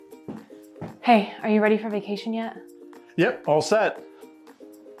Hey, are you ready for vacation yet? Yep, all set.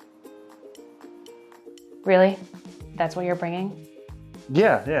 Really? That's what you're bringing?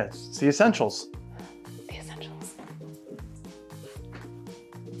 Yeah, it's the essentials. The essentials.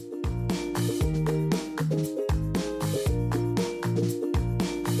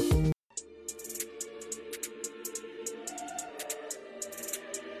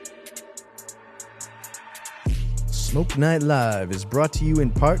 Smoke Night Live is brought to you in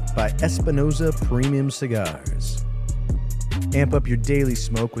part by Espinosa Premium Cigars. Amp up your daily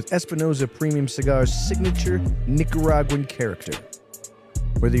smoke with Espinosa Premium Cigars' signature Nicaraguan character.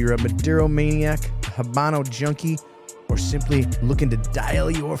 Whether you're a Maduro maniac, a Habano junkie, or simply looking to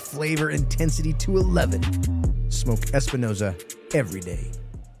dial your flavor intensity to 11, smoke Espinosa every day.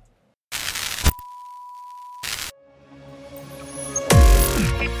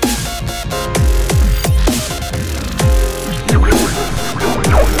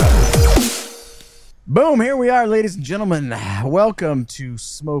 Boom, here we are, ladies and gentlemen. Welcome to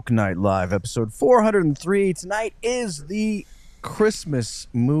Smoke Night Live, episode 403. Tonight is the Christmas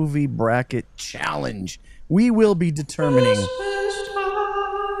movie bracket challenge. We will be determining...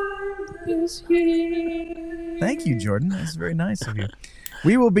 Thank you, Jordan. That's very nice of you.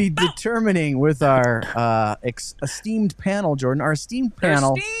 We will be determining with our esteemed panel, Jordan, our esteemed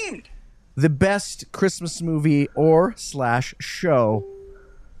panel, the best Christmas movie or / show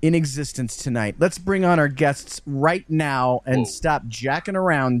in existence tonight. Let's bring on our guests right now and stop jacking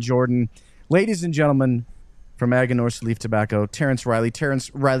around, Jordan. Ladies and gentlemen, from Aganorsa Leaf Tobacco, Terence Reilly. Terence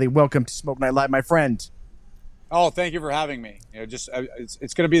Reilly, welcome to Smoke Night Live, my friend. Oh, thank you for having me. You know,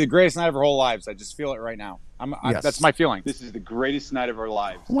 it's going to be the greatest night of our whole lives. I just feel it right now. Yes. That's my feeling. This is the greatest night of our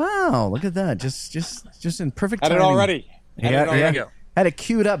lives. Wow, look at that. Just in perfect Had timing. it already. Had it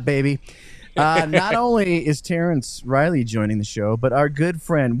queued up, baby. Not only is Terence Reilly joining the show, but our good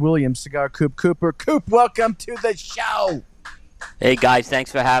friend William Cigar Coop Cooper. Coop, welcome to the show. Hey guys,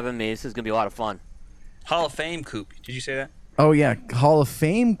 thanks for having me. This is gonna be a lot of fun. Hall of Fame Coop. Did you say that? Oh yeah, Hall of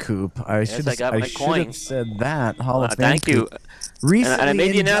Fame Coop. I should have said that. Hall of Fame. Thank you. Recently and I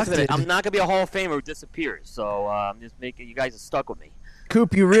made the inducted. announcement that I'm not gonna be a Hall of Famer who disappears. So I'm just making you guys are stuck with me.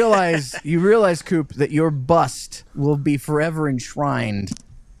 Coop, you realize Coop, that your bust will be forever enshrined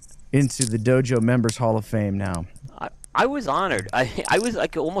into the Dojo Members Hall of Fame now. I was honored. I was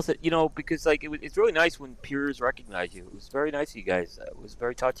like almost, because like it's really nice when peers recognize you. It was very nice of you guys. It was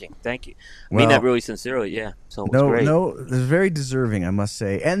very touching. Thank you. I mean that really sincerely. Yeah. So it was great. No, it's very deserving, I must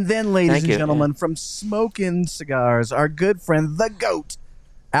say. And then, ladies and gentlemen, from Smokin' Cigars, our good friend, the GOAT,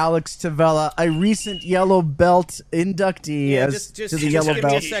 Alex Tavella, a recent Yellow Belt inductee to the Yellow Belt. Just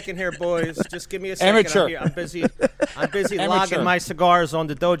give me a second here, boys. Just give me a second. Amateur. I'm busy logging my cigars on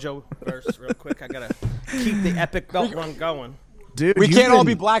the dojo first, real quick. I gotta keep the epic belt run going. Dude, We can't all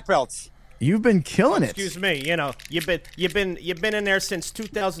be black belts. You've been killing it. Excuse me. You know, you've been in there since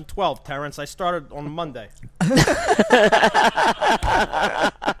 2012, Terrence. I started on Monday.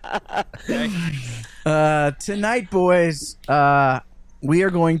 Tonight, boys, we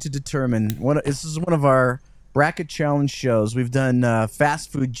are going to determine this is one of our bracket challenge shows. We've done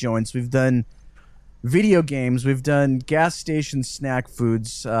fast food joints. We've done video games. We've done gas station snack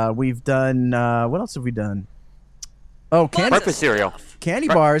foods. We've done what else have we done? Oh, breakfast cereal, candy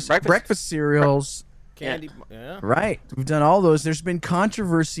bars, breakfast cereals. Candy, yeah. Right. We've done all those. There's been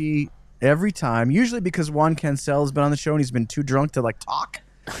controversy every time, usually because Juan Cancel has been on the show and he's been too drunk to talk.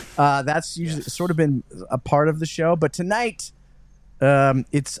 That's usually sort of been a part of the show. But tonight,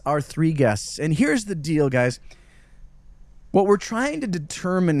 it's our three guests. And here's the deal, guys. What we're trying to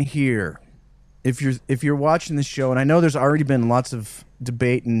determine here, if you're watching the show, and I know there's already been lots of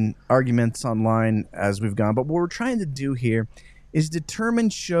debate and arguments online as we've gone, but what we're trying to do here is determine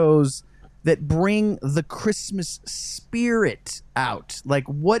shows that bring the Christmas spirit out. Like,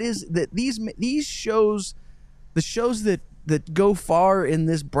 what is that? These shows, the shows that go far in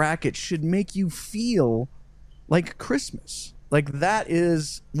this bracket, should make you feel like Christmas. Like, that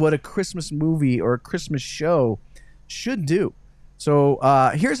is what a Christmas movie or a Christmas show should do. So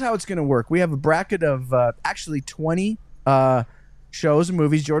here's how it's going to work. We have a bracket of actually 20 shows and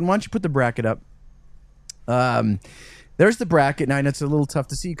movies. Jordan, why don't you put the bracket up? There's the bracket. Now, it's a little tough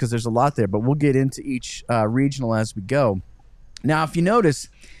to see because there's a lot there, but we'll get into each regional as we go. Now, if you notice,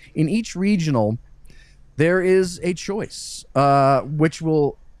 in each regional, there is a choice, which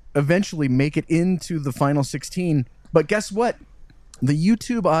will eventually make it into the final 16. But guess what? The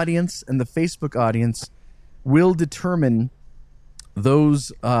YouTube audience and the Facebook audience will determine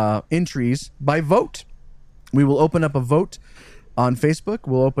those entries by vote. We will open up a vote on Facebook.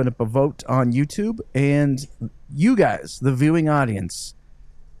 We'll open up a vote on YouTube. And you guys, the viewing audience,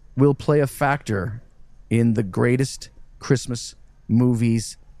 will play a factor in the greatest Christmas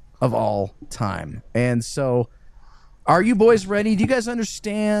movies of all time. And so, are you boys ready? Do you guys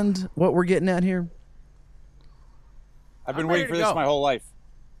understand what we're getting at here? I've been waiting for this my whole life.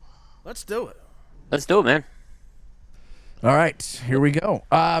 Let's do it. Let's do it, man. All right, here we go.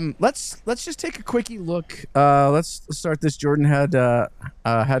 Let's just take a quickie look. Let's start this. Jordan had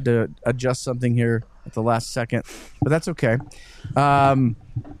to adjust something here at the last second, but that's okay.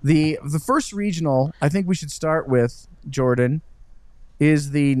 The first regional I think we should start with, Jordan,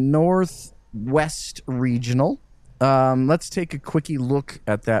 is the Northwest Regional. Let's take a quickie look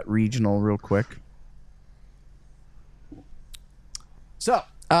at that regional real quick. So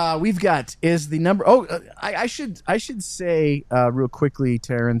we've got is the number. Oh, I should say real quickly,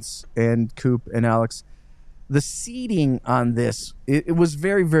 Terence and Coop and Alex, the seeding on this it was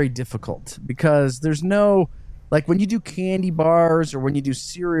very, very difficult because there's no, like when you do candy bars or when you do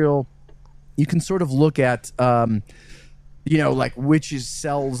cereal, you can sort of look at like which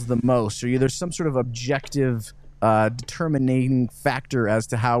sells the most, or there's some sort of objective determining factor as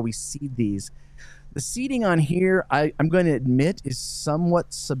to how we seed these. The seating on here, I'm going to admit, is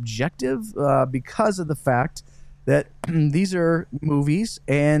somewhat subjective because of the fact that these are movies.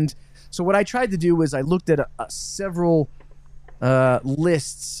 And so what I tried to do was I looked at several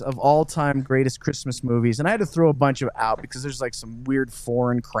lists of all-time greatest Christmas movies, and I had to throw a bunch of out because there's like some weird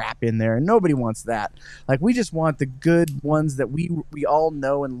foreign crap in there, and nobody wants that. Like, we just want the good ones that we all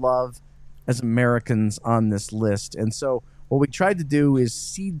know and love as Americans on this list. And so what we tried to do is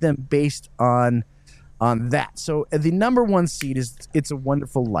seed them based on that. So the number one seed is It's a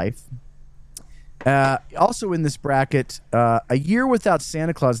Wonderful Life. Also in this bracket, A Year Without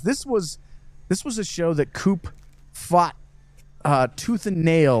Santa Claus. This was a show that Coop fought tooth and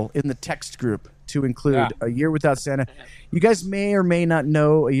nail in the text group to include A Year Without Santa. You guys may or may not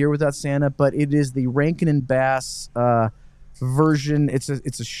know A Year Without Santa, but it is the Rankin and Bass version. It's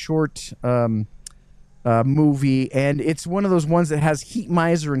a short movie, and it's one of those ones that has Heat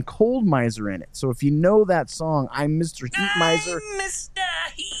Miser and Cold Miser in it. So if you know that song, I'm Mr. Heat Miser. I'm Mr.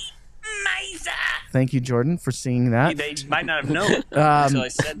 Heat Miser. Thank you, Jordan, for singing that. They might not have known until I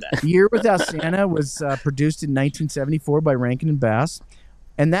said that. Year Without Santa was produced in 1974 by Rankin and Bass,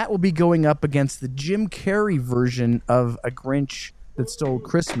 and that will be going up against the Jim Carrey version of A Grinch That Stole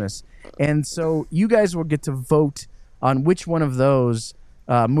Christmas. And so you guys will get to vote on which one of those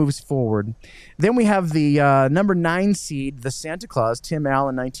moves forward. Then we have the number 9 seed, The Santa Claus, Tim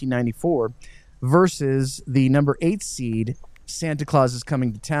Allen, 1994, versus the number 8 seed, Santa Claus Is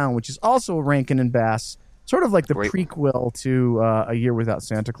Coming to Town, which is also Rankin and Bass, sort of like the prequel to A Year Without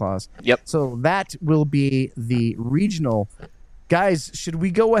Santa Claus. Yep. So that will be the regional. Guys, should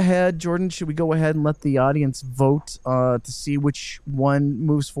we go ahead, Jordan, should we go ahead and let the audience vote to see which one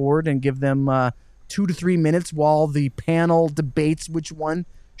moves forward and give them 2 to 3 minutes while the panel debates which one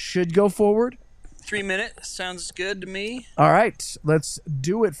should go forward? 3 minutes sounds good to me. All right, let's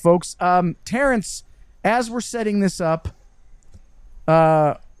do it, folks. Terrence, as we're setting this up,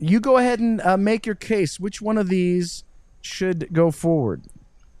 you go ahead and make your case. Which one of these should go forward?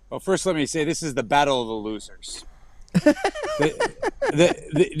 Well, first let me say this is the battle of the losers.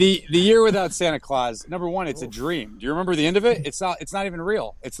 the Year Without Santa Claus. Number one, it's a dream. Do you remember the end of it? It's not even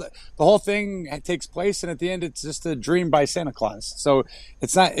real. It's the whole thing takes place, and at the end, it's just a dream by Santa Claus. So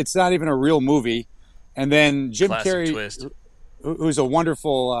it's not even a real movie. And then Jim Classic Carrey, twist. who's a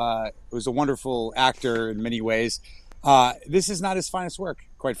wonderful actor in many ways. This is not his finest work,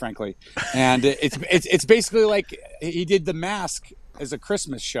 quite frankly. And it's basically like he did The Mask as a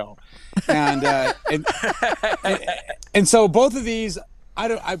Christmas show, and so both of these,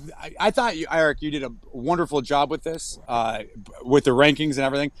 I thought Eric, you did a wonderful job with this, with the rankings and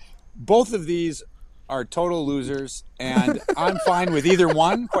everything. Both of these are total losers, and I'm fine with either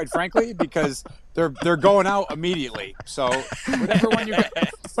one, quite frankly, because they're going out immediately. So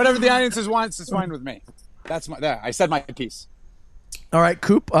whatever the audience wants is fine with me. I said my piece. All right,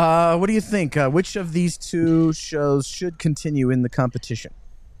 Coop, what do you think? Which of these two shows should continue in the competition?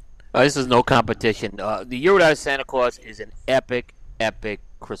 This is no competition. The Year Without Santa Claus is an epic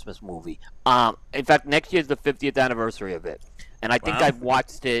Christmas movie. In fact, next year is the 50th anniversary of it. And I think I've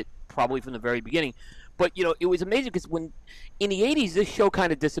watched it probably from the very beginning. But, it was amazing because in the 80s, this show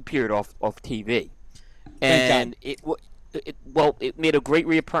kind of disappeared off TV. And it made a great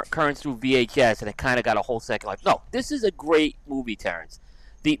reoccurrence through VHS, and it kind of got a whole second life. No, this is a great movie, Terrence.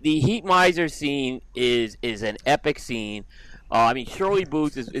 The Heat Miser scene is an epic scene. Shirley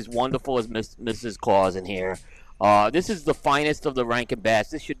Booth is wonderful as Mrs. Claus in here. This is the finest of the Rankin Bass.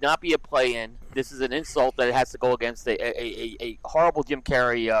 This should not be a play-in. This is an insult that has to go against a horrible Jim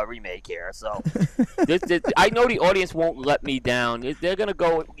Carrey remake here. So I know the audience won't let me down. They're going to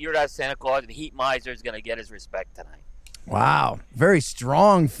go with Year Without Santa Claus, and Heat Miser is going to get his respect tonight. Wow. Very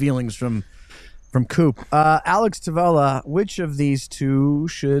strong feelings from Coop. Alex Tavella, which of these two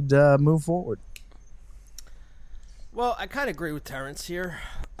should move forward? Well, I kind of agree with Terence here.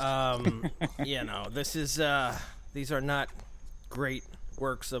 This is these are not great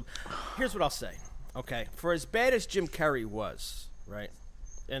works of. Here's what I'll say. Okay, for as bad as Jim Carrey was, right,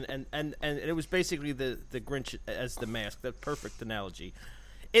 and it was basically the Grinch as the mask. The perfect analogy.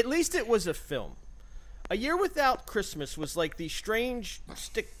 At least it was a film. A Year Without Christmas was like these strange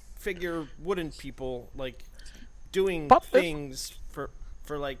stick figure wooden people like doing things for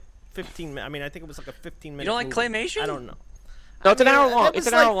like 15 minutes. I mean, I think it was like a 15-minute. You don't like movie. claymation? I don't know. No, it's an hour long. It's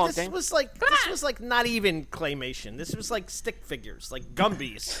an hour long thing. This was like not even claymation. This was like stick figures, like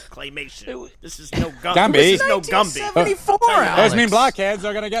Gumby's claymation. This is no Gumby. Gumby. This is no Gumby. 1974, Those mean Alex. blockheads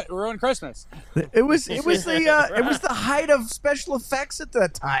are gonna ruin Christmas. It was the height of special effects at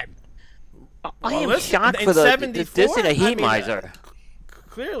that time. I am listen, shocked in for the 74, this and a Heat I mean, Miser.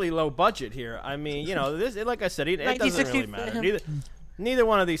 Clearly low budget here. I mean, this, like I said, it doesn't really 1960 matter. Neither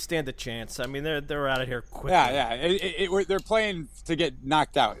one of these stand a chance. I mean, they're out of here quickly. Yeah. They're playing to get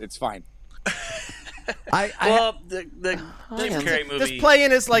knocked out. It's fine. The Jim Carrey movie. This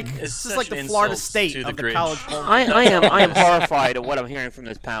play-in is like such the an Florida insult State to of the the Grinch. college bowl. I am horrified at what I'm hearing from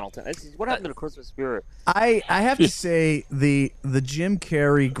this panel tonight. What happened to the Christmas spirit? I have to say the Jim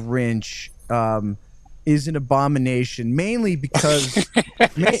Carrey Grinch is an abomination, mainly because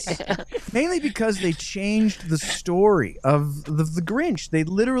they changed the story of the Grinch. They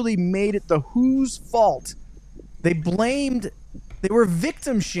literally made it the Who's fault. They were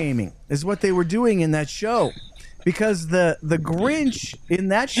victim shaming is what they were doing in that show, because the Grinch in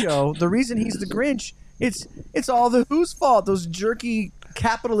that show, the reason he's the Grinch, it's all the Who's fault. Those jerky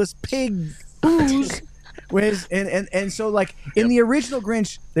capitalist pig Who's. And so like in the original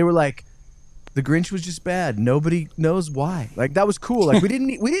Grinch, they were like, the Grinch was just bad. Nobody knows why. Like that was cool. Like we didn't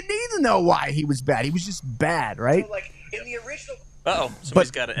need to know why he was bad. He was just bad, right? So, like in the original.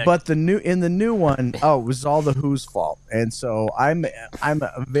 But in the new one, it was all the Who's fault. And so I'm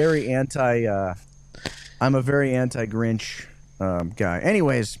a very anti Grinch guy.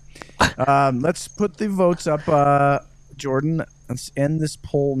 Anyways, let's put the votes up. Jordan, let's end this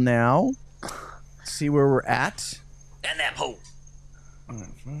poll now. See where we're at. And that poll.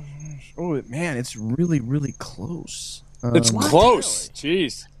 Oh man, it's really, really close. It's close.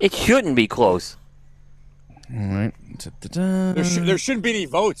 Jeez. It shouldn't be close. All right. There shouldn't be any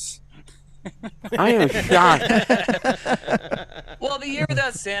votes. I am shocked. Well, the Year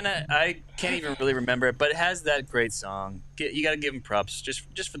Without Santa, I can't even really remember it, but it has that great song. You got to give him props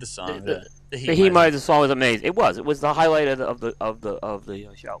just for the song. The Heat Miser song was amazing. It was the highlight of the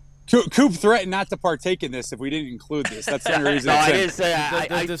show. Coop threatened not to partake in this if we didn't include this. That's the only reason. No, I didn't say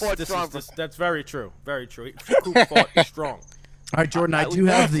I fought strong. That's very true. Very true. Coop fought strong. All right, Jordan. I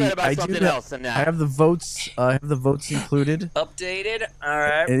have the votes. I have the votes included. Updated. All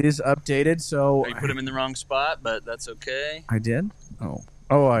right. It is updated. So you put him in the wrong spot, but that's okay. I did.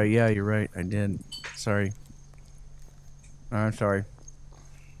 Yeah, you're right. I did. Sorry. I'm sorry.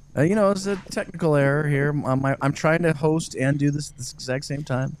 It's a technical error here. I'm trying to host and do this at the exact same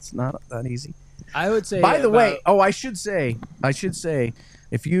time. It's not that easy. I would say. By the way, I should say,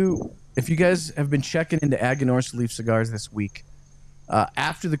 if you guys have been checking into Aganorsa Leaf cigars this week,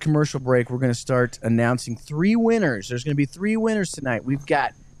 after the commercial break, we're going to start announcing 3 winners. There's going to be 3 winners tonight. We've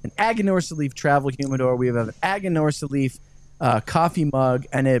got an Aganorsa Leaf travel humidor. We have an Aganorsa Leaf coffee mug,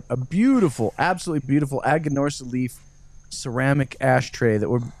 and a beautiful, absolutely beautiful Aganorsa Leaf ceramic ashtray that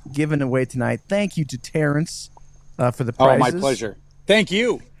we're giving away tonight. Thank you to Terence for the prizes. Oh, my pleasure. Thank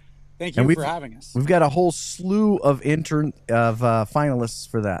you for having us. We've got a whole slew of finalists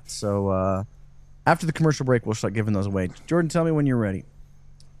for that. So after the commercial break, we'll start giving those away. Jordan, tell me when you're ready.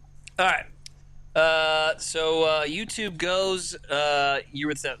 All right. So YouTube goes Year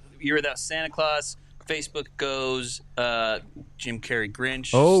Without Santa Claus. Facebook goes Jim Carrey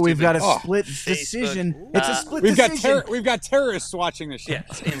Grinch. Oh, we've got a split decision. It's a split decision. We've got terrorists watching this show. Yeah,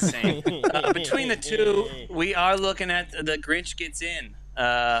 it's insane. Between the two, we are looking at the Grinch gets in.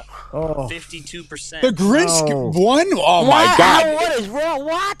 52%. The Grinch won? Oh, my God. What is wrong?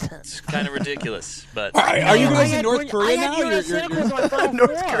 What? It's kind of ridiculous. But are you guys in North Korea now?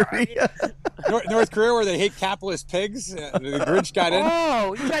 North Korea. North Korea, where they hate capitalist pigs? The Grinch got in?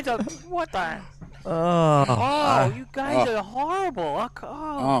 Oh, you guys are... What the... Oh, you guys are horrible.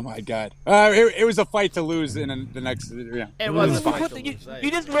 Oh my God! It was a fight to lose in the next. Yeah. It was a We fight put to the- lose.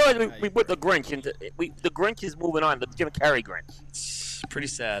 you just realized we put the Grinch into. The Grinch is moving on. The Jim Carrey Grinch. It's pretty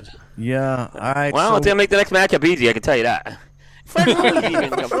sad. Yeah. All right. Well, it's gonna make the next matchup easy. I can tell you that. Fred Willie's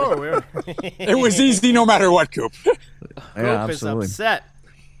even Sure, It was easy no matter what, Coop. yeah, Coop is absolutely. upset.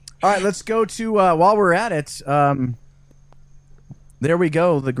 All right, let's go to while we're at it. There we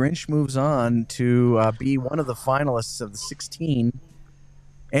go. The Grinch moves on to be one of the finalists of the 16.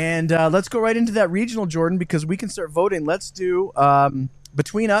 And let's go right into that regional, Jordan, because we can start voting. Let's do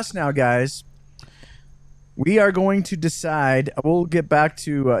between us now, guys. We are going to decide. We'll get back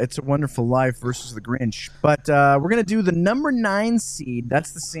to It's a Wonderful Life versus the Grinch. But we're going to do the number 9 seed.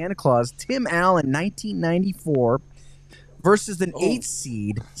 That's the Santa Claus. Tim Allen, 1994. Versus an 8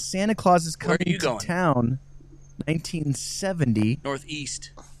 seed. Santa Claus is Where are coming you to going? town. 1970.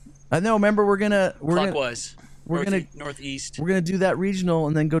 Northeast. I know. Remember, we're gonna Clockwise. Northeast. we're gonna do that regional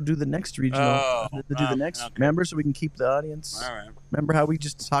and then go do the next regional. Oh, And then do the next. okay. Remember, so we can keep the audience. All right. Remember how we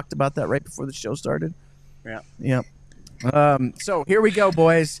just talked about that right before the show started? Yeah. Yeah. So here we go,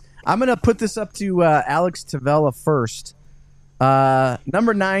 boys. I'm gonna put this up to Alex Tavella first.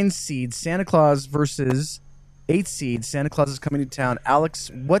 Number 9 seed Santa Claus versus 8 seed Santa Claus is coming to town.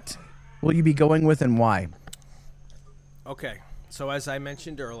 Alex, what will you be going with and why? Okay, so as I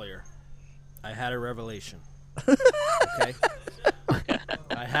mentioned earlier, I had a revelation. Okay?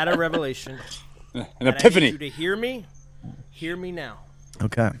 I had a revelation. An And I epiphany. need you to hear me. Hear me now.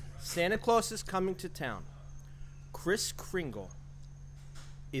 Okay. Santa Claus is coming to town. Kris Kringle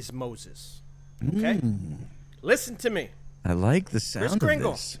is Moses. Okay? Listen to me. I like the sound Kris of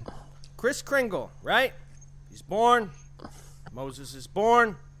Kringle. this. Kris Kringle, right? He's born. Moses is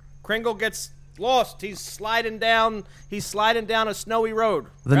born. Kringle gets lost. He's sliding down a snowy road.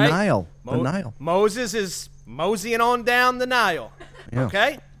 The right? Nile. The Nile. Moses is moseying on down the Nile. Yeah.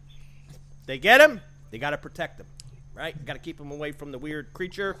 Okay? They get him. They got to protect him. Right? Got to keep him away from the weird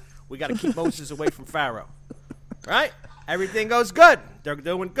creature. We got to keep Moses away from Pharaoh. Right? Everything goes good. They're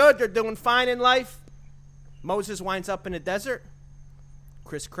doing good. They're doing fine in life. Moses winds up in the desert.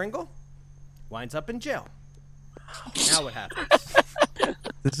 Kris Kringle winds up in jail. Now what happens?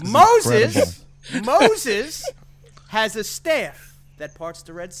 This is incredible. Moses has a staff that parts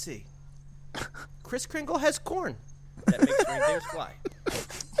the Red Sea. Kris Kringle has corn that makes reindeers fly.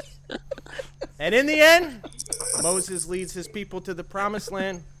 And in the end, Moses leads his people to the promised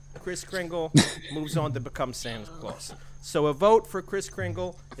land. Kris Kringle moves on to become Santa Claus. So a vote for Kris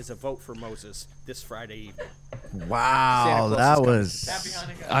Kringle is a vote for Moses this Friday evening. Wow, Santa Claus that is coming. was.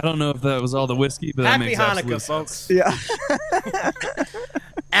 Happy Hanukkah. I don't know if that was all the whiskey, but that Happy makes Hanukkah, absolute sense. folks. Yeah.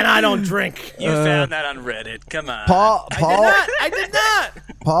 And I don't drink. You found that on Reddit. Come on. I did not.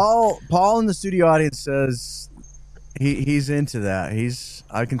 Paul in the studio audience says he's into that.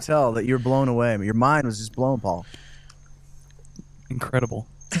 I can tell that you're blown away. Your mind was just blown, Paul. Incredible.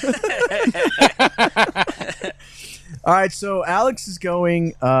 All right, so Alex is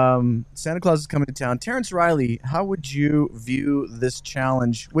going. Santa Claus is coming to town. Terence Reilly, how would you view this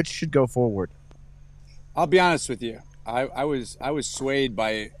challenge? Which should go forward? I'll be honest with you. I was swayed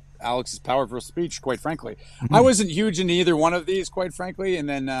by Alex's powerful speech, quite frankly. I wasn't huge into either one of these, quite frankly. And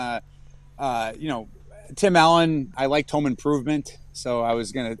then, Tim Allen, I liked Home Improvement, so I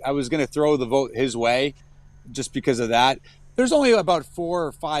was gonna throw the vote his way, just because of that. There's only about 4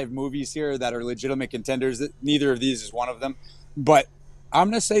 or 5 movies here that are legitimate contenders. That neither of these is one of them. But I'm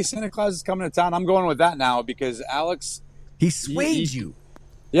gonna say Santa Claus is coming to town. I'm going with that now because Alex, he swayed you.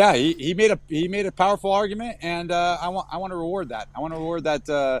 Yeah, he made a powerful argument, and I want to reward that. I want to reward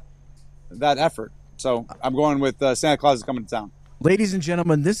that effort. So I'm going with Santa Claus is coming to town. Ladies and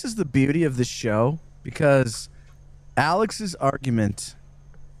gentlemen, this is the beauty of this show because Alex's argument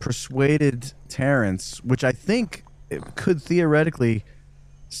persuaded Terrence, which I think it could theoretically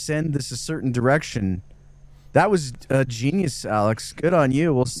send this a certain direction. That was genius, Alex. Good on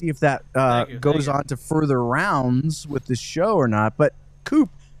you. We'll see if that goes on to further rounds with the show or not. But Coop,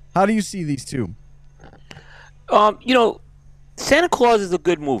 how do you see these two? Santa Claus is a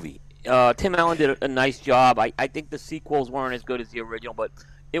good movie. Tim Allen did a nice job. I think the sequels weren't as good as the original, but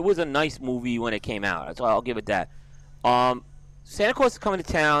it was a nice movie when it came out. So I'll give it that. Santa Claus is coming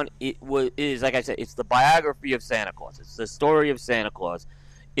to town. It is, like I said, it's the biography of Santa Claus. It's the story of Santa Claus.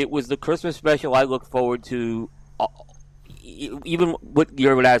 It was the Christmas special I look forward to. Even with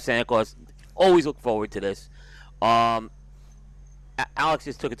Year Without Santa Claus, always look forward to this. Alex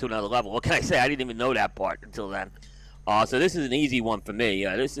just took it to another level. What can I say? I didn't even know that part until then. So this is an easy one for me.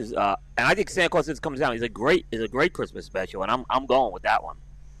 This is, and I think Santa Claus comes down. It's a great Christmas special, and I'm going with that one.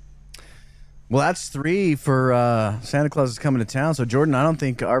 Well, that's 3 for Santa Claus is Coming to Town. So, Jordan, I don't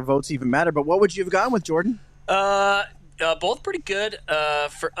think our votes even matter. But what would you have gone with, Jordan? Both pretty good.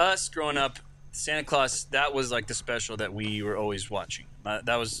 For us growing up, Santa Claus, that was like the special that we were always watching.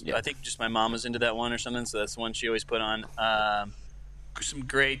 That was, I think, just my mom was into that one or something, so that's the one she always put on. Some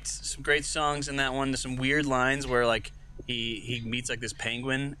great songs in that one. There's some weird lines where like he meets like this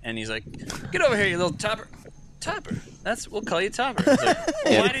penguin and he's like, "Get over here, you little topper." Topper. We'll call you Topper. It's like,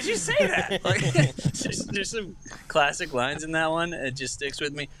 well, why did you say that? Like, there's some classic lines in that one. It just sticks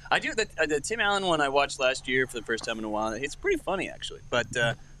with me. I do the Tim Allen one I watched last year for the first time in a while. It's pretty funny actually. But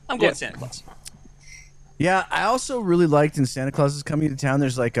I'm going Santa Claus. Yeah, I also really liked in Santa Claus is Coming to Town.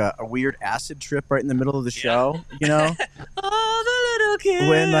 There's like a weird acid trip right in the middle of the show. You know, oh, the little kid.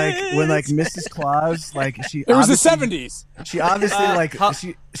 when Mrs. Claus it was the 70s. She obviously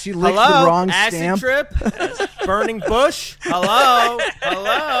she licked the wrong acid stamp. Trip, burning bush. Hello.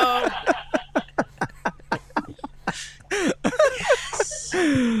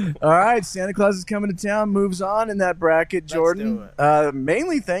 All right, Santa Claus is Coming to Town moves on in that bracket, Jordan.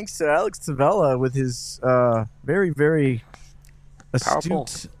 Mainly thanks to Alex Tavella with his very, very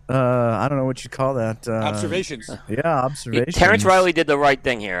astute, I don't know what you call that. Observations. Yeah, observations. Terence Reilly did the right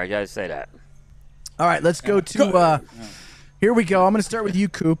thing here. I got to say that. All right, let's go to here we go. I'm going to start with you,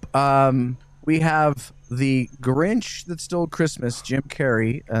 Coop. We have The Grinch That Stole Christmas, Jim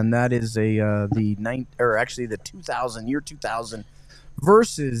Carrey, and that is the 2000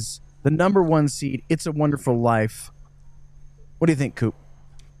 versus the number 1 seed, It's a Wonderful Life. What do you think, Coop?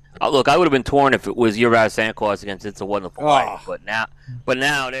 Look, I would have been torn if it was Year Out of Santa Claus against It's a Wonderful Life, but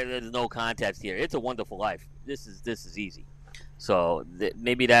now there's no contest here. It's a Wonderful Life. This is easy. So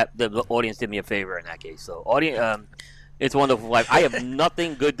maybe the audience did me a favor in that case. So It's a Wonderful Life. I have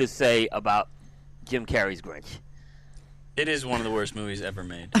nothing good to say about Jim Carrey's Grinch. It is one of the worst movies ever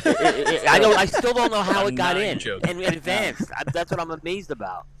made. I still don't know how it got in and advanced. That's what I'm amazed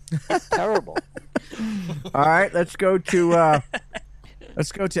about. It's terrible. All right, let's go to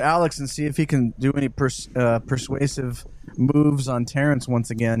Alex and see if he can do any persuasive moves on Terrence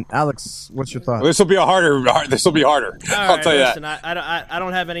once again. Alex, what's your thought? This will be harder. I'll tell you listen, that. I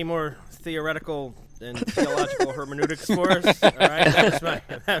don't have any more theoretical and theological hermeneutics for us. All right,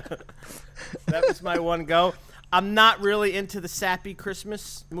 that was my one go. I'm not really into the sappy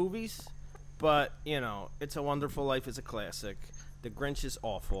Christmas movies, but It's a Wonderful Life is a classic. The Grinch is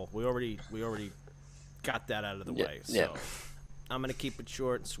awful. We already got that out of the way. So I'm gonna keep it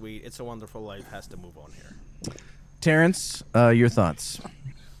short and sweet. It's a Wonderful Life has to move on here. Terrence, your thoughts?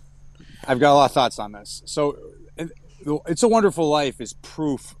 I've got a lot of thoughts on this. So, It's a Wonderful Life is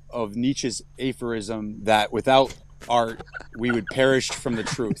proof of Nietzsche's aphorism that without art, we would perish from the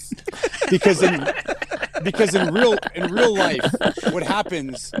truth. Because in real life, what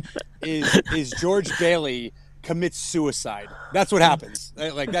happens is George Bailey commits suicide. That's what happens.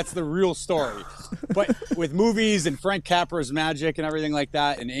 Like, that's the real story. But with movies and Frank Capra's magic and everything like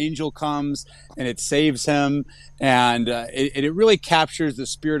that, an angel comes and it saves him, and it really captures the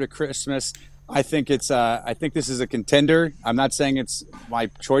spirit of Christmas. I think this is a contender. I'm not saying it's my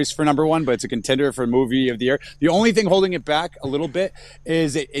choice for number 1, but it's a contender for movie of the year. The only thing holding it back a little bit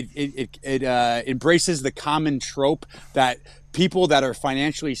is it embraces the common trope that people that are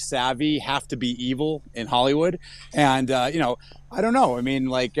financially savvy have to be evil in Hollywood. And I don't know. I mean,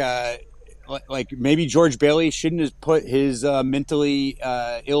 like maybe George Bailey shouldn't have put his mentally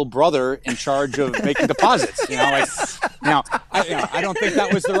ill brother in charge of making deposits. I don't think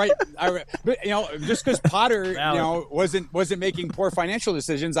that was the right. Just because Potter, wasn't making poor financial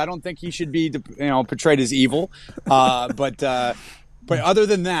decisions, I don't think he should be, portrayed as evil. But other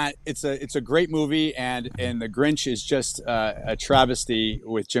than that, it's a great movie, and The Grinch is just a travesty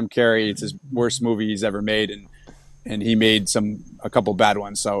with Jim Carrey. It's his worst movie he's ever made, and he made a couple bad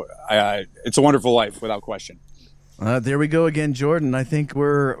ones. So It's a Wonderful Life, without question. There we go again, Jordan. I think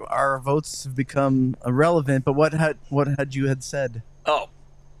our votes have become irrelevant. But what had you said? Oh,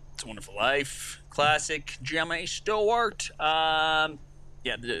 It's a Wonderful Life, classic. Jimmy Stewart. The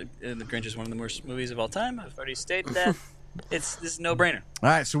Grinch is one of the worst movies of all time. I've already stated that. This is a no-brainer. All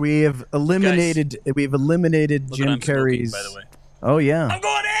right, so we have eliminated Jim Carrey's. By the way. Oh yeah. I'm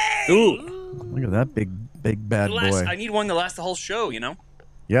going A. Ooh, look at that big bad boy. I need one to last the whole show.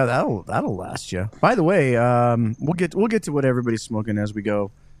 Yeah, that'll last you. By the way, we'll get to what everybody's smoking as we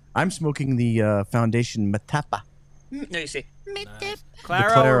go. I'm smoking the Foundation Matapa. No, you say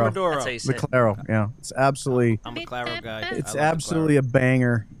Claro or Maduro? That's how you say The Claro, yeah. It's absolutely. I'm a Claro guy. It's absolutely a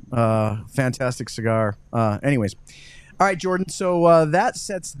banger. Fantastic cigar. Anyways. All right, Jordan. So that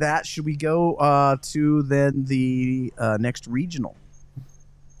sets that. Should we go to then the next regional?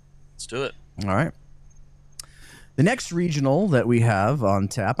 Let's do it. All right. The next regional that we have on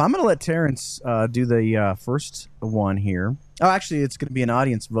tap, I'm going to let Terence do the first one here. Oh, actually, it's going to be an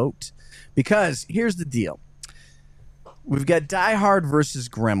audience vote because here's the deal. We've got Die Hard versus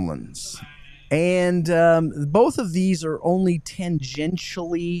Gremlins. And both of these are only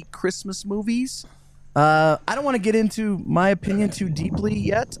tangentially Christmas movies. I don't want to get into my opinion too deeply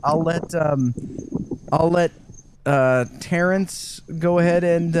yet. I'll let Terence go ahead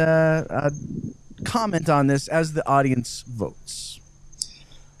and comment on this as the audience votes.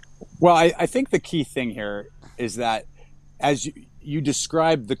 Well, I think the key thing here is that as you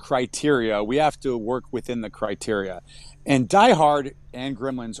describe the criteria, we have to work within the criteria. And Die Hard and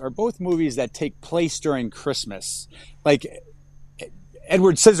Gremlins are both movies that take place during Christmas. Like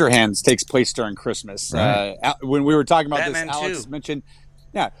Edward Scissorhands takes place during Christmas. Right. When we were talking about Batman this, Alex 2. mentioned,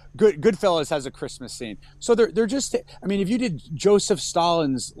 Goodfellas has a Christmas scene. So they're just, I mean, if you did Joseph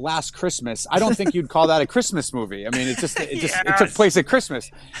Stalin's Last Christmas, I don't think you'd call that a Christmas movie. I mean, it took place at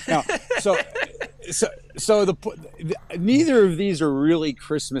Christmas. Now, neither of these are really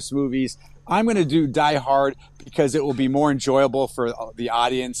Christmas movies. I'm going to do Die Hard because it will be more enjoyable for the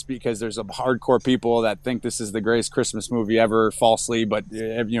audience, because there's some hardcore people that think this is the greatest Christmas movie ever falsely, but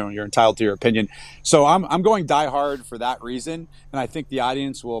you're entitled to your opinion. So I'm going Die Hard for that reason, and I think the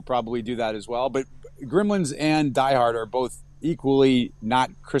audience will probably do that as well. But Gremlins and Die Hard are both equally not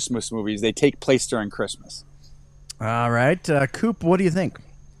Christmas movies. They take place during Christmas. All right. Coop, what do you think?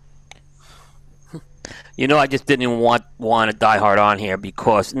 I just didn't even want to Die Hard on here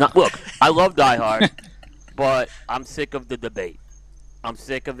because, look, I love Die Hard, but I'm sick of the debate. I'm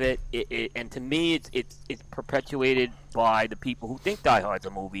sick of it. And to me, it's perpetuated by the people who think Die Hard's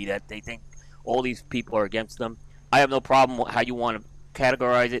a movie, that they think all these people are against them. I have no problem with how you want to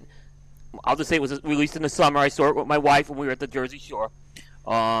categorize it. I'll just say it was released in the summer. I saw it with my wife when we were at the Jersey Shore.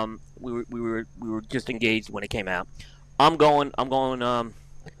 We were just engaged when it came out. I'm going.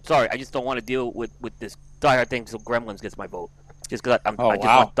 Sorry, I just don't want to deal with this Die Hard thing, so Gremlins gets my vote. Just because I just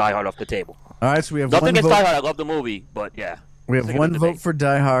want Die Hard off the table. All right, so we have nothing one against vote. Die Hard. I love the movie, but yeah. We have one vote for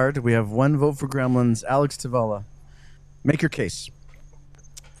Die Hard. We have one vote for Gremlins. Alex Tavella, make your case.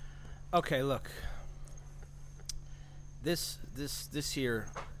 Okay, look. This here,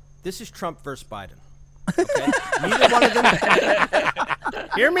 this is Trump versus Biden. Okay, neither one of them.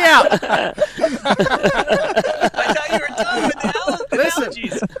 Hear me out. I thought you were done with the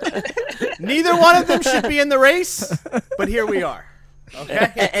analogies. Neither one of them should be in the race, but here we are.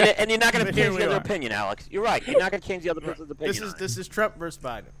 Okay, and you're not going to But here change we the other are. opinion, Alex. You're right. You're not going to change the other person's opinion. This is Trump versus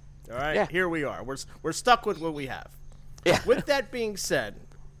Biden. All right, Yeah. Here we are. We're stuck with what we have. Yeah. With that being said,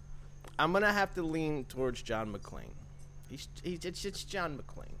 I'm gonna have to lean towards John McClane. It's John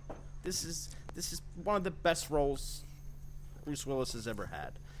McClane. This is one of the best roles Bruce Willis has ever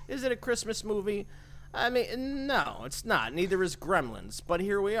had. Is it a Christmas movie? I mean, no, it's not. Neither is Gremlins. But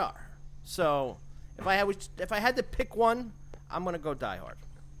here we are. So if I had to pick one, I'm gonna go Die Hard.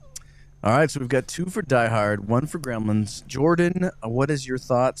 All right, so we've got 2 for Die Hard, 1 for Gremlins. Jordan, what is your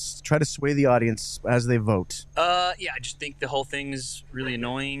thoughts? Try to sway the audience as they vote. I just think the whole thing is really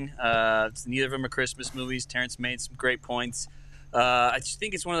annoying. Neither of them are Christmas movies. Terrence made some great points. I just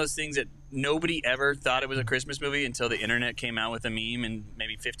think it's one of those things that nobody ever thought it was a Christmas movie until the internet came out with a meme, and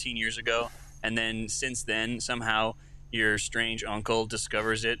maybe 15 years ago. And then since then, somehow your strange uncle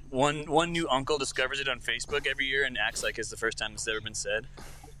discovers it. One new uncle discovers it on Facebook every year and acts like it's the first time it's ever been said.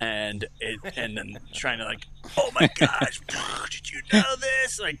 And then trying to oh my gosh, did you know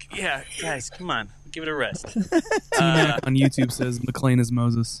this? Yeah, guys, come on, give it a rest. T-Mac on YouTube says McClane is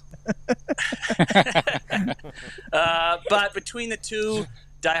Moses. But between the two,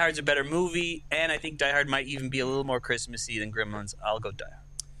 Die Hard's a better movie, and I think Die Hard might even be a little more Christmassy than Gremlins. I'll go Die Hard.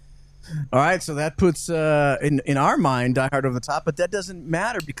 All right, so that puts in our mind Die Hard over the top, but that doesn't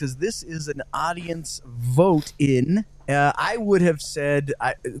matter because this is an audience vote in. I would have said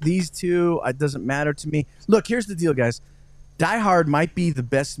these two. It doesn't matter to me. Look, here's the deal, guys. Die Hard might be the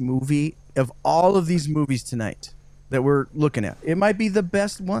best movie of all of these movies tonight that we're looking at. It might be the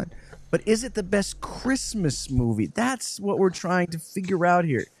best one, but is it the best Christmas movie? That's what we're trying to figure out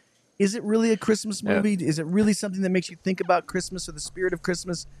here. Is it really a Christmas movie? Is it really something that makes you think about Christmas or the spirit of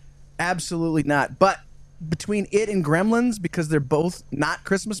Christmas? Absolutely not. But between it and Gremlins, because they're both not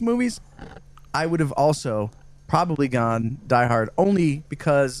Christmas movies, I would have also probably gone Die Hard only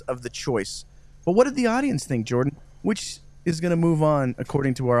because of the choice. But what did the audience think, Jordan? Which is going to move on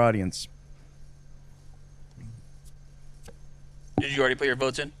according to our audience? Did you already put your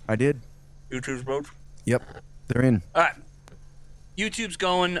votes in? I did. YouTube's votes? Yep. They're in. All right. YouTube's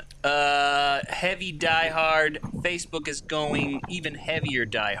going heavy Die Hard. Facebook is going even heavier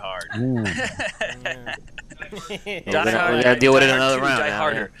Die Hard. We gotta deal with it another round. Die now,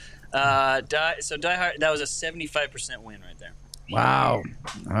 Harder. Die Hard. That was a 75% win right there. Wow.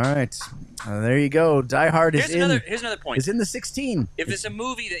 All right. There you go. Die Hard is Here's another point. Is in the 16. If it's a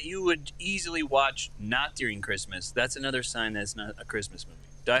movie that you would easily watch not during Christmas, that's another sign that it's not a Christmas movie.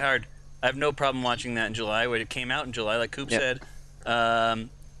 Die Hard. I have no problem watching that in July when it came out in July, like Coop said.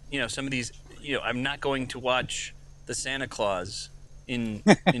 Some of these. I'm not going to watch the Santa Claus in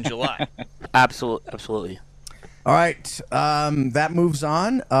July. Absolutely. All right. That moves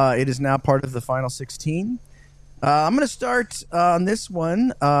on. It is now part of the final 16. I'm going to start on this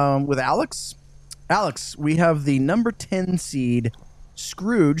one with Alex. Alex, we have the number 10 seed,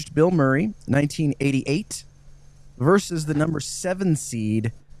 Scrooged, Bill Murray, 1988, versus the number 7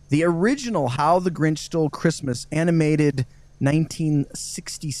 seed, the original How the Grinch Stole Christmas, animated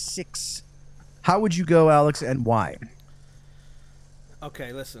 1966. How would you go, Alex, and why?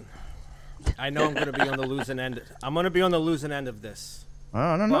 Okay, listen. I know I'm going to be on the losing end. I'm going to be on the losing end of this.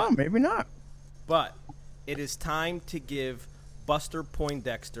 I don't know. Maybe not. But it is time to give Buster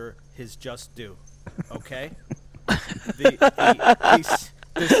Poindexter his just due. Okay?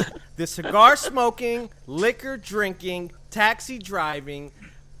 The cigar smoking, liquor drinking, taxi driving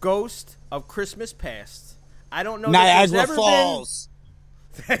ghost of Christmas past. I don't know Niagara Falls.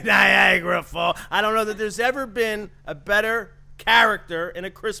 Niagara Falls. I don't know that there's ever been a better character in a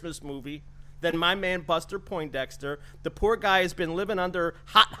Christmas movie than my man Buster Poindexter. The poor guy has been living under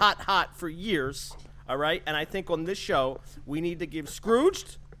hot for years. All right, and I think on this show we need to give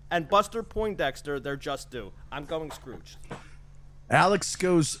Scrooged and Buster Poindexter their just due. I'm going Scrooged. Alex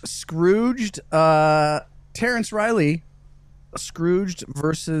goes Scrooged. Terence Reilly, Scrooged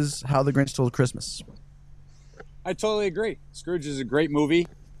versus How the Grinch Stole Christmas. I totally agree. Scrooge is a great movie.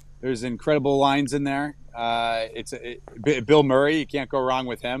 There's incredible lines in there. Bill Murray, you can't go wrong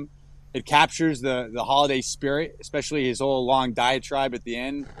with him. It captures the holiday spirit, especially his whole long diatribe at the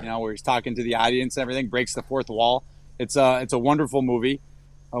end, where he's talking to the audience and everything, breaks the fourth wall. It's a wonderful movie,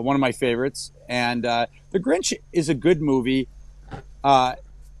 one of my favorites. And The Grinch is a good movie.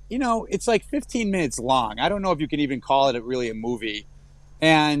 It's like 15 minutes long. I don't know if you can even call it really a movie.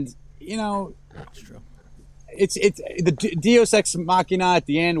 And, That's true. It's the Deus Ex Machina at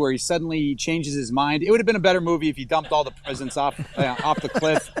the end where he suddenly changes his mind. It would have been a better movie if he dumped all the presents off the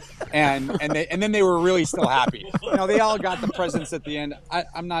cliff, and then they were really still happy. They all got the presents at the end.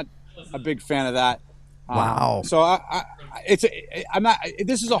 I'm not a big fan of that. Wow. So I'm not.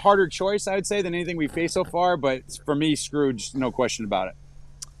 This is a harder choice, I would say, than anything we faced so far. But for me, Scrooge, no question about it.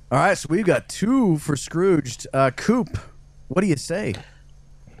 All right, so we've got 2 for Scrooged. Coop, what do you say?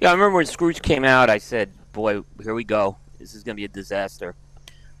 Yeah, I remember when Scrooge came out, I said, boy, here we go. This is going to be a disaster.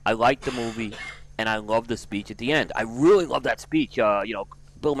 I liked the movie, and I love the speech at the end. I really love that speech. Bill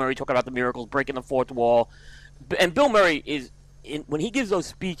Murray talking about the miracles, breaking the fourth wall. And Bill Murray when he gives those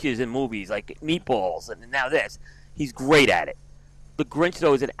speeches in movies, like Meatballs and now this, he's great at it. The Grinch,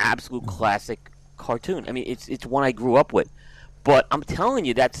 though, is an absolute classic cartoon. I mean, it's one I grew up with. But I'm telling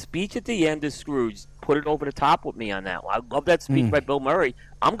you, that speech at the end of Scrooge put it over the top with me on that one. I love that speech by Bill Murray.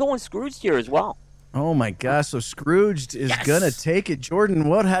 I'm going Scrooge here as well. Oh my gosh! So Scrooged is gonna take it. Jordan,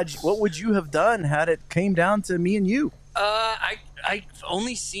 what would you have done had it came down to me and you? I've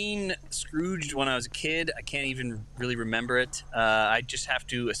only seen Scrooged when I was a kid. I can't even really remember it. I just have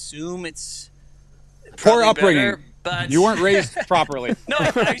to assume it's poor upbringing. Better, but you weren't raised properly. No,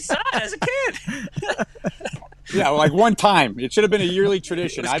 I saw it as a kid. Yeah, like one time. It should have been a yearly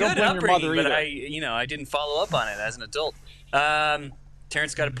tradition. I don't blame your mother either. But I didn't follow up on it as an adult.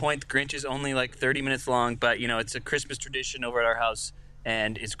 Terrence got a point. The Grinch is only like 30 minutes long, but it's a Christmas tradition over at our house,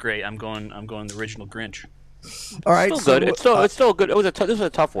 and it's great. I'm going the original Grinch. All right, it's still good. It's still good. This was a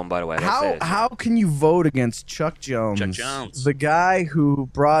tough one, by the way. How can you vote against Chuck Jones? Chuck Jones, the guy who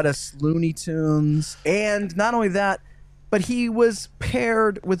brought us Looney Tunes, and not only that, but he was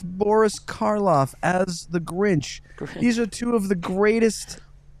paired with Boris Karloff as the Grinch. These are 2 of the greatest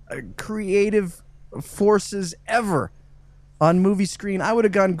creative forces ever on movie screen. I would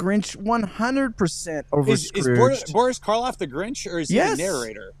have gone Grinch 100% over Scrooge. Is Boris Karloff the Grinch, or is he the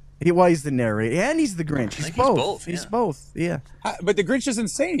narrator? He's the narrator, and he's the Grinch. He's both. Yeah. He's both. Yeah. But the Grinch doesn't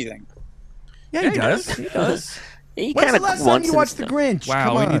say anything. Yeah, he does. He does. When's the last time you watched the Grinch?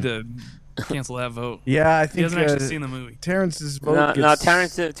 Wow, we need to cancel that vote. Yeah, I think he hasn't actually seen the movie. Terrence's vote.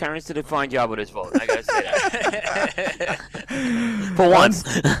 Terrence did a fine job with his vote. I gotta say that. For once.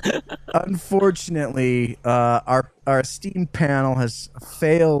 Unfortunately, our esteemed panel has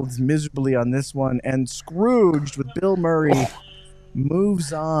failed miserably on this one, and Scrooged with Bill Murray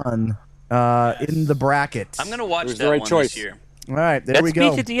moves on in the bracket. I'm gonna watch It was that the right one choice. this year. All right, there That we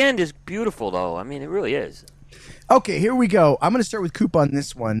speech go. at the end is beautiful, though. I mean, it really is. Okay, here we go. I'm going to start with Coop on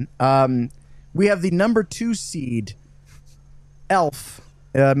this one. We have the number 2 seed, Elf,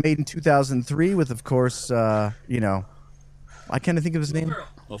 made in 2003 with, of course, I can't think of his name.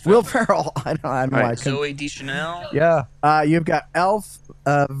 Will Ferrell. I don't know why I couldn't. Zoe Deschanel. Yeah. You've got Elf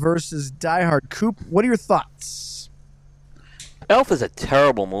versus Die Hard. Coop, what are your thoughts? Elf is a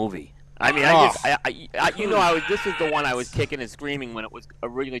terrible movie. I mean, this is the one I was kicking and screaming when it was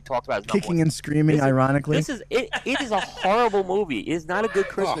originally talked about. As number Kicking one. and screaming, ironically. It is a horrible movie. It is not a good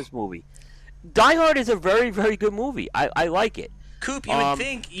Christmas movie. Die Hard is a very, very good movie. I like it. Coop, you would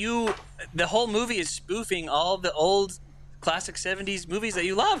think the whole movie is spoofing all the old classic 70s movies that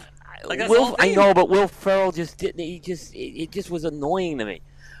you love. Like that's the whole I thing. know, but Will Ferrell just didn't. It just was annoying to me.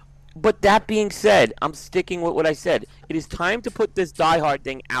 But that being said, I'm sticking with what I said. It is time to put this Die Hard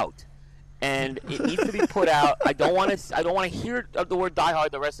thing out, and it needs to be put out. I don't want to hear the word Die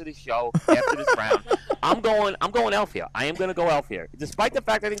Hard the rest of the show after this round. I'm going Elf here. I am going to go Elf here, despite the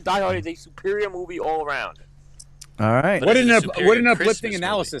fact I think Die Hard is a superior movie all around. All right. What an uplifting Christmas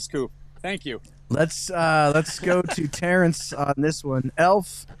analysis, Coop. Thank you. Let's go to Terrence on this one.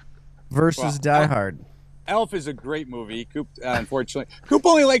 Elf versus Die Hard. Elf is a great movie. Coop, unfortunately, Coop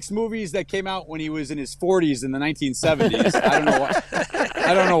only likes movies that came out when he was in his 40s in the 1970s.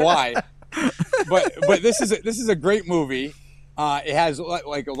 I don't know why. But this is a great movie. It has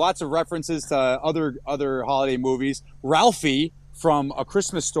like lots of references to other holiday movies. Ralphie from A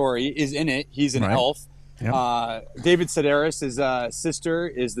Christmas Story is in it. He's an elf. Yep. David Sedaris' sister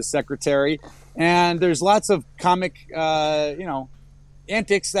is the secretary, and there's lots of comic,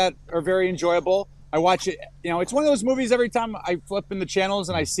 antics that are very enjoyable. I watch it. It's one of those movies. Every time I flip in the channels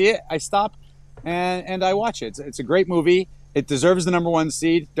and I see it, I stop and I watch it. It's a great movie. It deserves the number 1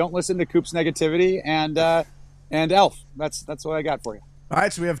 seed. Don't listen to Coop's negativity and Elf. That's what I got for you. All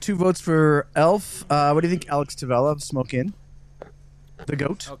right, so we have 2 votes for Elf. What do you think, Alex Tavella of Smoke Inn? The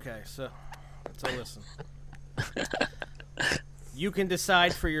goat. Okay, so listen. You can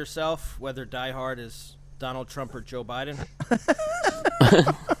decide for yourself whether Die Hard is Donald Trump or Joe Biden.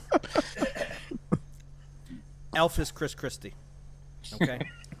 Elf is Chris Christie. Okay?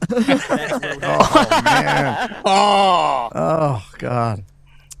 That's where we Oh, man. Oh, God.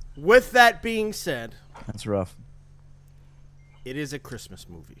 With that being said, That's rough. it is a Christmas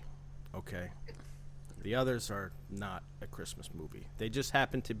movie. Okay? The others are not a Christmas movie. They just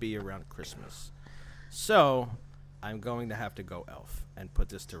happen to be around Christmas. So, I'm going to have to go Elf and put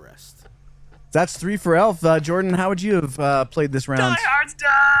this to rest. That's 3 for Elf. Jordan, how would you have played this round? Die Hard's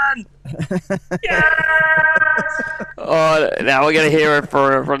done. Yes. Oh, now we're gonna hear it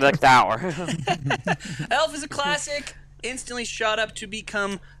for the next hour. Elf is a classic. Instantly shot up to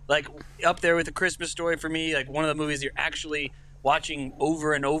become like up there with A Christmas Story for me. Like one of the movies you're actually watching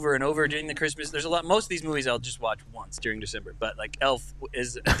over and over and over during the Christmas. There's a lot. Most of these movies I'll just watch once during December, but like Elf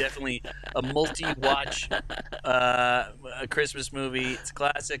is definitely a multi-watch a Christmas movie. It's a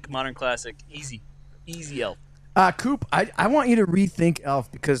classic, modern classic. Easy Elf. Coop, I want you to rethink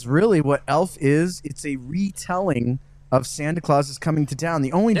Elf because really what Elf is, it's a retelling of Santa Claus is Coming to Town.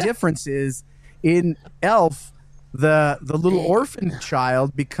 The only difference is in Elf, the little orphan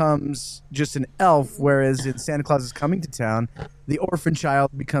child becomes just an elf, whereas in Santa Claus is Coming to Town, the orphan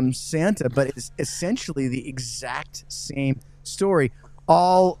child becomes Santa, but it's essentially the exact same story.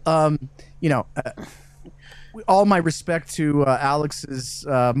 All my respect to Alex's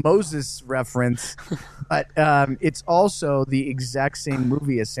Moses reference, but it's also the exact same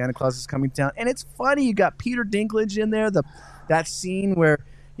movie as Santa Claus is Coming to Town, and it's funny. You got Peter Dinklage in there. That scene where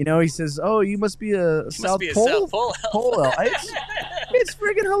he says, "Oh, you must be a South Pole elf." It's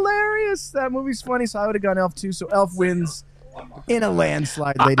freaking hilarious. That movie's funny, so I would have gone Elf too. So Elf wins in a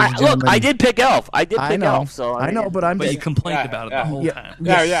landslide, ladies and gentlemen. Look, I did pick Elf. Elf. So I know, but you complained about it the whole time.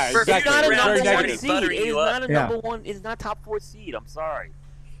 Yeah, It's exactly. not a Very number 1 negative. seed. Buttering It is you up. not a number 1. It's not top 4 seed. I'm sorry.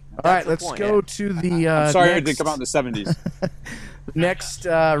 All right, the let's point, go to the I'm sorry it next, didn't come out in the 70s. next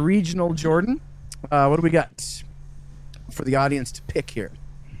regional, Jordan. What do we got for the audience to pick here?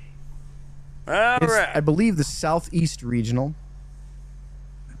 All It's, right. I believe, the Southeast Regional.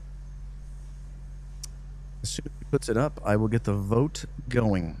 As soon as he puts it up, I will get the vote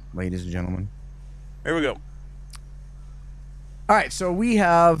going, ladies and gentlemen. Here we go. All right, so we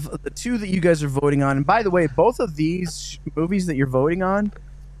have the 2 that you guys are voting on. And by the way, both of these movies that you're voting on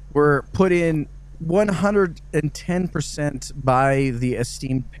were put in 110% by the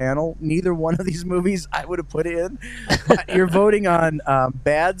esteemed panel. Neither one of these movies I would have put in. You're voting on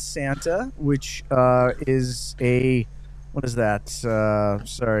Bad Santa, which is a what is that?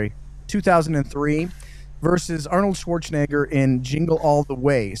 2003 versus Arnold Schwarzenegger in Jingle All the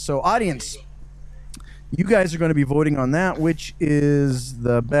Way. So, audience, you guys are going to be voting on that. Which is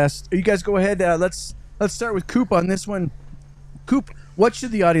the best? You guys go ahead. Let's start with Coop on this one. Coop, what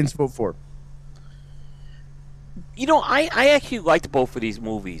should the audience vote for? I actually liked both of these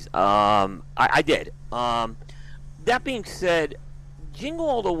movies. I did. That being said, Jingle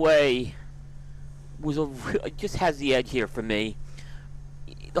All the Way just has the edge here for me.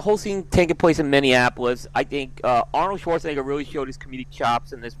 The whole scene taking place in Minneapolis. I think Arnold Schwarzenegger really showed his comedic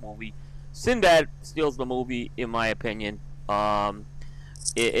chops in this movie. Sinbad steals the movie, in my opinion. And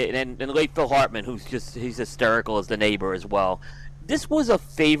late Phil Hartman, he's hysterical as the neighbor as well. This was a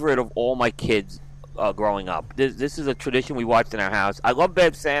favorite of all my kids growing up. This is a tradition we watched in our house. I love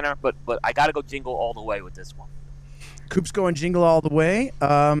Bad Santa, but I got to go Jingle All the Way with this one. Coop's going Jingle All the Way.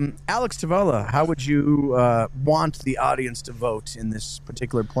 Alex Tavella, how would you want the audience to vote in this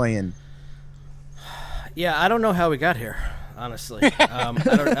particular play-in? Yeah, I don't know how we got here, honestly.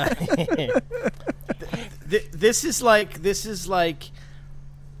 This is like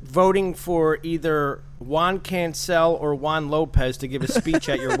voting for either Juan Cancel or Juan Lopez to give a speech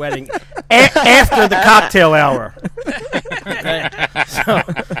at your wedding after the cocktail hour. Okay?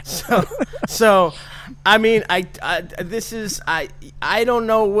 So I mean, I don't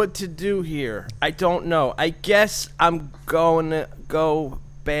know what to do here. I don't know. I guess I'm going to go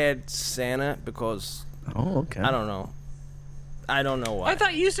Bad Santa because I don't know. I don't know why. I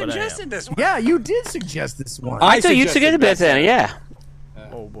thought you suggested this one. Yeah, you did suggest this one. I thought you suggested Bad Santa, yeah.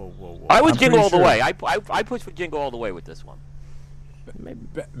 Whoa. I was Jingle All the Way. I pushed for Jingle All the Way with this one.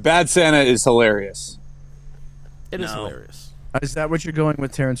 Bad Santa is hilarious. It is hilarious. Is that what you're going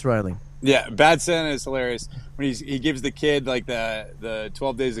with, Terence Reilly? Yeah, Bad Santa is hilarious. When he gives the kid like the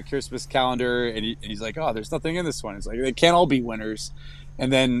 12 Days of Christmas calendar, and he's like, "Oh, there's nothing in this one." It's like they can't all be winners.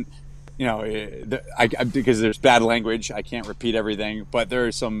 And then, because there's bad language, I can't repeat everything, but there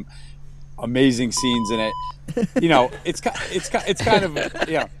are some amazing scenes in it. It's kind of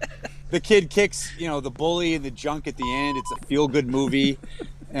the kid kicks the bully in the junk at the end. It's a feel good movie,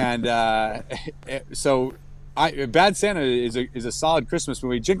 and so. Bad Santa is a solid Christmas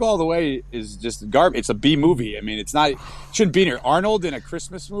movie. Jingle All the Way is just garbage. It's a B movie. I mean, it shouldn't be near Arnold in a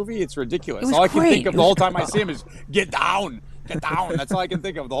Christmas movie. It's ridiculous. All I can think of the whole time I see him is get down. That's all I can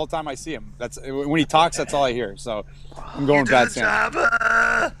think of the whole time I see him. That's when he talks. That's all I hear. So I'm going Bad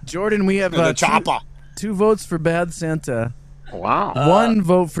Santa. Jordan, we have two votes for Bad Santa. Wow. One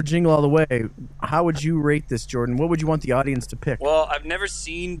vote for Jingle All the Way. How would you rate this, Jordan? What would you want the audience to pick? Well, I've never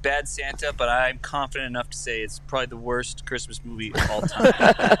seen Bad Santa, but I'm confident enough to say it's probably the worst Christmas movie of all time.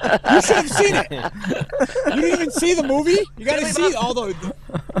 You should have seen it. You didn't even see the movie? You got to see all the...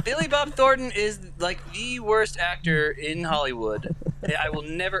 Billy Bob Thornton is like the worst actor in Hollywood. I will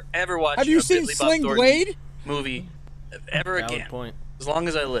never, ever watch Have you a seen Billy Sling Bob Thornton Blade? movie ever again. Point. As long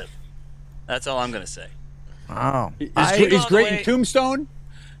as I live. That's all I'm going to say. Wow. He's great in Tombstone.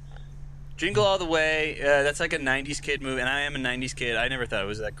 Jingle All the Way. That's like a 90s kid movie, and I am a 90s kid. I never thought it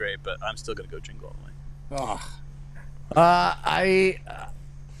was that great, but I'm still going to go Jingle All the Way.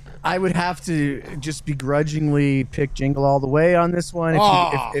 I would have to just begrudgingly pick Jingle All the Way on this one.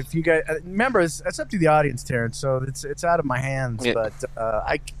 If you guys remember, it's up to the audience, Terrence. So it's out of my hands. Yeah. But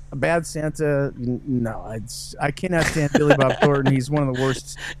Bad Santa, no, I cannot stand Billy Bob Thornton. He's one of the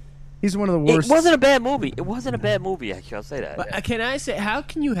worst. He's one of the worst. It wasn't a bad movie. Actually. I'll say that. But can I say, how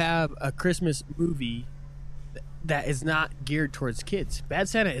can you have a Christmas movie that is not geared towards kids? Bad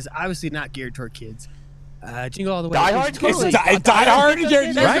Santa is obviously not geared toward kids. Jingle All the Way. Die Hard's totally. Die Hard.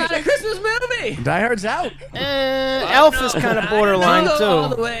 That's not a Christmas movie. Die Hard's out. Elf is kind of borderline Jingle too. All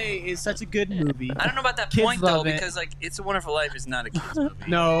the Way is such a good movie. I don't know about that Kids point though, love it. because like It's a Wonderful Life is not a kids movie.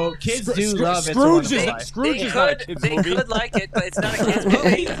 No, kids do love it. Scrooge is not a kids They movie. could like it, but it's not a kids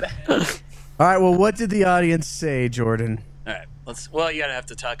movie. All right. Well, what did the audience say, Jordan? All right, you gotta have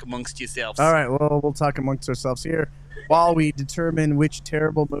to talk amongst yourselves. All right. Well, we'll talk amongst ourselves here while we determine which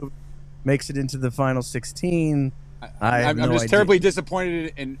terrible movie makes it into the final 16. I'm just terribly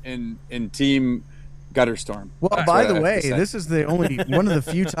disappointed in Team Gutterstorm. Well, by the way, this is the only one of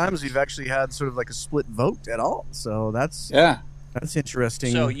the few times we've actually had sort of like a split vote at all. So that's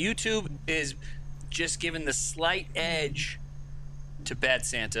interesting. So YouTube is just giving the slight edge to Bad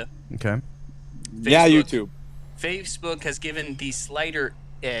Santa. Okay. YouTube. Facebook has given the slighter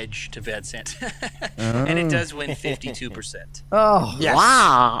edge to Bad Santa, and it does win 52%. Oh, yes.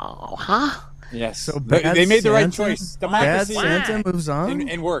 Wow. Huh? Yes. So They made the right Santa- choice. Bad Democracy Santa moves on.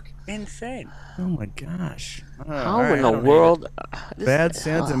 and work. Insane. Oh my gosh! How in the world? Bad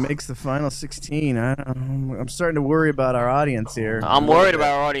Santa makes the final 16. I'm starting to worry about our audience here. I'm worried about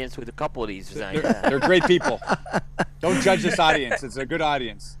our audience with a couple of these. They're great people. Don't judge this audience. It's a good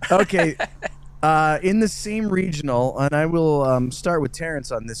audience. Okay. In the same regional, and I will start with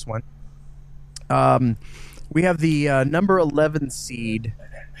Terrence on this one. We have the number 11 seed,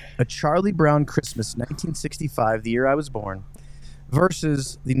 A Charlie Brown Christmas, 1965, the year I was born,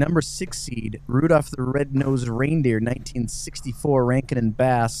 versus the number 6 seed, Rudolph the Red-Nosed Reindeer, 1964, Rankin and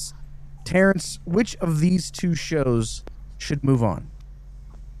Bass. Terrence, which of these two shows should move on?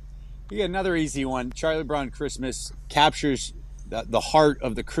 You get another easy one. Charlie Brown Christmas captures the heart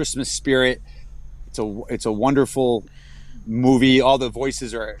of the Christmas spirit. It's a wonderful movie. All the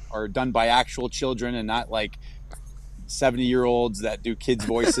voices are done by actual children and not like 70-year-olds that do kids'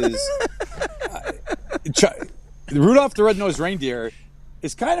 voices. Rudolph the Red-Nosed Reindeer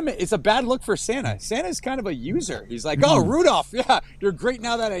is it's a bad look for Santa. Santa's kind of a user. He's like, oh, Rudolph, yeah, you're great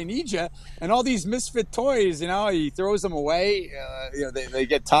now that I need you. And all these misfit toys, he throws them away. They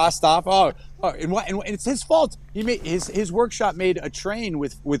get tossed off. And it's his fault. He made his workshop made a train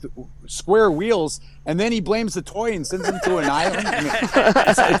with square wheels, and then he blames the toy and sends him to an island.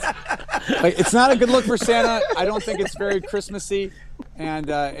 It's not a good look for Santa. I don't think it's very Christmassy,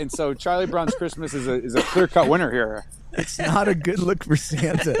 and so Charlie Brown's Christmas is a clear-cut winner here. It's not a good look for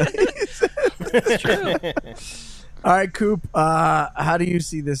Santa. It's true. All right, Coop. How do you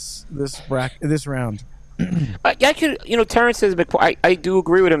see this round? Actually, Terrence says I do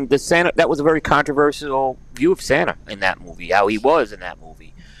agree with him. The Santa, that was a very controversial view of Santa in that movie. How he was in that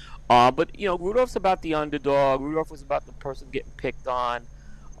movie. But Rudolph's about the underdog. Rudolph was about the person getting picked on.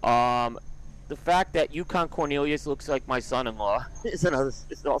 The fact that Yukon Cornelius looks like my son-in-law is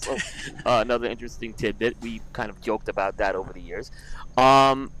also another interesting tidbit. We kind of joked about that over the years.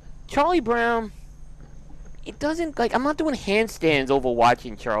 Charlie Brown, it doesn't I'm not doing handstands over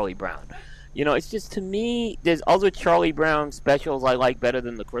watching Charlie Brown. It's just, to me, there's other Charlie Brown specials I like better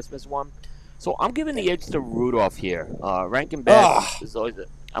than the Christmas one. So I'm giving the edge to Rudolph here. Rankin Bass is always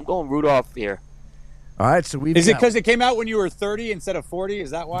I'm going Rudolph here. All right, so Is it because it came out when you were 30 instead of 40? Is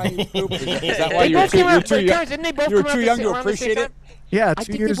that why? Is that why you're too young? You were too young to appreciate it? Yeah,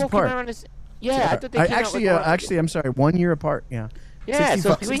 2 years apart. I thought they came out actually, I'm sorry, 1 year apart. Yeah. Yeah,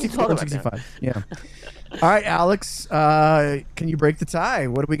 64 and 65. Yeah. All right, Alex, can you break the tie?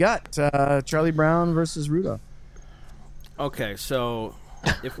 What do we got? Charlie Brown versus Rudolph. Okay, so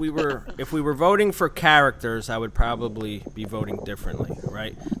if we were voting for characters, I would probably be voting differently,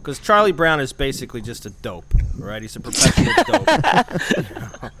 right? Because Charlie Brown is basically just a dope, right? He's a perpetual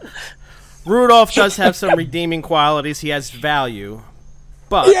dope. Rudolph does have some redeeming qualities. He has value.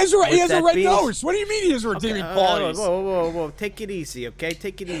 But he has a red nose. What do you mean he has redeeming qualities? Whoa. Take it easy, okay?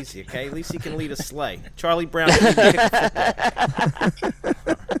 Take it easy, okay? At least he can lead a sleigh. Charlie Brown can kick a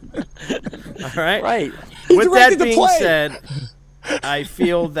football. All right? Right. With that being said, I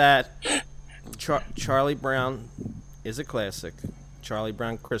feel that Charlie Brown is a classic. Charlie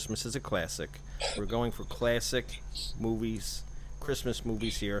Brown Christmas is a classic. We're going for classic movies, Christmas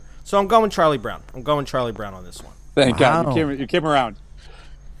movies here. So I'm going Charlie Brown. I'm going Charlie Brown on this one. Thank God. You came around.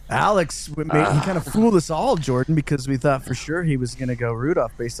 Alex, he kind of fooled us all, Jordan, because we thought for sure he was going to go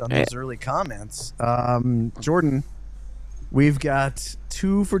Rudolph based on those early comments. Jordan, we've got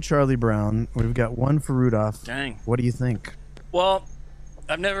 2 for Charlie Brown. We've got 1 for Rudolph. Dang. What do you think? Well,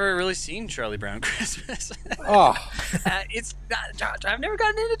 I've never really seen Charlie Brown Christmas. It's not. I've never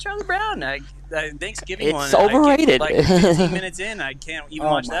gotten into Charlie Brown. Thanksgiving it's overrated. Like 15 minutes in, I can't even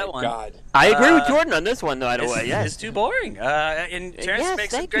watch that one. God. I agree with Jordan on this one, by the way. It's too boring. And Terrence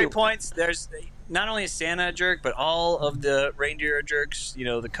makes some great points. There's not only is Santa a jerk, but all of the reindeer are jerks.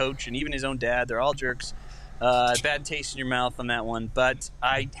 The coach and even his own dad, they're all jerks. Bad taste in your mouth on that one. But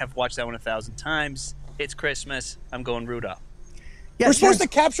I have watched that one 1,000 times. It's Christmas. I'm going Rudolph. Yeah, we're supposed to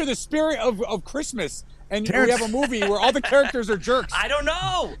capture the spirit of Christmas, and we have a movie where all the characters are jerks. I don't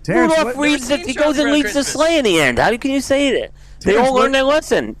know. Terrence, Rudolph he goes and leads the sleigh in the end. How can you say that? They all learned their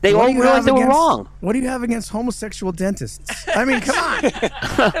lesson. They all realized they were wrong. What do you have against homosexual dentists? I mean, come on. It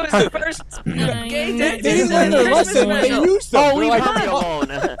was the first gay dentist. They didn't learn their lesson. They used them. Leave me alone.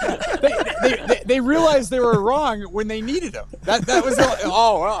 They realized they were wrong when they needed them. That was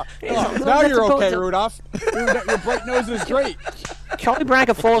now you're okay, Rudolph. Your bright nose is great. Charlie Brown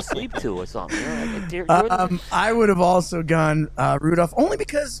could fall asleep to or something. I would have also gone Rudolph only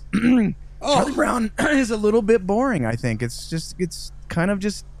because Charlie Brown is a little bit boring. I think it's kind of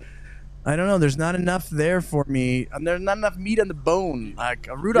just I don't know. There's not enough there for me. There's not enough meat on the bone. Like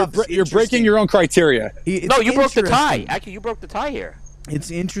Rudolph, You're breaking your own criteria. No, you broke the tie. Actually, you broke the tie here.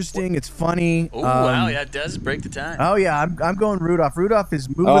 It's interesting. It's funny. Oh wow, yeah, it does break the tie. Oh yeah, I'm going Rudolph. Rudolph is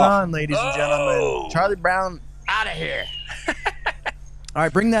moving on, ladies and gentlemen. Charlie Brown out of here. All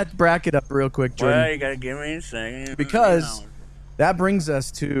right, bring that bracket up real quick, Jordan. Well, you gotta give me a second because that brings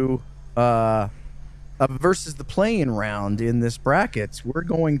us to versus the play-in round in this bracket. We're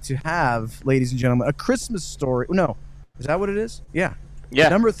going to have, ladies and gentlemen, a Christmas Story. No, is that what it is? Yeah.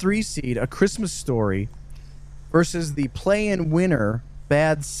 Number 3 seed, A Christmas Story, versus the play-in winner,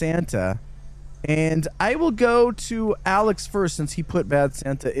 Bad Santa. And I will go to Alex first since he put Bad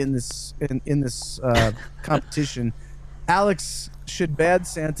Santa in this competition. Alex, should Bad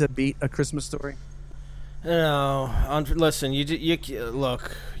Santa beat A Christmas Story? No, listen.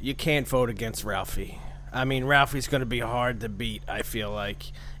 Look. You can't vote against Ralphie. I mean, Ralphie's going to be hard to beat. I feel like,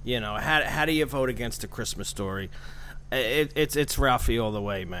 how do you vote against A Christmas Story? It's Ralphie all the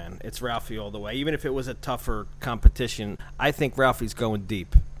way, man. It's Ralphie all the way. Even if it was a tougher competition, I think Ralphie's going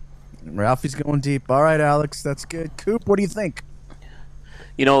deep. Ralphie's going deep. All right, Alex, that's good. Coop, what do you think?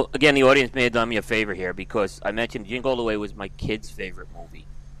 Again, the audience may have done me a favor here because I mentioned Jingle All the Way was my kid's favorite movie.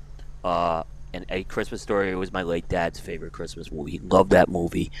 And A Christmas Story was my late dad's favorite Christmas movie. He loved that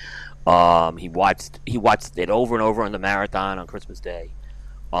movie. He watched it over and over on the marathon on Christmas Day.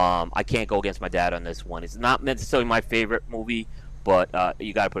 I can't go against my dad on this one. It's not necessarily my favorite movie, but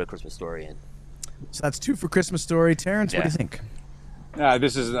you got to put A Christmas Story in. So that's 2 for Christmas Story. Terrence, what do you think?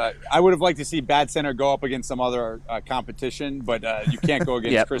 This is. I would have liked to see Bad Santa go up against some other competition, but you can't go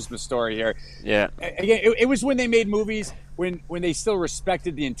against Christmas Story here. Yeah. Again, it was when they made movies when they still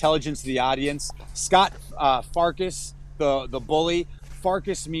respected the intelligence of the audience. Scott Farkas, the bully.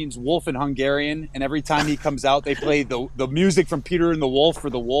 Farkas means wolf in Hungarian, and every time he comes out, they play the music from Peter and the Wolf for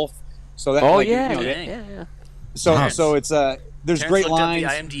the wolf. So that. Yeah. So it's there's Terrence great looked lines.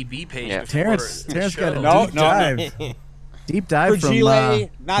 Up the IMDb page. Yeah. Before Terrence got a No. deep dive. Deep dive Fragile,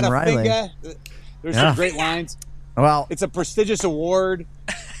 not a Reilly. finger. There's some great lines. Well, it's a prestigious award.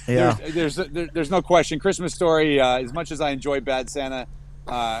 Yeah. There's no question. Christmas Story. As much as I enjoy Bad Santa,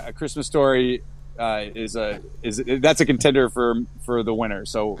 A Christmas Story is that's a contender for the winner.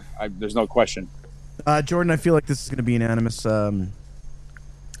 So there's no question. Jordan, I feel like this is going to be unanimous.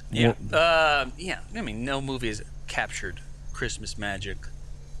 Yeah. I mean, no movie has captured Christmas magic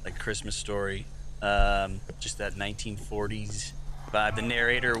like Christmas Story. Just that 1940s vibe. The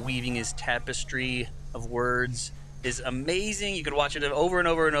narrator weaving his tapestry of words is amazing. You could watch it over and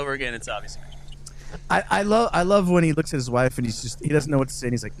over and over again. It's obviously I love when he looks at his wife and he doesn't know what to say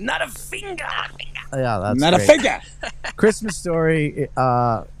and he's like, not a finger. Yeah, that's not great. A finger. Christmas Story,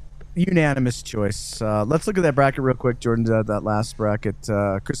 unanimous choice. Let's look at that bracket real quick, Jordan. That last bracket.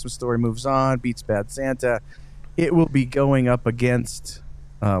 Christmas Story moves on, beats Bad Santa. It will be going up against.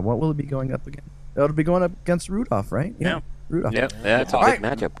 What will it be going up against? It'll be going up against Rudolph, right? Yeah. Rudolph. Yeah, it's a big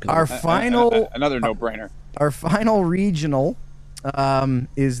matchup. Our final another no-brainer. Our final regional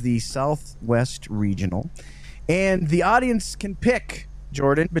is the Southwest Regional, and the audience can pick,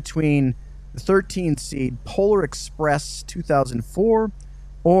 Jordan, between the 13 seed Polar Express 2004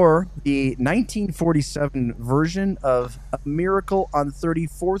 or the 1947 version of A Miracle on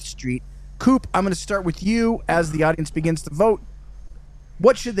 34th Street. Coop, I'm going to start with you as the audience begins to vote.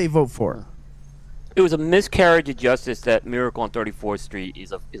 What should they vote for? It was a miscarriage of justice that Miracle on 34th Street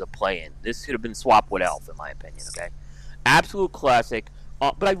is a play-in. This should have been swapped with Elf, in my opinion. Okay, absolute classic.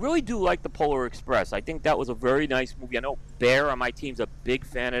 But I really do like the Polar Express. I think that was a very nice movie. I know Bear on my team's a big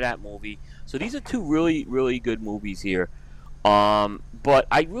fan of that movie. So these are 2 really, really good movies here. But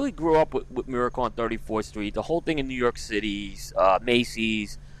I really grew up with Miracle on 34th Street. The whole thing in New York City's,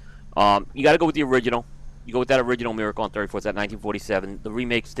 Macy's. You got to go with the original. You go with that original Miracle on 34th, that 1947. The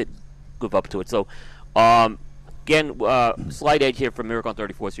remakes didn't live up to it. So, again, slight edge here for Miracle on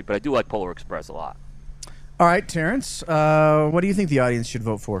 34th Street, but I do like Polar Express a lot. All right, Terrence, what do you think the audience should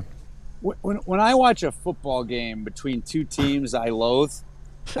vote for? When I watch a football game between 2 teams I loathe,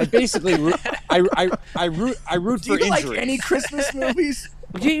 I basically root for Do you injuries. like any Christmas movies?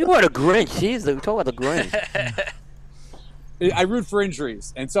 You are the Grinch. Jeez, we talk about the Grinch. I root for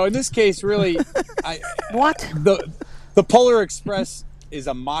injuries, and so in this case, really, What? The Polar Express is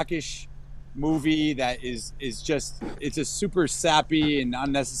a mawkish movie that is just it's a super sappy and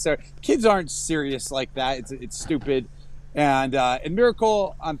unnecessary. Kids aren't serious like that. It's stupid, and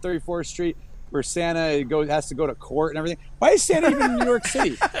Miracle on 34th Street, where Santa has to go to court and everything. Why is Santa even in New York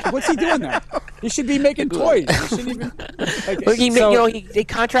City? What's he doing there? He should be making toys. He shouldn't even. They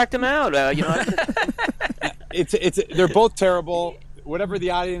contract him out. They're both terrible. whatever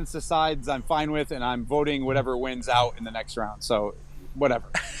the audience decides, I'm fine with, and I'm voting whatever wins out in the next round. So, whatever.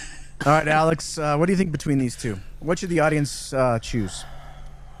 All right, Alex, what do you think between these two? What should the audience choose?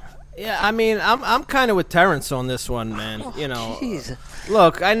 Yeah, I mean, I'm kind of with Terence on this one, man. You know,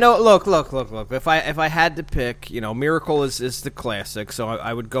 look, I know. Look. If I had to pick, Miracle is the classic, so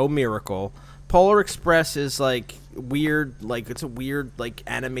I would go Miracle. Polar Express is like weird, like it's a weird, like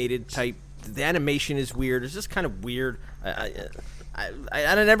animated type. The animation is weird. It's just kind of weird. I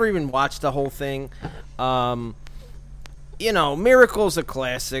never even watched the whole thing. Miracle's a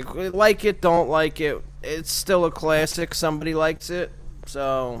classic. Like it, don't like it. It's still a classic. Somebody likes it,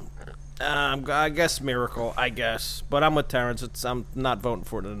 so. I guess Miracle, but I'm with Terrence. I'm not voting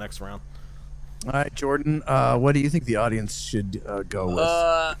for it in the next round. All right, Jordan, what do you think the audience should go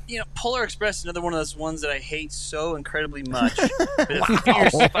with? Polar Express is another one of those ones that I hate so incredibly much. The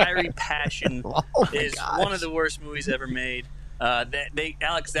fierce, fiery passion is one of the worst movies ever made.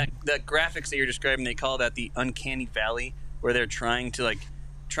 Alex, that graphics that you're describing, they call that the uncanny valley, where they're trying to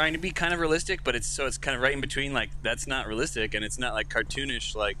be kind of realistic, but it's kind of right in between. Like that's not realistic, and it's not like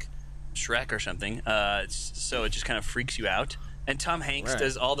cartoonish like Shrek or something, so it just kind of freaks you out. And Tom Hanks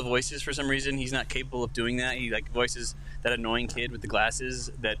does all the voices for some reason. He's not capable of doing that. He voices that annoying kid with the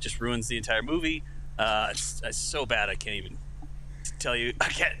glasses that just ruins the entire movie. It's so bad I can't even tell you. I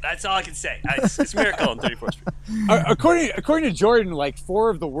can't. That's all I can say. It's Miracle on 34th Street. According to Jordan, like 4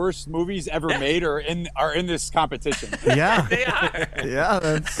 of the worst movies ever made are in this competition. Yeah, they are. Yeah,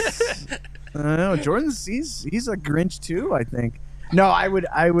 that's. I don't know. Jordan's he's a Grinch too, I think. No, I would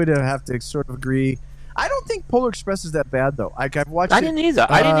have to sort of agree. I don't think Polar Express is that bad though. I've watched it. I didn't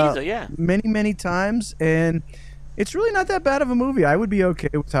either. Yeah, many times, and it's really not that bad of a movie. I would be okay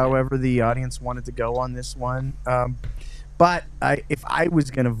with however the audience wanted to go on this one. But if I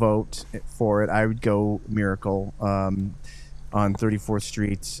was going to vote for it, I would go Miracle on 34th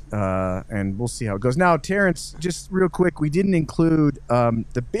Street, and we'll see how it goes. Now, Terrence, just real quick, we didn't include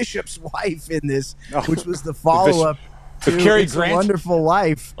the Bishop's wife in this, which was the follow-up. Cary It's Grant? a Wonderful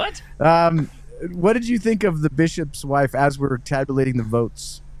Life. What? What did you think of the Bishop's wife as we're tabulating the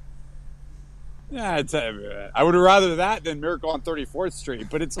votes? Yeah, I would have rather that than Miracle on 34th Street,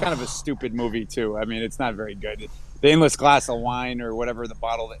 but it's kind of a stupid movie too. I mean, it's not very good. The endless glass of wine or whatever the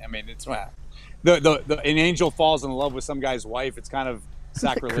bottle. I mean, it's an angel falls in love with some guy's wife. It's kind of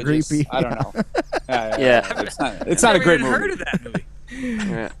sacrilegious. Creepy. I don't know. Yeah. It's not a great movie. I've never heard of that movie.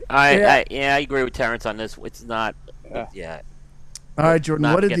 I agree with Terrence on this. It's not. Yeah. All right, Jordan,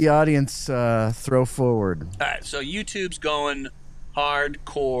 Not what did get- the audience throw forward? All right, so YouTube's going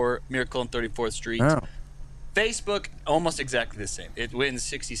hardcore Miracle on 34th Street. Oh. Facebook, almost exactly the same. It wins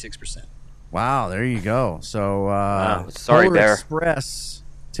 66%. Wow, there you go. So, Wow, sorry, Polar Bear. Express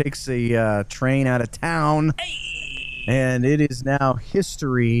takes a train out of town, and it is now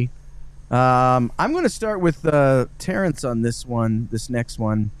history. I'm going to start with Terrence on this next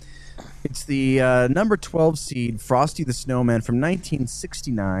one. It's the number 12 seed, Frosty the Snowman from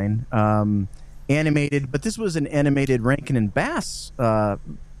 1969, animated, but this was an animated Rankin and Bass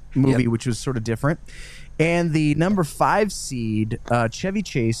movie, which was sort of different. And the number 5 seed, Chevy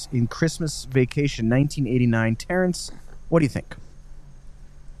Chase in Christmas Vacation 1989. Terrence, what do you think?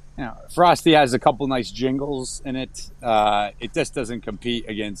 Frosty has a couple nice jingles in it. It just doesn't compete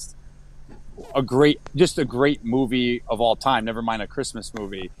against a great movie of all time. Never mind a Christmas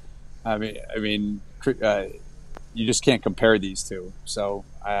movie. I mean, you just can't compare these two. So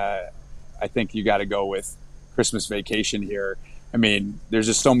I think you got to go with Christmas Vacation here. I mean, there's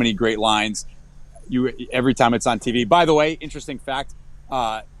just so many great lines. Every time it's on TV. By the way, interesting fact: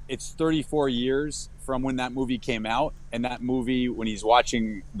 it's 34 years from when that movie came out, and that movie, when he's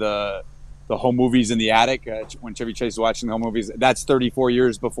watching the home movies in the attic, when Chevy Chase is watching the home movies, that's 34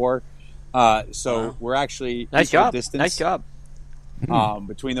 years before. So we're actually Nice equal job. distance. Nice job.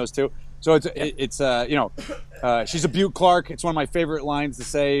 Between those two. So she's a Butte Clark. It's one of my favorite lines to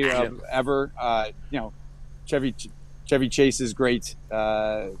say ever. Chevy Chase is great.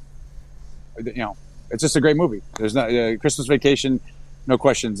 It's just a great movie. There's no Christmas Vacation, no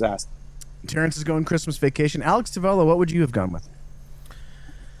questions asked. Terrence is going Christmas Vacation. Alex Tavella, what would you have gone with?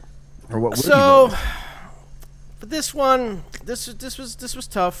 Or what would you So, go with? for this one, this was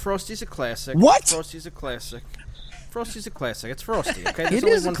tough. Frosty's a classic. What? Frosty's a classic. It's Frosty. Okay, It There's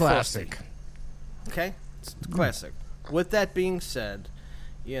only is a one classic. Frosty. Okay, it's a classic. With that being said,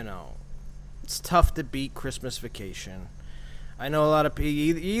 it's tough to beat Christmas Vacation. I know a lot of people,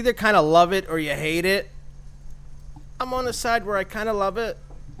 you either kind of love it or you hate it. I'm on the side where I kind of love it.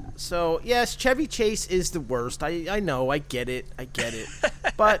 So, yes, Chevy Chase is the worst. I know, I get it.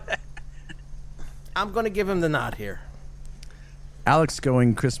 But I'm going to give him the nod here. Alex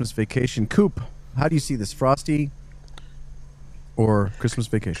going Christmas Vacation. Coop, how do you see this? Frosty or Christmas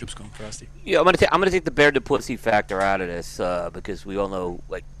Vacation? Coop's going Frosty. Yeah, I'm gonna take the bear to pussy factor out of this because we all know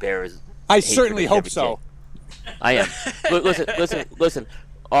like bears. I certainly hope so. I am. Listen.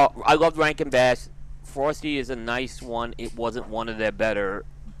 I loved Rankin Bass. Frosty is a nice one. It wasn't one of their better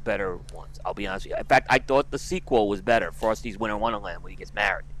ones. I'll be honest with you. In fact, I thought the sequel was better. Frosty's Winter Wonderland when he gets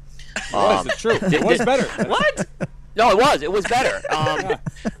married. It's true. It was better. What? No, it was. It was better.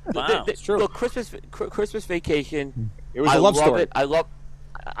 Wow, it's true. Look, Christmas Vacation. It was a love story. I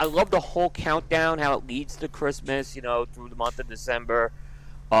love the whole countdown, how it leads to Christmas. Through the month of December.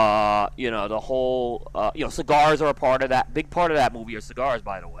 The whole. Cigars are a part of that. Big part of that movie are cigars,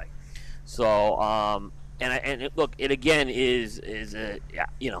 by the way. So, it again is a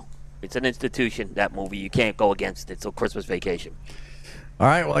it's an institution, that movie. You can't go against it. So Christmas Vacation. All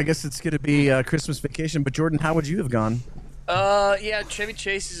right, well, I guess it's going to be Christmas Vacation. But Jordan, how would you have gone? Yeah, Chevy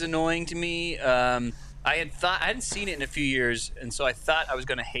Chase is annoying to me. I hadn't seen it in a few years, and so I thought I was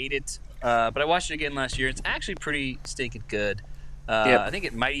going to hate it. But I watched it again last year. It's actually pretty stinking good. I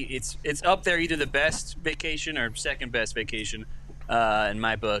think it's up there, either the best vacation or second best vacation in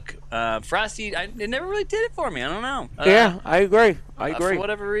my book. Frosty, it never really did it for me. I don't know. I agree. For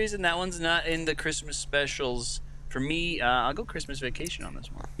whatever reason, that one's not in the Christmas specials. For me, I'll go Christmas Vacation on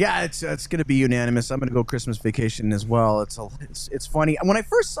this one. Yeah, it's going to be unanimous. I'm going to go Christmas Vacation as well. It's funny. When I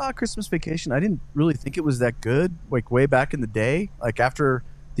first saw Christmas Vacation, I didn't really think it was that good, like way back in the day, like after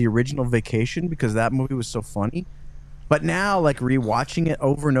the original Vacation, because that movie was so funny. But now, like rewatching it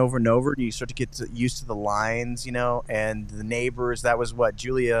over and over and over, you start to get used to the lines, and the neighbors. That was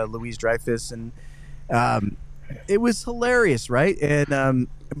Julia Louis-Dreyfus, and it was hilarious, right? And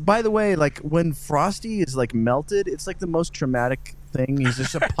by the way, like when Frosty is like melted, it's like the most traumatic thing. He's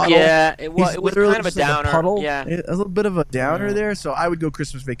just a puddle. Yeah, it was kind of a downer. Like a puddle. Yeah, a little bit of a downer there. So I would go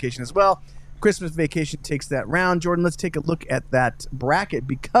Christmas Vacation as well. Christmas Vacation takes that round. Jordan, let's take a look at that bracket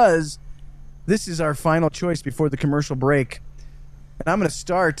because this is our final choice before the commercial break. And I'm going to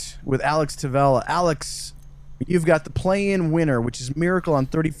start with Alex Tavella. Alex, you've got the play-in winner, which is Miracle on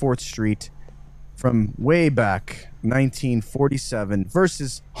 34th Street from way back 1947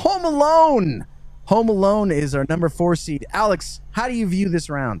 versus Home Alone. Home Alone is our number 4 seed. Alex, how do you view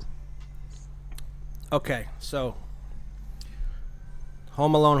this round? Okay, so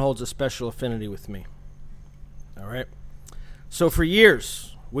Home Alone holds a special affinity with me. All right. So for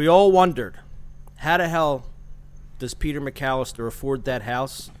years, we all wondered, how the hell does Peter McAllister afford that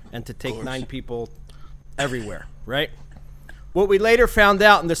house and to take 9 people everywhere, right? What we later found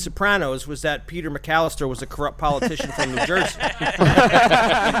out in The Sopranos was that Peter McAllister was a corrupt politician from New Jersey.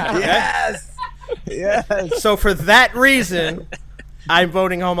 Yes! Yes! So for that reason, I'm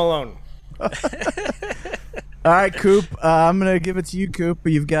voting Home Alone. All right, Coop. I'm going to give it to you, Coop.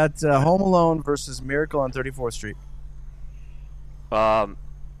 You've got Home Alone versus Miracle on 34th Street.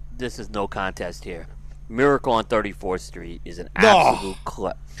 This is no contest here. Miracle on 34th Street is an absolute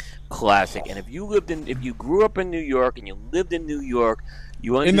classic. And if you grew up in New York and you lived in New York,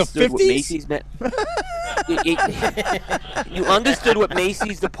 you understood what Macy's meant. You understood what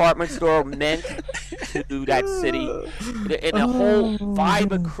Macy's department store meant to that city. And the whole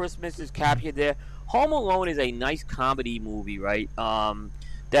vibe of Christmas is captured there. Home Alone is a nice comedy movie, right?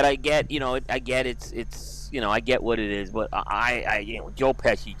 That I get, I get it's I get what it is, but I Joe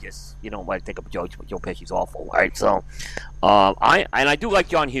Pesci just, when I think of Joe Pesci's awful, right? So, I do like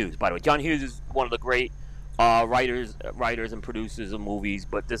John Hughes, by the way. John Hughes is one of the great writers and producers of movies,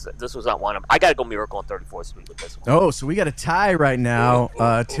 but this was not one of them. I got to go Miracle on 34th Street with this one. Oh, so we got a tie right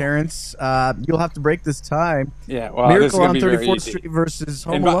now, Terrence. You'll have to break this tie. Yeah, well, Miracle on 34th Street versus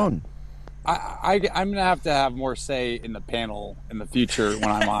Home Alone. I'm going to have more say in the panel in the future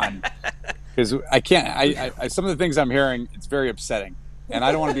when I'm on. Because I can't, I some of the things I'm hearing, it's very upsetting. And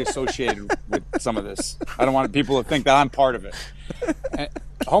I don't want to be associated with some of this. I don't want people to think that I'm part of it. And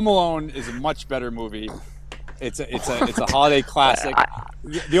Home Alone is a much better movie. It's a holiday classic.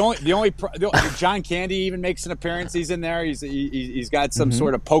 The only John Candy even makes an appearance. He's in there. He's got some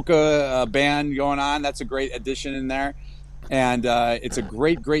sort of polka band going on. That's a great addition in there. And it's a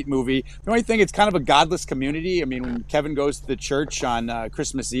great movie. The only thing, it's kind of a godless community. I mean, when Kevin goes to the church on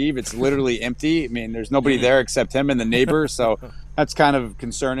Christmas Eve, it's literally empty. I mean, there's nobody there except him and the neighbor. So that's kind of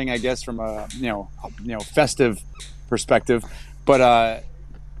concerning, I guess, from a festive perspective. But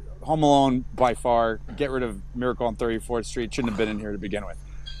Home Alone, by far, get rid of Miracle on 34th Street. Shouldn't have been in here to begin with.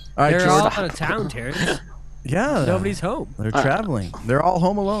 All right, They're all out of town, Terrence. Yeah, Nobody's home. They're traveling. They're all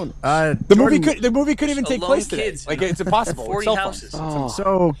home alone. The movie couldn't even take place today. kids. Like it's impossible. 40 Cell houses. phones.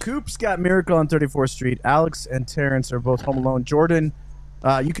 So Coop's got Miracle on 34th Street. Alex and Terrence are both home alone. Jordan,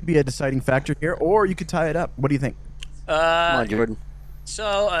 you could be a deciding factor here, or you could tie it up. What do you think? Come on, Jordan. So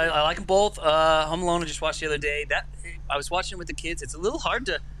I like them both. Home Alone I just watched the other day. That I was watching with the kids. It's a little hard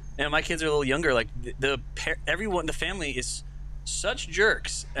to. My kids are a little younger. Like everyone, the family is such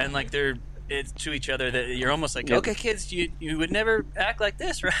jerks, and like they're to each other that you're almost like, okay, kids, you would never act like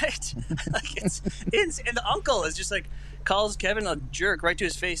this, right? Like it's and the uncle is just like calls Kevin a jerk right to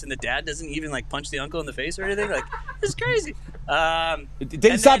his face, and the dad doesn't even like punch the uncle in the face or anything. Like it's crazy. It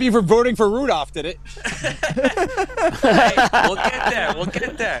didn't stop you from voting for Rudolph, did it? Hey, we'll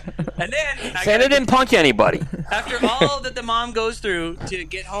get there. And then Santa didn't punch anybody. After all that the mom goes through to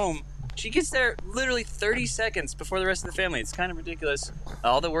get home, she gets there literally 30 seconds before the rest of the family. It's kind of ridiculous.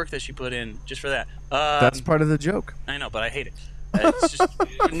 All the work that she put in just for that. That's part of the joke. I know, but I hate it. It's just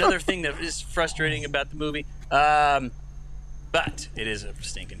another thing that is frustrating about the movie. But it is a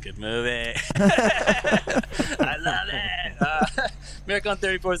stinking good movie. I love it. Miracle on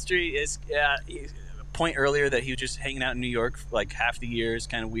 34th Street is a point earlier that he was just hanging out in New York for like half the year is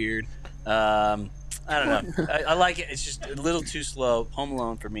kind of weird. I don't know. I like it. It's just a little too slow. Home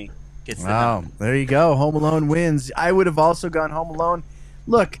Alone for me gets the Wow, there you go. Home Alone wins. I would have also gone Home Alone.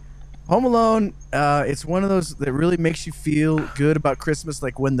 Look, Home Alone, it's one of those that really makes you feel good about Christmas,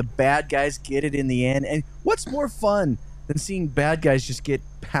 like when the bad guys get it in the end. And what's more fun than seeing bad guys just get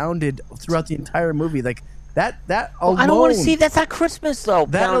pounded throughout the entire movie? Like that alone. I don't want to see. That's not Christmas, though.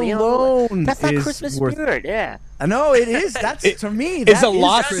 That Pound, alone that's not is Christmas worth- spirit. Yeah. I know it is. That's to me. Is that a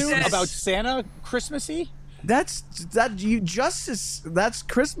lawsuit Christmas. about Santa Christmassy? That's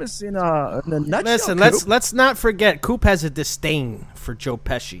Christmas in a nutshell. Listen, Coop. let's not forget Coop has a disdain for Joe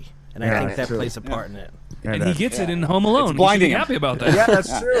Pesci, and I Yeah, think that true. plays a part in it. And he gets it in Home Alone. It's blinding You him. should be happy about that. Yeah,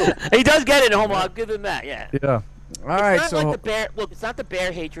 that's true. He does get it in Home Alone. I'll give him that. Yeah. Yeah. All right. It's not So like the bear. Look, it's not the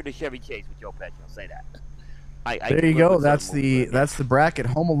bear hatred of Chevy Chase with Joe Pesci. I'll say that. I there can you live go. with That's some movies, but- the bracket.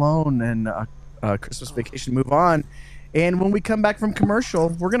 Home Alone and Christmas Vacation. Move on. And when we come back from commercial,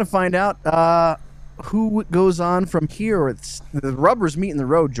 we're gonna find out who goes on from here. It's the rubbers meet in the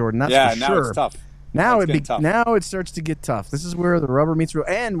road, Jordan. That's for now sure. it's tough. Now It's getting tough. now it starts to get tough. This is where the rubber meets the road,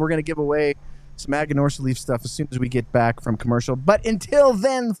 and we're gonna give away some Aganorsa Leaf stuff as soon as we get back from commercial. But until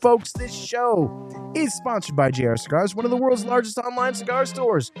then, folks, this show is sponsored by JR Cigars, one of the world's largest online cigar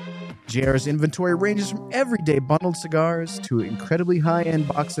stores. JR's inventory ranges from everyday bundled cigars to incredibly high-end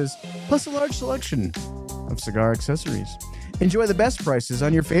boxes, plus a large selection of cigar accessories. Enjoy the best prices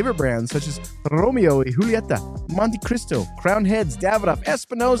on your favorite brands such as Romeo y Julieta, Monte Cristo, Crown Heads, Davidoff,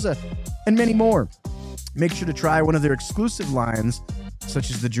 Espinosa, and many more. Make sure to try one of their exclusive lines,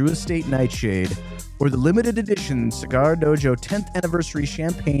 such as the Drew Estate Nightshade or the limited edition Cigar Dojo 10th Anniversary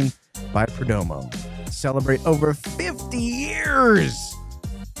Champagne by Perdomo. Celebrate over 50 years!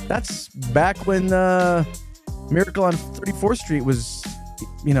 That's back when Miracle on 34th Street was,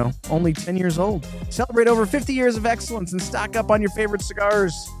 only 10 years old. Celebrate over 50 years of excellence and stock up on your favorite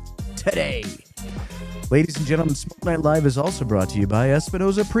cigars today. Ladies and gentlemen, Smoke Night Live is also brought to you by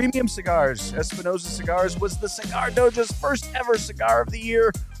Espinosa Premium Cigars. Espinosa Cigars was the Cigar Dojo's first ever Cigar of the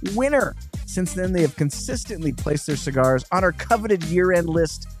Year winner. Since then, they have consistently placed their cigars on our coveted year-end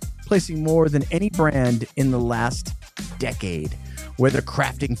list, placing more than any brand in the last decade. Whether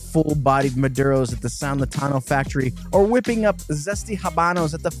crafting full-bodied Maduros at the San Latano factory, or whipping up zesty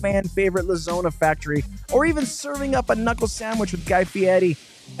Habanos at the fan-favorite La Zona factory, or even serving up a knuckle sandwich with Guy Fieri,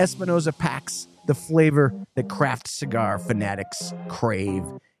 Espinosa packs the flavor that craft cigar fanatics crave.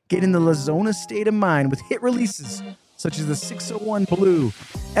 Get in the La Zona state of mind with hit releases such as the 601 Blue,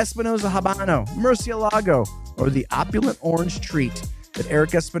 Espinosa Habano, Murcielago, or the opulent orange treat that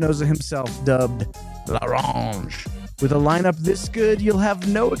Eric Espinosa himself dubbed L'Orange. With a lineup this good, you'll have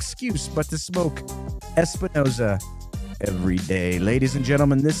no excuse but to smoke Espinosa every day. Ladies and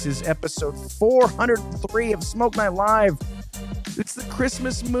gentlemen, this is episode 403 of Smoke Night Live. It's the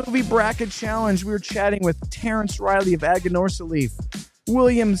Christmas Movie Bracket Challenge. We were chatting with Terence Reilly of Aganorsa Leaf,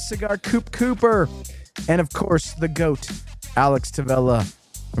 William Cigar Coop Cooper, and of course, the GOAT, Alex Tavella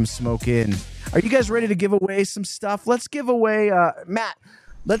from Smoke Inn. Are you guys ready to give away some stuff? Let's give away, Matt,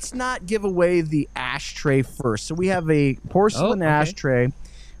 let's not give away the ashtray first. So we have a porcelain ashtray,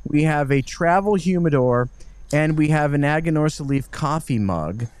 we have a travel humidor, and we have an Aganorsa Leaf coffee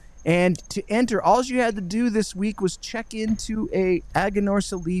mug. And to enter, all you had to do this week was check into a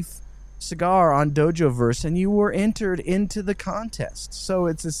Aganorsa Leaf cigar on Dojoverse, and you were entered into the contest. So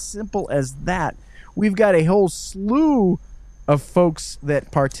it's as simple as that. We've got a whole slew of folks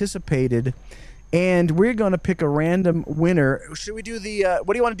that participated and we're going to pick a random winner. Should we do the?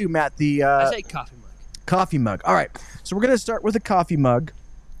 What do you want to do, Matt? The I say coffee mug. coffee mug. All right. So we're going to start with a coffee mug,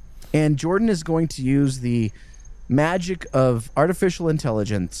 and Jordan is going to use the magic of artificial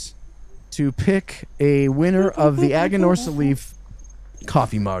intelligence to pick a winner of the Aganorsa Leaf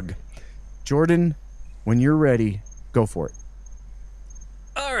coffee mug. Jordan, when you're ready, go for it.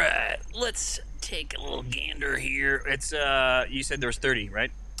 All right, let's take a little gander here. It's you said there was 30,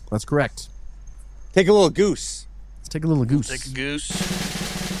 right? That's correct. Take a little goose. Let's take a little goose. Take a goose.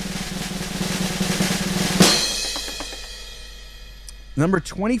 Number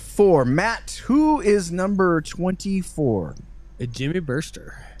 24. Matt, who is number 24? Jimmy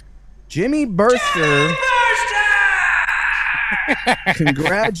Burster. Jimmy Burster.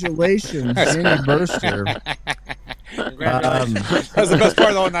 Congratulations, Jimmy Burster. That was the best part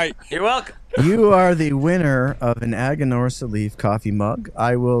of the whole night. You're welcome. You are the winner of an Aganorsa Leaf coffee mug.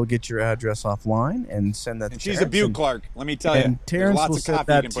 I will get your address offline and send that to And she's Terrence. a Butte Clark, let me tell you. And Terrence There's will lots of send coffee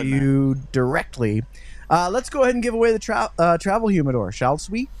that can to put in there. you directly. Let's go ahead and give away the travel humidor, shall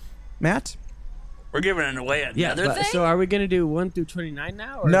we, Matt? We're giving it away Yeah, another thing. so are we going to do 1 through 29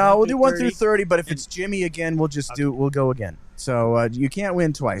 now? Or No, we'll do 1 30? through 30. But if it's Jimmy again, we'll go again. So you can't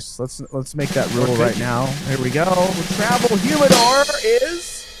win twice. Let's make that rule right now. Here we go. The travel humidor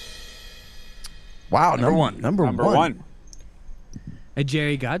is Number one. Number one. A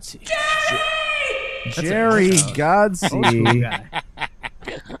Jerry Godsey. Jerry Godsey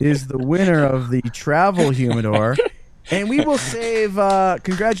is the winner of the travel humidor. And we will save,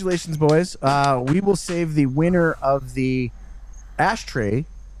 congratulations, boys. We will save the winner of the ashtray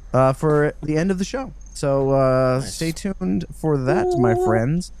for the end of the show. So stay tuned for that, my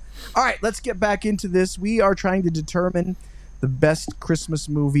friends. All right, let's get back into this. We are trying to determine the best Christmas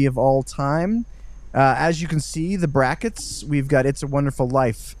movie of all time. As you can see, the brackets, we've got It's a Wonderful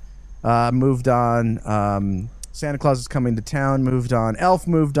Life moved on. Santa Claus is Coming to Town moved on. Elf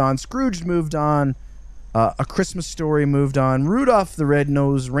moved on. Scrooge moved on. A Christmas Story moved on. Rudolph the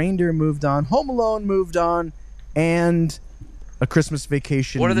Red-Nosed Reindeer moved on. Home Alone moved on. And A Christmas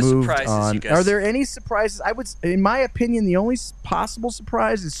Vacation What are the moved surprises, on. you guys? Are there any surprises? In my opinion, the only possible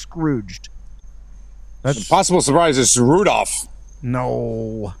surprise is Scrooged. The possible surprise is Rudolph.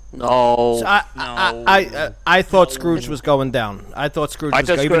 No. So I thought Scrooge was going down. I thought Scrooge was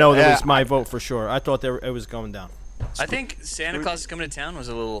going, even though that was my vote for sure. I thought it was going down. I think Santa Claus is Coming to Town was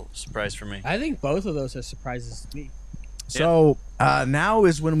a little surprise for me. I think both of those are surprises to me. So now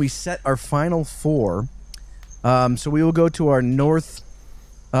is when we set our final four. So we will go to our north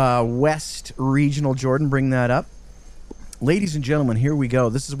west regional. Jordan, bring that up. Ladies and gentlemen, here we go.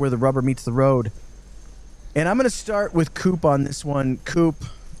 This is where the rubber meets the road. And I'm going to start with Coop on this one. Coop,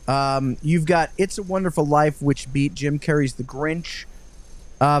 you've got It's a Wonderful Life, which beat Jim Carrey's The Grinch,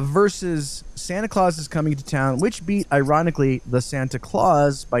 versus Santa Claus is Coming to Town, which beat, ironically, The Santa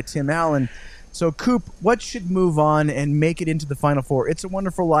Claus by Tim Allen. So, Coop, what should move on and make it into the final four? It's a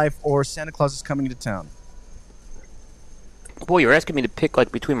Wonderful Life or Santa Claus is Coming to Town? Boy, you're asking me to pick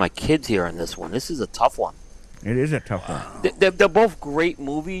between my kids here on this one. This is a tough one. It is a tough one. They're both great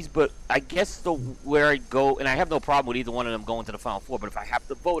movies, but I guess where I go, and I have no problem with either one of them going to the final four, but if I have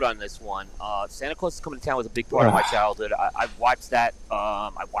to vote on this one, Santa Claus is Coming to Town was a big part of my childhood. I've watched that.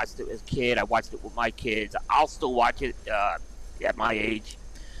 I watched it as a kid. I watched it with my kids. I'll still watch it at my age.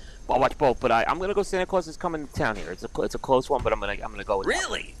 I'll watch both, but I'm going to go Santa Claus is Coming to Town here. It's a close one, but I'm going to go with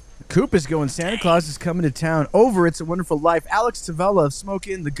Really? Coop is going Santa Claus is Coming to Town over It's a Wonderful Life. Alex Tavella of Smoke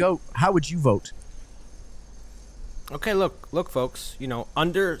In the Goat, how would you vote? Okay, look, folks.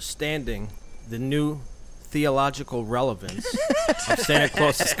 Understanding the new theological relevance of Santa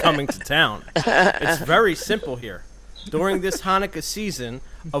Claus is Coming to Town. It's very simple here. During this Hanukkah season,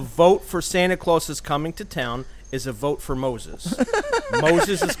 a vote for Santa Claus is Coming to Town is a vote for Moses.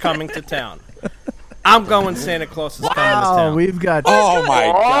 Moses is coming to town. I'm going Santa Claus is coming to town. We've got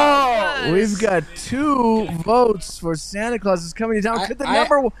God. We've got 2 votes for Santa Claus is Coming to Town. Could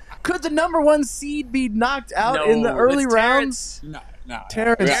the number 1 seed be knocked out in the early rounds? No.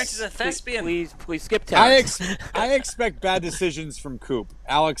 Terrence. Terrence is a thespian. Please skip Terrence. I expect bad decisions from Coop.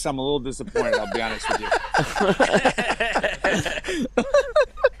 Alex, I'm a little disappointed, I'll be honest with you.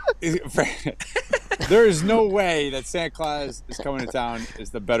 There is no way that Santa Claus is Coming to Town is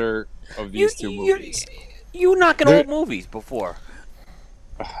the better of these two movies. You knocking old movies before.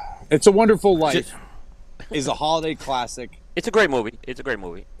 It's a Wonderful Life is a holiday classic. It's a great movie. It's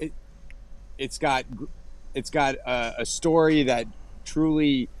got a story that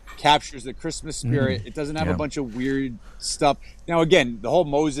truly captures the Christmas spirit. It doesn't have a bunch of weird stuff. Now, again, the whole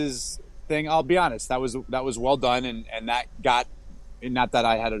Moses thing, I'll be honest, that was well done, and that got not that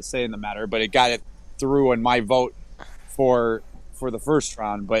I had a say in the matter, but it got it through in my vote for the first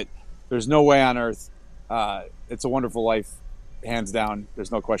round. But there's no way on earth. It's a Wonderful Life, hands down.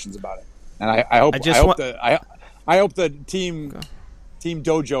 There's no questions about it. And I hope the team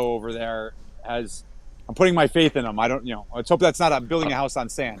Dojo over there has. I'm putting my faith in them. Let's hope that's not building a house on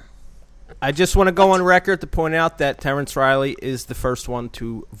sand. I just want to go on record to point out that Terence Reilly is the first one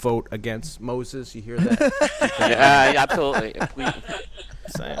to vote against Moses. You hear that? Absolutely.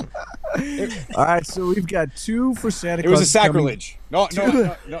 Saying. All right, so we've got 2 for Santa Claus. It was a sacrilege. No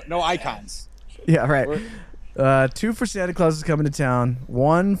icons. Yeah, right. 2 for Santa Claus is coming to town.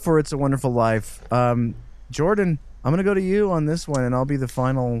 1 for It's a Wonderful Life. Jordan, I'm going to go to you on this one, and I'll be the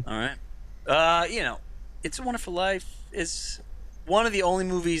final. All right. It's a Wonderful Life is one of the only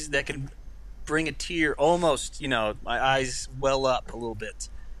movies that can bring a tear almost, my eyes well up a little bit.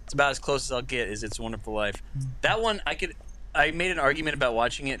 It's about as close as I'll get is It's a Wonderful Life. That one, I made an argument about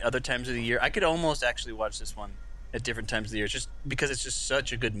watching it other times of the year. I could almost actually watch this one at different times of the year just because it's just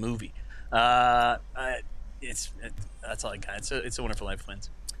such a good movie. That's all I got. It's a Wonderful Life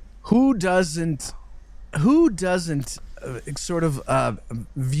wins. Who doesn't sort of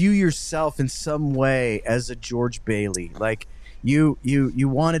view yourself in some way as a George Bailey? Like you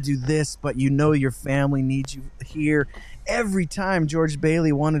want to do this, but your family needs you here. Every time George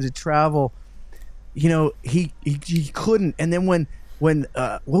Bailey wanted to travel, he couldn't. And then when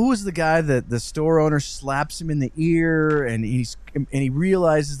what was the guy that the store owner slaps him in the ear and he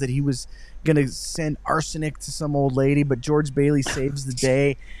realizes that he was gonna send arsenic to some old lady, but George Bailey saves the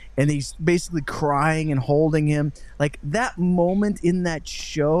day. And he's basically crying and holding him. Like, that moment in that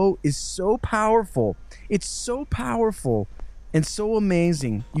show is so powerful. It's so powerful and so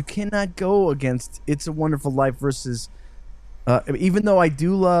amazing. You cannot go against It's a Wonderful Life versus, even though I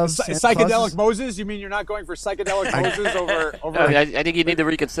do love Psychedelic Moses. You mean you're not going for Psychedelic Moses over? I think you need to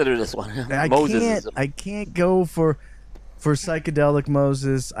reconsider this one. I can't go for Psychedelic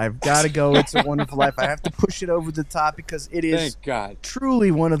Moses. I've got to go It's a Wonderful Life. I have to push it over the top because it is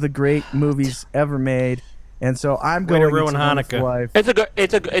truly one of the great movies ever made. And so I'm going to ruin Hanukkah. Life. It's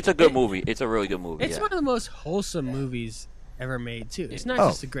a good movie. It's a really good movie. It's one of the most wholesome movies ever made too. It's not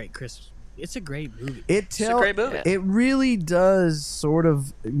just a great Christmas movie. It's a great movie. It's a great movie. It really does sort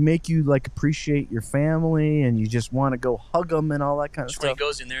of make you appreciate your family, and you just want to go hug them and all that kind of stuff. When he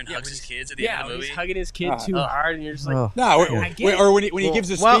goes in there and hugs his kids at the end of the movie. He's hugging his kid too hard, and you're just like, or when he gives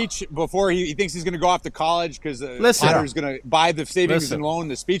a speech before he thinks he's going to go off to college because Potter's going to buy the savings and loan.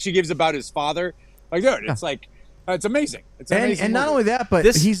 The speech he gives about his father, dude, it's it's amazing. It's amazing. And not only that, but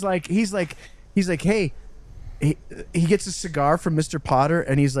he's like, hey. He gets a cigar from Mr. Potter,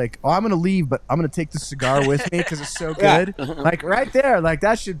 and he's like, I'm going to leave, but I'm going to take the cigar with me because it's so good. Right there,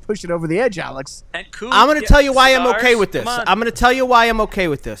 that should push it over the edge, Alex. I'm going to tell you why I'm okay with this. I'm going to tell you why I'm okay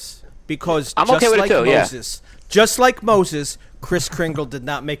with this. Because I'm okay with it too, just like Moses, Kris Kringle did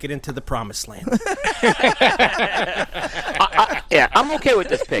not make it into the promised land. I'm okay with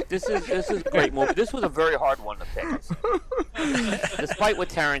this pick. This is a great movie. This was a very hard one to pick, despite what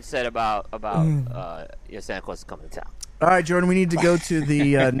Terrence said about Santa Claus is coming to town. All right, Jordan, we need to go to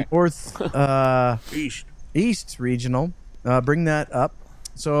the north east regional. Bring that up.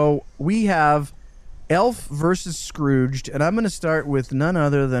 So we have Elf versus Scrooged, and I'm going to start with none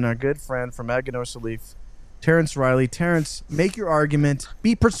other than our good friend from Aganorsa Leaf, Terence Reilly. Terence, make your argument.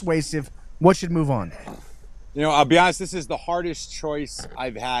 Be persuasive. What should move on? I'll be honest, this is the hardest choice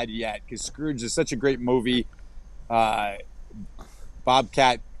I've had yet because Scrooge is such a great movie.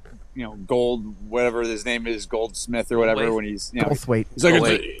 Bobcat, Gold, whatever his name is, Goldsmith or whatever, when he's, Goldthwait. He's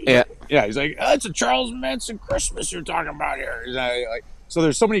like, he's like, it's a Charles Manson Christmas you're talking about here. So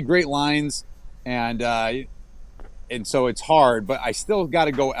there's so many great lines, and so it's hard, but I still got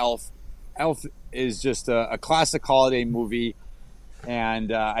to go Elf. Elf is just a classic holiday movie.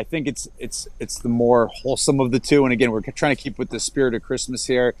 And I think it's the more wholesome of the two. And again, we're trying to keep with the spirit of Christmas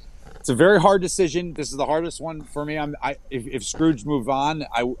here. It's a very hard decision. This is the hardest one for me. If Scrooge moved on,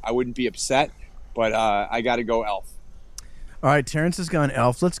 I wouldn't be upset. But I got to go Elf. All right, Terrence has gone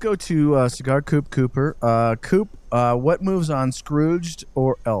Elf. Let's go to Cigar Coop Cooper. Coop, what moves on, Scrooged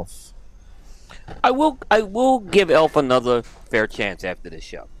or Elf? I will give Elf another fair chance after this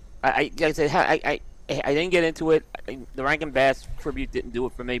show. I didn't get into it. The Rankin Bass tribute didn't do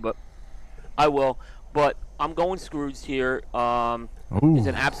it for me, but I will. But I'm going Scrooge here. It's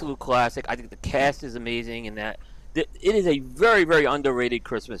an absolute classic. I think the cast is amazing, and that it is a very, very underrated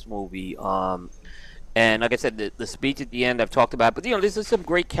Christmas movie. And like I said, the speech at the end I've talked about. But this is some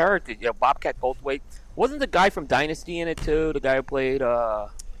great characters. Bobcat Goldthwait wasn't the guy from Dynasty in it too. The guy who played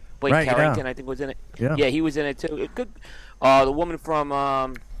Blake Right, yeah. Carrington, I think, was in it. Yeah. He was in it too. Good. The woman from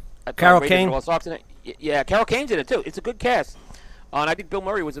Carol Raiders of Kane? the Lost Ark in it. Yeah, Carol Kane's in it too. It's a good cast. And I think Bill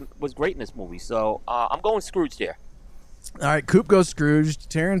Murray was great in this movie. So I'm going Scrooge here. All right, Coop goes Scrooge.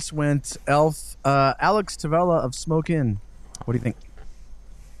 Terrence went Elf. Alex Tavella of Smoke Inn. What do you think?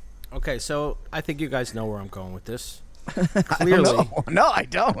 Okay, so I think you guys know where I'm going with this. Clearly, No, I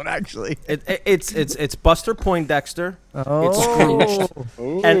don't actually. it's Buster Poindexter. Oh. It's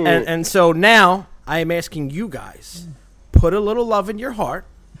Scrooge. And so now I am asking you guys, put a little love in your heart,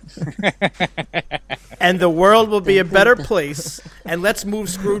 and the world will be a better place. And let's move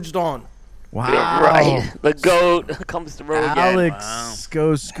Scrooged on. Wow. Right. The goat comes through again. Alex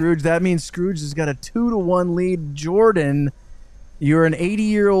goes Scrooge. That means Scrooge has got a 2-1 lead. Jordan, you're an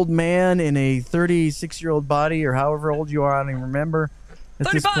 80-year-old man in a 36-year-old body, or however old you are. I don't even remember at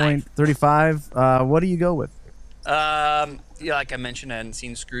 35. this point. 35. What do you go with? Yeah, like I mentioned, I hadn't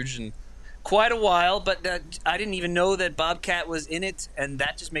seen Scrooge in quite a while, but I didn't even know that Bobcat was in it, and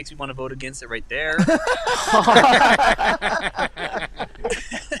that just makes me want to vote against it right there.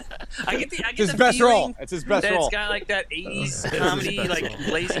 I get His the best feeling role. It's his best that role. It's got like that 80s comedy, like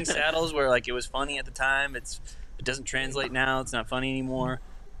Blazing Saddles, where like it was funny at the time. It doesn't translate now. It's not funny anymore.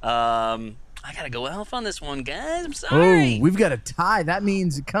 I gotta go Elf on this one, guys. I'm sorry. Oh, we've got a tie. That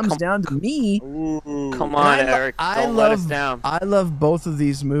means it comes down to me. Come on, Eric. Don't let us down. I love both of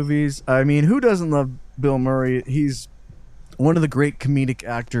these movies. I mean, who doesn't love Bill Murray? He's one of the great comedic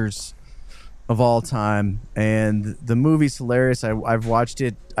actors of all time, and the movie's hilarious. I've watched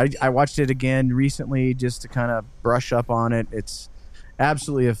it. I watched it again recently just to kind of brush up on it. It's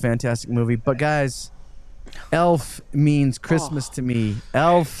absolutely a fantastic movie. But guys, Elf means Christmas to me.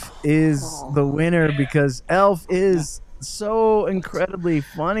 Elf is the winner because Elf is so incredibly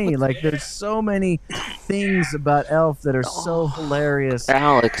funny. Like, there's so many things about Elf that are so hilarious.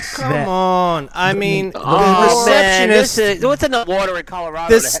 Alex. Come on. I mean, the Man, receptionist. what's in the water in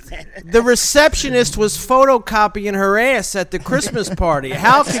Colorado? The receptionist was photocopying her ass at the Christmas party.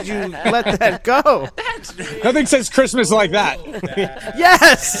 How could you let that go? Nothing says Christmas like that.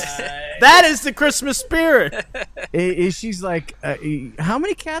 Yes, that is the Christmas spirit. She's like, how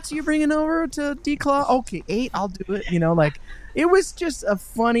many cats are you bringing over to declaw? Okay, 8. I'll do it. You know, like, it was just a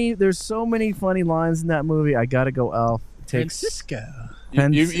funny. There's so many funny lines in that movie. I gotta go Elf. Francisco.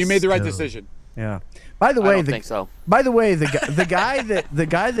 You made the right decision. Yeah. By the way, I don't think so. By the way, the guy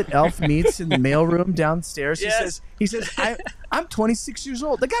that Elf meets in the mailroom downstairs, he says, I'm 26 years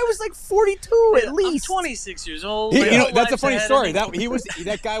old. The guy was like 42 at least. I'm 26 years old. That's a funny story.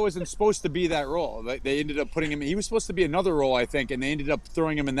 That guy wasn't supposed to be that role. They ended up putting him. He was supposed to be another role, I think, and they ended up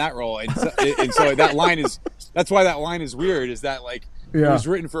throwing him in that role. And so that line is. That's why that line is weird. Is that like. It was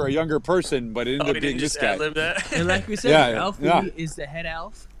written for a younger person, but it ended up being this guy. That? And like we said, Elf is the head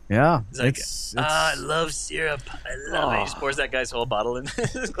elf. Yeah. He's like, I love syrup. I love it. He just pours that guy's whole bottle in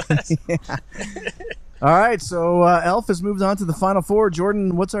his glass. All right, so Elf has moved on to the Final Four.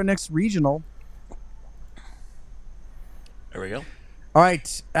 Jordan, what's our next regional? There we go. All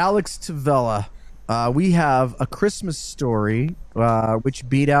right, Alex Tavella. We have A Christmas Story, which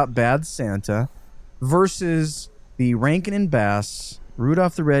beat out Bad Santa, versus the Rankin and Bass,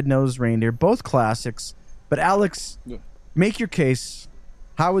 Rudolph the Red-Nosed Reindeer, both classics. But Alex, make your case.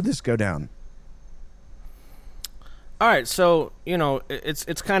 How would this go down? All right, so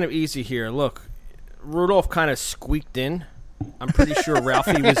it's kind of easy here. Look, Rudolph kind of squeaked in. I'm pretty sure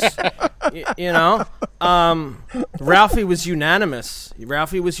Ralphie was, Ralphie was unanimous.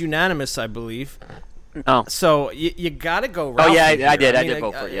 Ralphie was unanimous, I believe. Oh, so you got to go Ralphie. Oh yeah, here. I did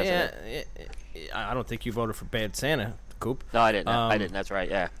vote for it. Yes, I don't think you voted for Bad Santa, Coop. No, I didn't. I didn't. That's right.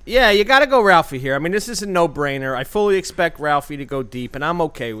 Yeah. Yeah, you got to go Ralphie here. I mean, this is a no-brainer. I fully expect Ralphie to go deep, and I'm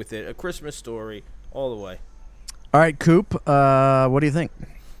okay with it. A Christmas Story, all the way. All right, Coop. What do you think?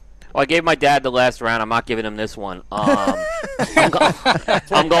 Well, I gave my dad the last round. I'm not giving him this one. I'm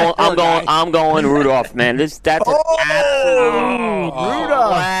going Rudolph, man. That's an absolute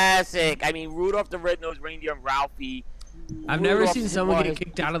Rudolph. classic. I mean, Rudolph the Red-Nosed Reindeer and Ralphie. I've never seen someone get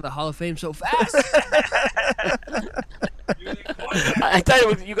kicked out of the Hall of Fame so fast. I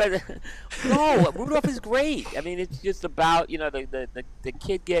tell you guys. No, Rudolph is great. I mean, it's just about the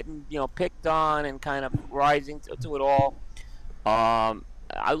kid getting picked on and kind of rising to it all.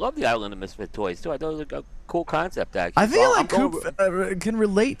 I love the Island of Misfit Toys too. I thought it was a cool concept. Actually, I feel Coop can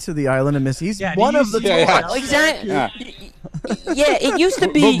relate to the Island of Misfit. He's one of the toys. Yeah. Exactly. Yeah, it used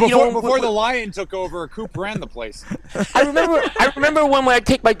to be before the lion took over. Coop ran the place. I remember when I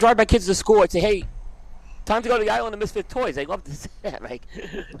drive my kids to school. I'd say, "Hey, time to go to the Island of Misfit Toys." They love to say that, right?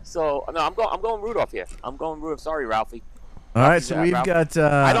 So no, I'm going Rudolph here. I'm going Rudolph. Sorry, Ralphie. All right, so we've got.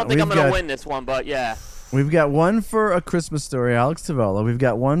 I don't think I'm going to win this one, but yeah. We've got one for A Christmas Story, Alex Tavella. We've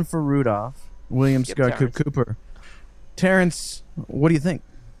got one for Rudolph, William Cigar Coop Cooper. Terrence, what do you think?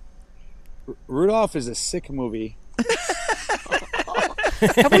 Rudolph is a sick movie.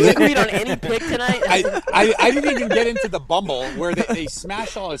 Have we agreed on any pick tonight? I didn't even get into the Bumble where they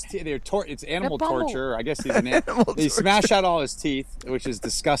smash all his teeth. It's animal torture. I guess he's an animal. They smash out all his teeth, which is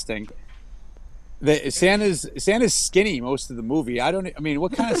disgusting. Santa's skinny most of the movie. I mean,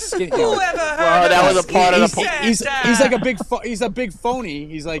 what kind of skinny? Well, that was a part of the. He's like he's a big phony.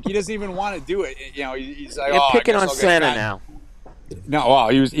 He's like he doesn't even want to do it. He's like you're picking on Santa now. No, well,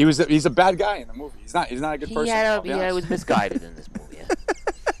 he's a bad guy in the movie. He's not a good person. He was misguided in this movie. Yeah.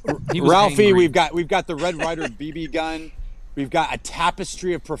 Ralphie, angry. we've got the Red Ryder BB gun. We've got a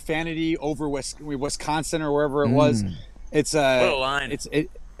tapestry of profanity over Wisconsin or wherever it was. It's what a line.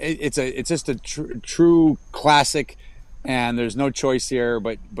 It's just a true classic, and there's no choice here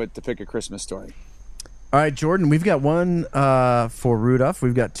but to pick A Christmas Story. All right, Jordan, we've got one for Rudolph.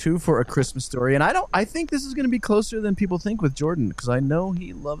 We've got two for A Christmas Story, and I think this is going to be closer than people think with Jordan because I know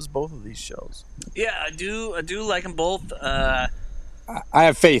he loves both of these shows. Yeah, I do like them both. I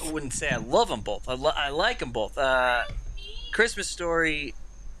have faith. I wouldn't say I love them both. I like them both. Christmas Story,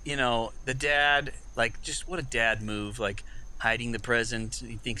 the dad, like, just what a dad move, like hiding the present.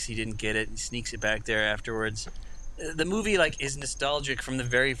 He thinks he didn't get it. He sneaks it back there afterwards. The movie, like, is nostalgic from the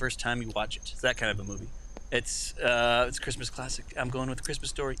very first time you watch it. It's that kind of a movie. It's a Christmas classic. I'm going with Christmas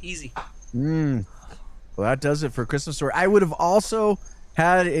Story. Easy. Well, that does it for Christmas Story. I would have also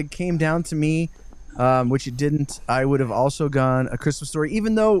had it came down to me, which it didn't. I would have also gone A Christmas Story,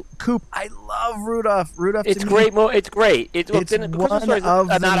 even though Coop. I love Rudolph. It's great. It's great. It's one Christmas Story of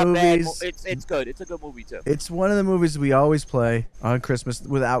the not movies. a bad. It's good. It's a good movie too. It's one of the movies we always play on Christmas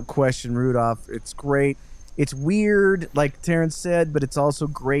without question. Rudolph. It's great. It's weird, like Terrence said, but it's also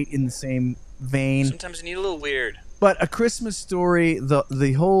great in the same vein. Sometimes you need a little weird. But A Christmas Story,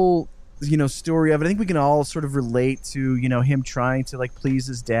 the whole story of it, I think we can all sort of relate to him trying to like please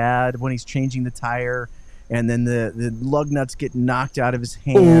his dad when he's changing the tire, and then the lug nuts get knocked out of his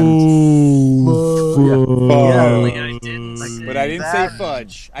hand. But I didn't say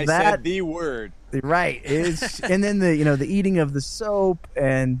fudge. I said the word. Right. And then the eating of the soap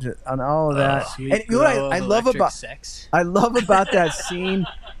and on all of that. And what I love about sex. I love about that scene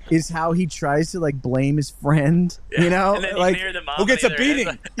is how he tries to like blame his friend. And then like you hear the mom who gets a on the other beating.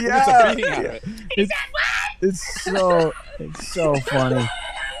 end. Who gets a beating out of it. It's so funny.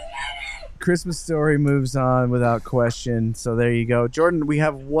 Christmas Story moves on without question. So there you go. Jordan, we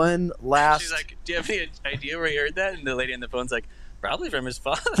have one last. She's like, do you have any idea where he heard that? And the lady on the phone's like, probably from his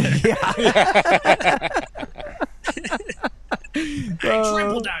father.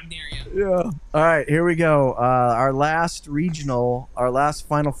 Triple dog near you. Yeah. All right, here we go. Our last regional, our last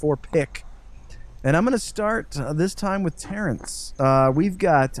Final Four pick. And I'm going to start this time with Terrence. We've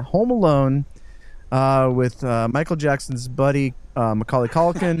got Home Alone with Michael Jackson's buddy Macaulay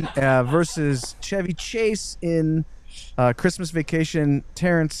Culkin versus Chevy Chase in Christmas Vacation.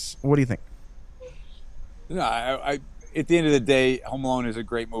 Terrence, what do you think? No, I at the end of the day, Home Alone is a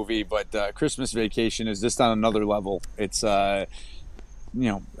great movie, but Christmas Vacation is just on another level. It's I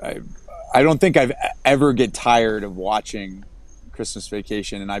don't think I've ever get tired of watching Christmas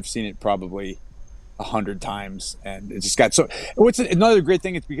Vacation, and I've seen it probably 100 times, and it just got so. What's another great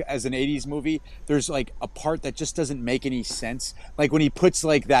thing? It's because, as an '80s movie, there's like a part that just doesn't make any sense. Like when he puts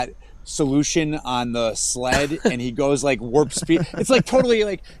like that solution on the sled and he goes like warp speed. It's like totally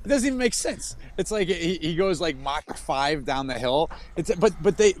like it doesn't even make sense. It's like he goes like Mach 5 down the hill. But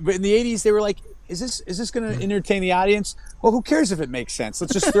in the '80s they were like, is this going to entertain the audience? Well, who cares if it makes sense?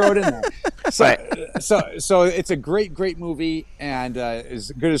 Let's just throw it in there. So it's a great movie, and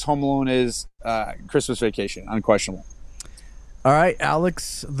as good as Home Alone is, Christmas Vacation, unquestionable. All right,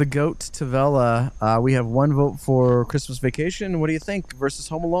 Alex the Goat Tavella, we have one vote for Christmas Vacation. What do you think versus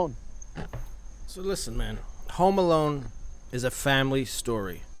Home Alone? So listen, man. Home Alone is a family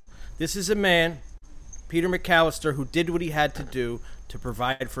story. This is a man, Peter McAllister, who did what he had to do to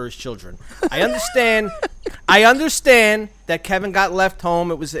provide for his children. I understand that Kevin got left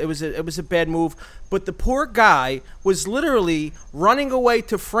home. It was a bad move, but the poor guy was literally running away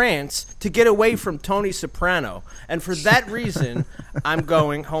to France to get away from Tony Soprano, and for that reason, I'm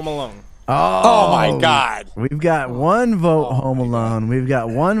going Home Alone. Oh my God! We've got one vote Home Alone. We've got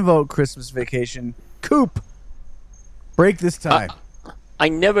one vote Christmas Vacation. Coop, break this tie. I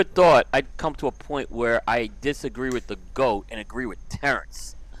never thought I'd come to a point where I disagree with the GOAT and agree with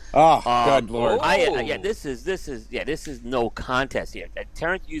Terrence. Oh, good Lord! This is no contest here.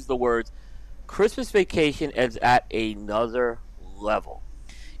 Terrence used the words Christmas Vacation is at another level.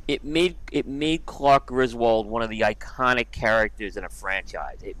 It made Clark Griswold one of the iconic characters in a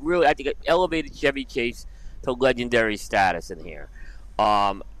franchise. It really, I think, it elevated Chevy Chase to legendary status in here.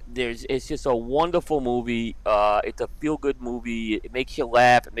 It's just a wonderful movie. It's a feel-good movie. It makes you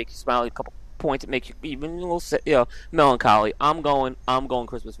laugh. It makes you smile. A couple points. It makes you even a little, melancholy. I'm going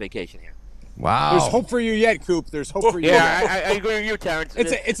Christmas Vacation here. Wow. There's hope for you yet, Coop. There's hope for you. Yeah, yet. I agree with you, Terrence.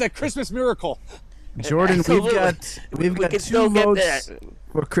 It's a Christmas miracle. Jordan, we've got 2 votes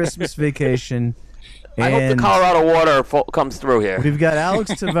for Christmas Vacation. I hope the Colorado water comes through here. We've got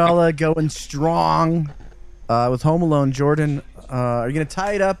Alex Tavella going strong with Home Alone. Jordan, are you going to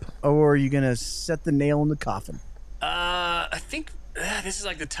tie it up, or are you going to set the nail in the coffin? I think this is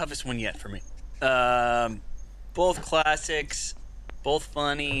like the toughest one yet for me. Both classics, both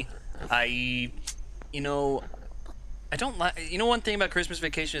funny. I don't like. One thing about Christmas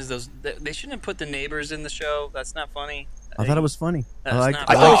Vacation is they shouldn't have put the neighbors in the show. That's not funny. I thought it was funny. That's I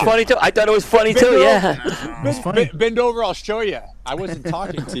thought it was funny too. I thought it was funny too. Yeah. It was funny. Bend over, I'll show you. I wasn't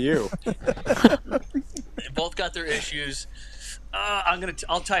talking to you. They both got their issues.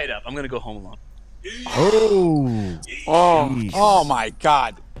 I'll tie it up. I'm gonna go Home Alone. Oh my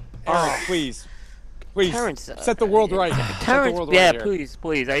God, Eric, please, Terrence, set the world right. Terrence, right here.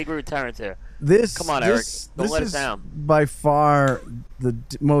 please. I agree with Terrence here. Come on, Eric. Don't let us down. By far the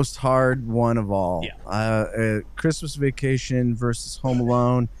most hard one of all. Yeah. Christmas Vacation versus Home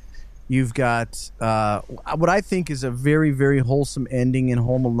Alone. You've got what I think is a very, very wholesome ending in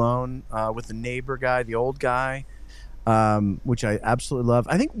Home Alone with the neighbor guy, the old guy, which I absolutely love.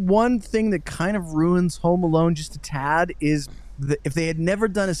 I think one thing that kind of ruins Home Alone just a tad is if they had never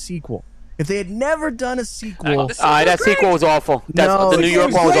done a sequel. If they had never done a sequel, that sequel was awful. The New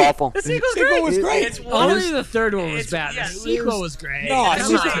York one was awful. The sequel was great. Only the third one was bad. The sequel was great. No, the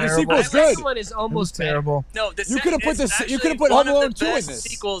sequel was good. This one is almost terrible. No, you could have put You could have put Home Alone 2 in this.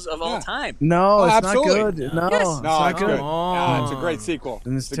 Sequels of all time. No, it's absolutely. not good. No, Yes. it's not good. Yeah, it's a great sequel.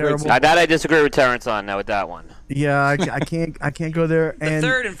 And it's a great terrible. sequel. That I disagree with Terrence on now with that one. Yeah, I can't go there. The And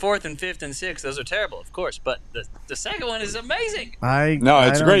third and fourth and fifth and sixth, those are terrible, of course. But the second one is amazing.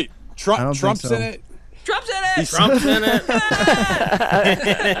 It's great. Trump's so. in it. Trump's in it. Trump's in it.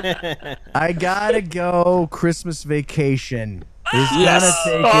 I gotta go Christmas Vacation. Is Yes.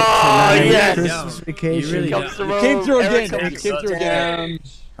 gonna take it tonight. yes. Christmas Vacation. You really You came through again.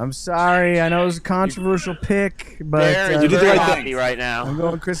 I'm sorry. I know it was a controversial pick, but Terrence, you did the very right thing. happy right now. I'm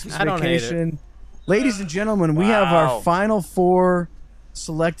going Christmas I don't hate Vacation. Ladies and gentlemen, we have Wow. our final 4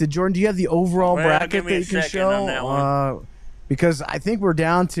 selected. Jordan, do you have the overall Well, bracket give me that a you can second show? on that one. Because I think we're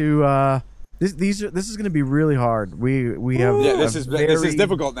down to this is going to be really hard. We have This is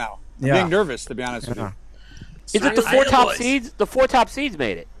difficult now. I'm Yeah. being nervous, to be honest with you. Is it the 4 top seeds? The 4 top seeds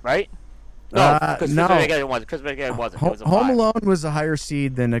made it, right? No, because no. Christmas Vacation wasn't. Christmas Vacation wasn't. It was a Home 5. Alone was a higher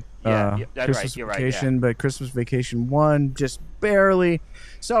seed than a Yeah, that's Christmas right. You're right, Vacation, but Christmas Vacation won just barely.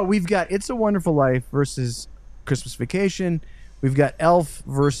 So we've got It's a Wonderful Life versus Christmas Vacation. We've got Elf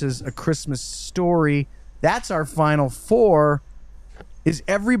versus A Christmas Story. That's our final 4. Is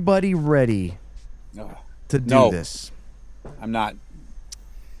everybody ready to do this? I'm not.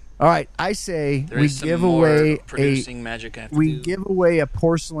 All right, I say There we is some give more away producing magic I have to we do. give away a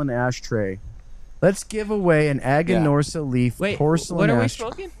porcelain ashtray. Let's give away an Aganorsa leaf Wait, porcelain what are we ashtray.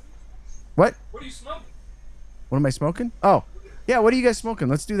 smoking? What? What are you smoking? What am I smoking? Oh, yeah. What are you guys smoking?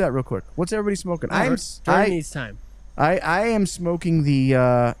 Let's do that real quick. What's everybody smoking? Jordan needs time. I am smoking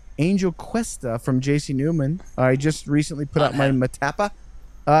the Angel Cuesta from JC Newman. I just recently put out my Matapa.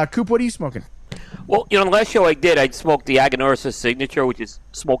 Coop, what are you smoking? Well, the last show I did, I smoked the Aganorsa Signature, which is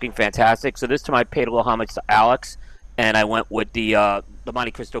smoking fantastic. So this time I paid a little homage to Alex, and I went with the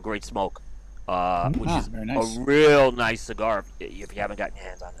Monte Cristo Great Smoke, which is very nice. a real nice cigar if you haven't gotten your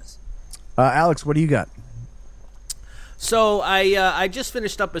hands on this. Alex, what do you got? So I just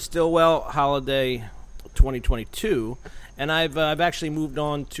finished up a Stillwell Holiday 2022, and I've actually moved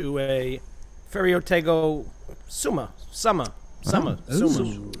on to a Ferriotego Summa.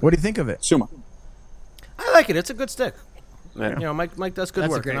 What do you think of it? Suma. I like it. It's a good stick. Yeah. Mike does good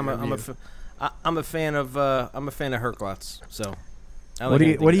That's a work, great and review. I'm a fan of Herklots. So, I What like do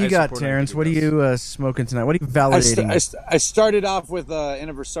you anything- I got, support Terrence? anything What are he does. you smoking tonight? What are you validating? I started off with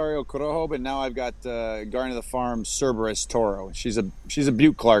Aniversario Corojo, but now I've got Garden of the Farm Cerberus Toro. She's a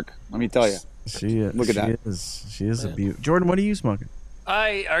Butte Clark. Let me tell you. Look at that. She is a beaut. Jordan, what are you smoking?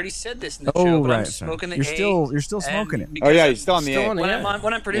 I already said this in the Oh, show, but I'm right, smoking the you're A. still smoking it. because Oh yeah, I'm you're still on the still A. on the-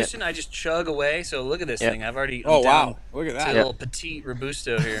 When I'm producing, I just chug away. So look at this thing. I've already. Oh I'm wow, down look at to that. a little petite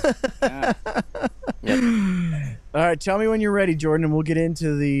robusto here. All right, tell me when you're ready, Jordan, and we'll get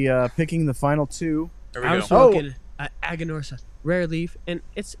into the picking the final two. There we I'm go. smoking Aganorsa Rare Leaf, and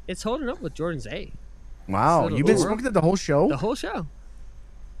it's holding up with Jordan's A. Wow, you've been smoking it the whole show? The whole show.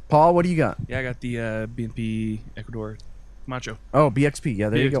 Paul, what do you got? Yeah, I got the BNP Ecuador Macho. Oh, BXP. Yeah,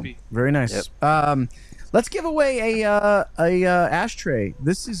 there you go. Very nice. Yep. Let's give away a ashtray.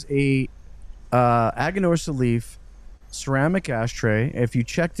 This is a Aganorsa Leaf ceramic ashtray. If you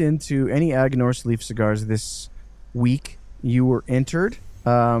checked into any Aganorsa Leaf cigars this week, you were entered.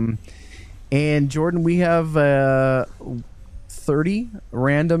 And Jordan, we have 30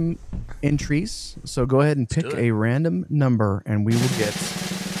 random entries. So go ahead and pick a random number, and we will get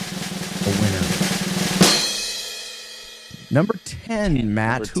a winner. Number 10,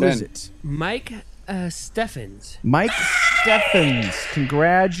 Matt. Who is it? Mike Steffens. Mike Steffens.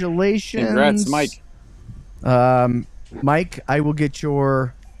 Congratulations. Congrats, Mike. Mike, I will get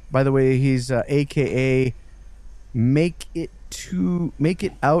your. By the way, he's AKA Make It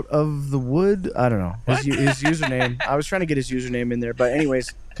Out of the Wood. I don't know his username. I was trying to get his username in there, but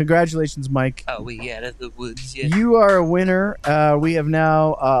anyways, congratulations, Mike. Oh, we out of the woods. Yeah. You are a winner. We have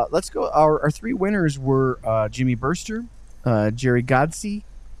now. Let's go. Our three winners were Jimmy Burster, Jerry Godsey,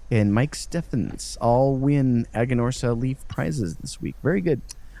 and Mike Steffens. All win Aganorsa Leaf prizes this week. Very good.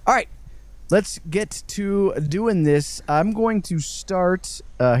 All right. Let's get to doing this. I'm going to start.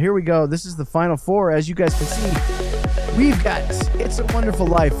 Here we go. This is the final four. As you guys can see, we've got It's a Wonderful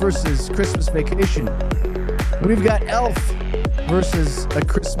Life versus Christmas Vacation. We've got Elf versus A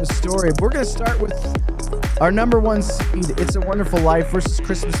Christmas Story. We're going to start with our number one seed, It's a Wonderful Life versus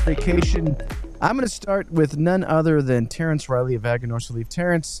Christmas Vacation. I'm going to start with none other than Terence Reilly of Aganorsa Leaf.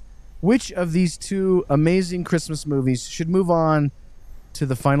 Terence, which of these two amazing Christmas movies should move on to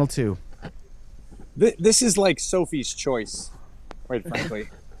the final two? This is like Sophie's Choice, quite frankly.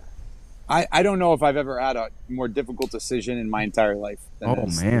 I don't know if I've ever had a more difficult decision in my entire life than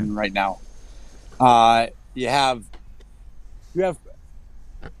this right now. You have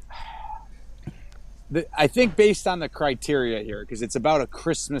I think based on the criteria here, because it's about a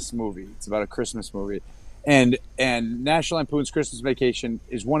Christmas movie. And National Lampoon's Christmas Vacation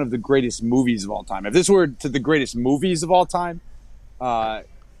is one of the greatest movies of all time. If this were to the greatest movies of all time,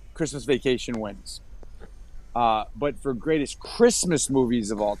 Christmas Vacation wins. But for greatest Christmas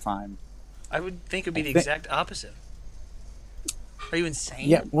movies of all time, I would think it would be the exact opposite. Are you insane?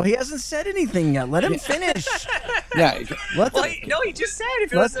 Yeah, well, he hasn't said anything yet. Let him finish. He just said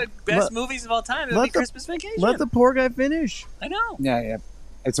if it was the best movies of all time, it would be Christmas Vacation. Let the poor guy finish. I know. Yeah.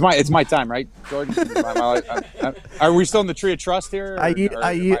 It's my time, right, Jordan? Are we still in the Tree of Trust here?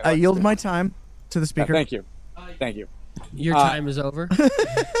 I yield my time to the speaker. Thank you. Your time is over.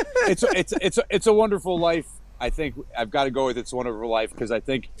 It's a Wonderful Life. I think I've got to go with It's a Wonderful Life because I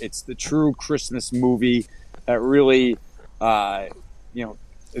think it's the true Christmas movie that really, again,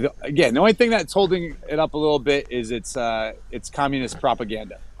 the only thing that's holding it up a little bit is it's communist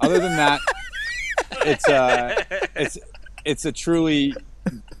propaganda. Other than that, it's a truly,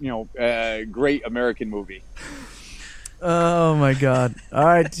 great American movie. Oh my God! All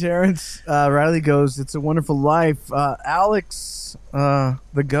right, Terence Reilly goes. It's a Wonderful Life. Alex,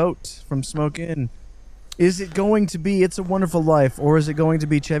 the goat from Smoke Inn. Is it going to be It's a Wonderful Life, or is it going to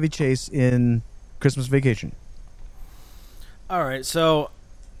be Chevy Chase in Christmas Vacation? All right, so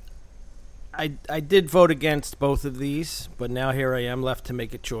I did vote against both of these, but now here I am left to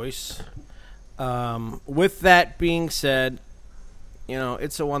make a choice. With that being said,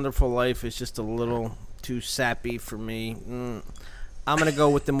 It's a Wonderful Life is just a little too sappy for me. I'm going to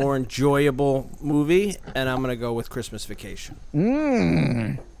go with the more enjoyable movie, and I'm going to go with Christmas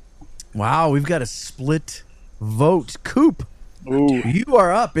Vacation. Wow, we've got a split vote. Coop, you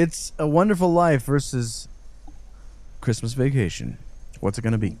are up. It's a Wonderful Life versus Christmas Vacation. What's it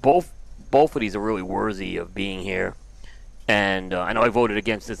going to be? Both of these are really worthy of being here. And I know I voted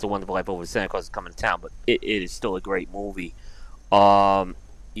against It's a Wonderful Life over Santa Claus is Coming to Town, but it is still a great movie. But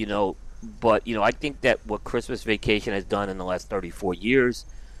I think that what Christmas Vacation has done in the last 34 years,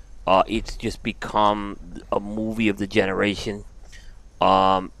 it's just become a movie of the generation.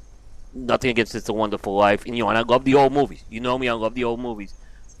 Nothing against It's a Wonderful Life, and I love the old movies. You know me, I love the old movies.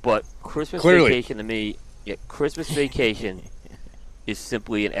 But Christmas Vacation to me, Christmas Vacation is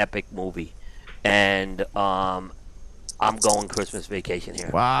simply an epic movie, and I'm going Christmas Vacation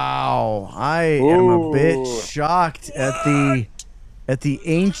here. Wow, I am a bit shocked at the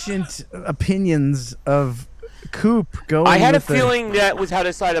ancient opinions of Coop going. I had a feeling that was how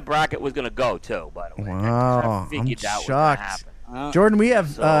this side of the bracket was going to go too. By the way, wow, I'm shocked. Jordan, we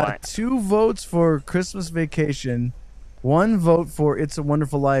have 2 votes for Christmas Vacation, 1 vote for It's a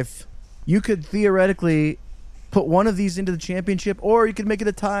Wonderful Life. You could theoretically put one of these into the championship, or you could make it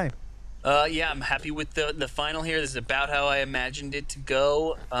a tie. Yeah, I'm happy with the final here. This is about how I imagined it to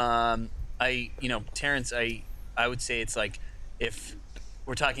go. Terrence, I would say it's like, if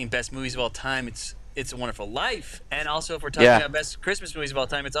we're talking best movies of all time, It's a Wonderful Life, and also if we're talking about best Christmas movies of all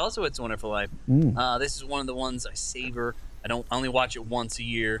time, it's also It's a Wonderful Life. This is one of the ones I savor. I only watch it once a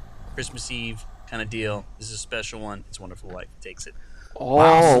year, Christmas Eve kind of deal. This is a special one. It's a Wonderful Life. Takes it.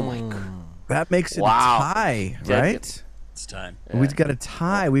 Oh my God. That makes it a tie, right? It's time. We've got a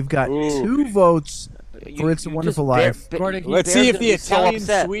tie. We've got 2 votes for It's a Wonderful Life. Let's see if the Italian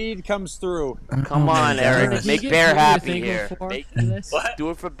Swede comes through. Come on, Eric. Make Bear happy here. Do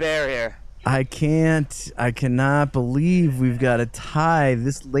it for Bear here. I cannot believe we've got a tie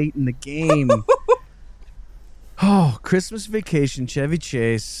this late in the game. Oh, Christmas Vacation, Chevy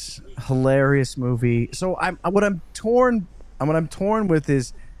Chase, hilarious movie. So what I'm torn with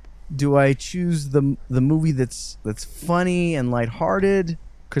is, do I choose the movie that's funny and lighthearted,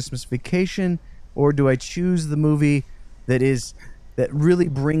 Christmas Vacation, or do I choose the movie that really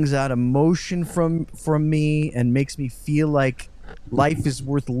brings out emotion from me and makes me feel like life is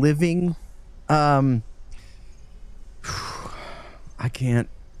worth living? I can't.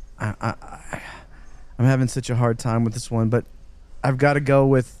 I'm having such a hard time with this one, but I've got to go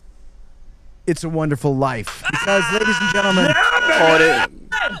with It's a Wonderful Life, because, ladies and gentlemen,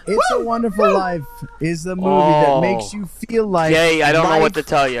 It's a Wonderful Life is the movie that makes you feel like Jay, I don't know what to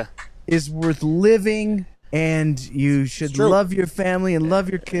tell you. Is worth living, and you should love your family and love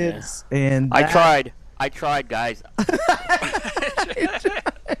your kids. And I tried, guys.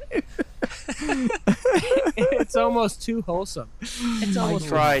 It's almost too wholesome. It's almost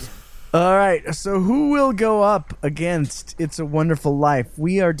tried. All right, so who will go up against It's a Wonderful Life?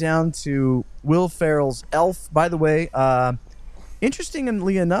 We are down to Will Ferrell's Elf. By the way,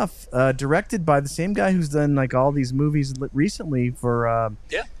 interestingly enough, directed by the same guy who's done like all these movies recently for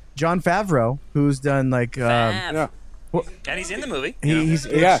Jon Favreau, who's done like and he's in the movie. He's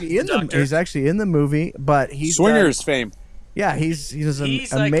actually in the movie, but he's Swingers fame. Yeah, he's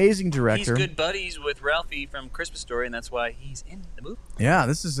an amazing director. He's good buddies with Ralphie from Christmas Story, and that's why he's in the movie. Yeah,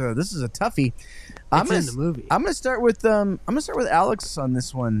 this is a toughie. I'm gonna start with Alex on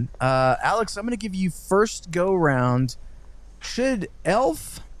this one. Alex, I'm gonna give you first go round. Should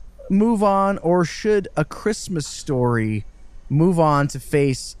Elf move on, or should A Christmas Story move on to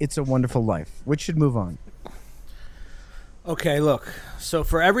face It's a Wonderful Life? Which should move on? Okay, look. So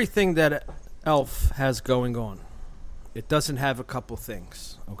for everything that Elf has going on, it doesn't have a couple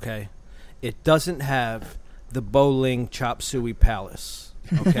things, okay? It doesn't have the bowling chop suey palace,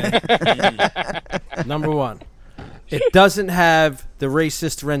 okay? Number one. It doesn't have the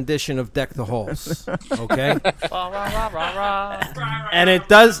racist rendition of Deck the Halls, okay? And it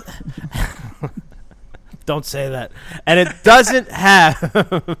does... Don't say that. And it doesn't have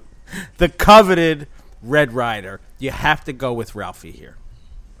the coveted Red Rider. You have to go with Ralphie here.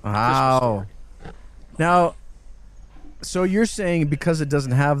 Wow. Now... So you're saying because it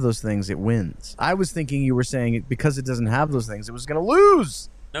doesn't have those things, it wins. I was thinking you were saying because it doesn't have those things, it was going to lose.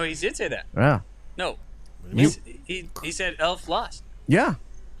 No, he did say that. Yeah. No. He said Elf lost. Yeah,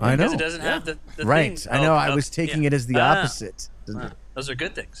 I know. Because it doesn't have the right. things. I know. I was taking it as the opposite. Those are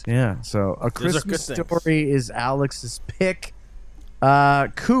good things. Yeah. So A Christmas Story is Alex's pick.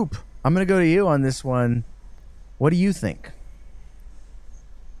 Coop, I'm going to go to you on this one. What do you think?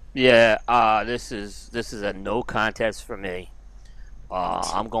 Yeah, this is a no contest for me.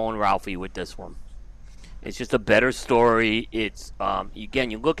 I'm going Ralphie with this one. It's just a better story. It's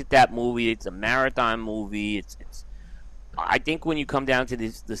again, you look at that movie. It's a marathon movie. It's. I think when you come down to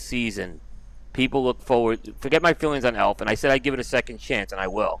the season, people look forward. Forget my feelings on Elf, and I said I'd give it a second chance, and I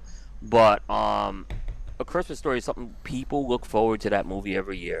will. But A Christmas Story is something people look forward to that movie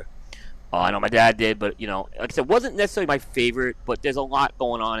every year. I know my dad did, but, like I said, wasn't necessarily my favorite, but there's a lot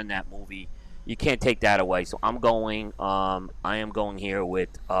going on in that movie. You can't take that away. So I am going here with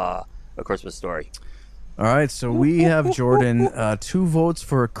A Christmas Story. All right, so we have, Jordan, 2 votes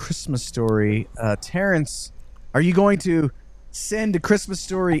for A Christmas Story. Terrence, are you going to send A Christmas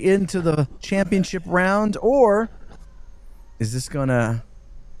Story into the championship round, or is this going to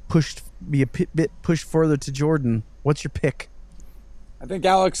be a bit pushed further to Jordan? What's your pick? I think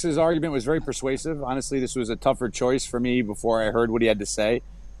Alex's argument was very persuasive. Honestly, this was a tougher choice for me before I heard what he had to say.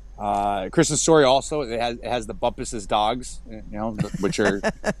 Christmas Story also it has the Bumpus' dogs, which are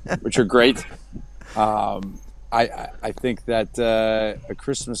great. I think that A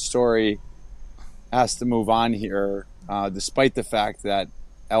Christmas Story has to move on here, despite the fact that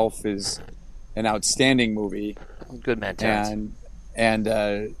Elf is an outstanding movie. Good man, Terrence.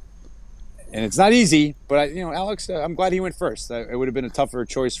 and it's not easy. But Alex, I'm glad he went first. It would have been a tougher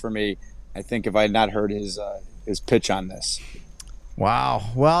choice for me, I think, if I had not heard his pitch on this.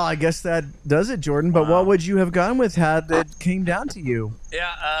 Wow. Well, I guess that does it, Jordan. But what would you have gone with had it came down to you?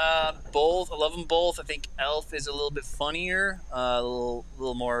 Yeah, both. I love them both. I think Elf is a little bit funnier, a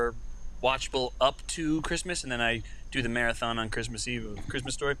little more watchable up to Christmas, and then I do the marathon on Christmas Eve of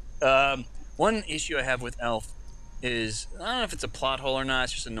Christmas Story. One issue I have with Elf is, I don't know if it's a plot hole or not.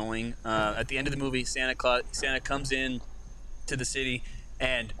 It's just annoying. At the end of the movie, Santa comes in to the city,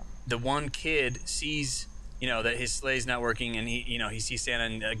 and the one kid sees that his sleigh's not working, and he sees Santa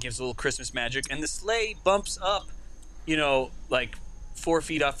and gives a little Christmas magic, and the sleigh bumps up, like 4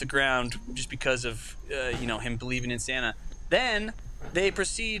 feet off the ground just because of him believing in Santa. Then he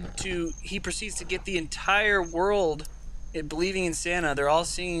proceeds to get the entire world believing in Santa. They're all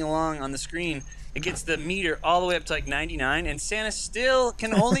singing along on the screen. It gets the meter all the way up to like 99, and Santa still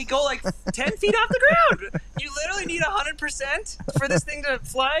can only go like 10 feet off the ground. You literally need 100% for this thing to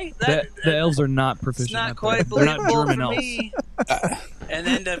fly. The elves are not proficient. It's not at quite that. They're not believable German for elves. me. And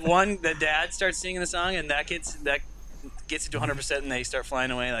then the dad starts singing the song, and that gets it to 100%, and they start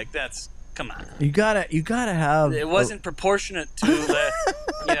flying away. Like, that's, come on. You gotta have. It wasn't proportionate to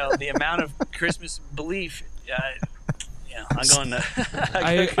the amount of Christmas belief. I'm going to.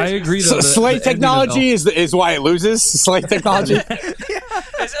 I agree. Though, sleigh technology is why it loses. Sleigh technology.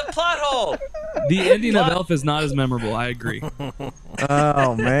 It's a plot hole. The ending of Elf is not as memorable. I agree.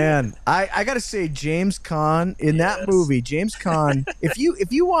 Oh man, I gotta say, James Caan in that movie. James Caan.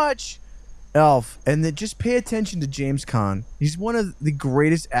 If you watch Elf and then just pay attention to James Caan, he's one of the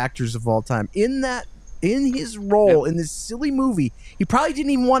greatest actors of all time. In his role in this silly movie, he probably didn't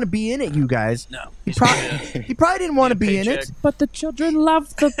even want to be in it. You guys, no, he probably didn't want to be in it. But the children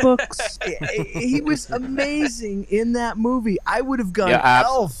loved the books. He was amazing in that movie. I would have gone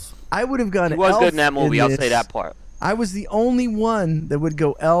Elf. I would have gone. He was Elf good in that movie. I'll say that part. I was the only one that would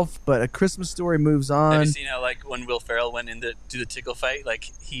go Elf, but A Christmas Story moves on. Have you seen how, like, when Will Ferrell went in to do the tickle fight, like,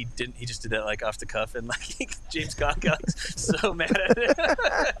 he just did that, like, off the cuff, and, like, James Caan got so mad at it.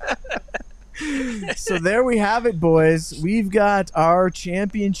 So there we have it, boys. We've got our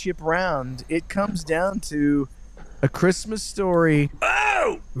championship round. It comes down to A Christmas Story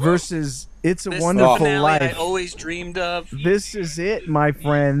versus It's a Wonderful Life. I Life. always dreamed of. This is it, my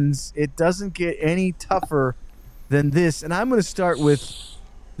friends. It doesn't get any tougher than this. And I'm going to start with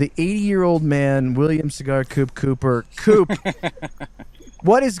the 80-year-old man, William Cigar Coop Cooper. Coop,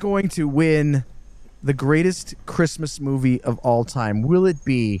 what is going to win the greatest Christmas movie of all time? Will it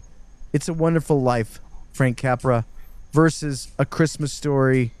be It's a Wonderful Life, Frank Capra, versus A Christmas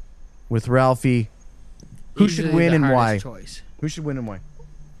Story with Ralphie? Who should win and why? Who should win and why?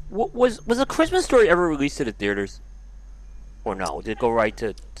 Was A Christmas Story ever released at the theaters? Or no? Did it go right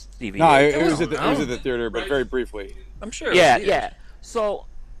to DVD? No, it was at the theater, but very briefly. I'm sure. Yeah. So,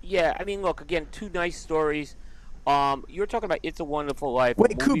 I mean, look, again, two nice stories. You're talking about It's a Wonderful Life.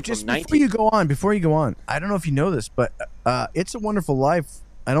 Wait, Coop, just before you go on, I don't know if you know this, but It's a Wonderful Life,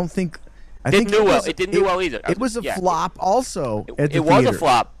 I don't think... It didn't do well either. It was a flop also at the theater. was a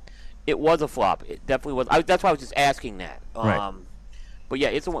flop. It was a flop. It definitely was. That's why I was just asking that. Right. But yeah,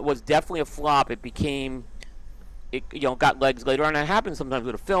 it was definitely a flop. It became... It got legs later on. It happens sometimes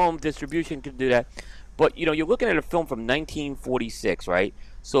with a film. Distribution can do that. But, you're looking at a film from 1946, right?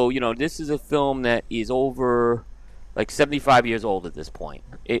 So, this is a film that is over... like 75 years old at this point.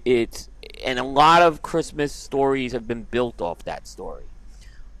 And a lot of Christmas stories have been built off that story.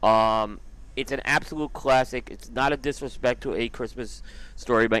 It's an absolute classic. It's not a disrespect to A Christmas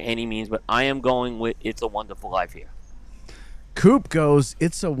Story by any means, but I am going with It's a Wonderful Life here. Coop goes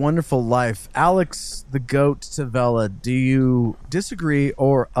It's a Wonderful Life. Alex the Goat Tavella, do you disagree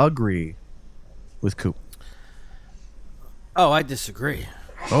or agree with Coop? Oh, I disagree.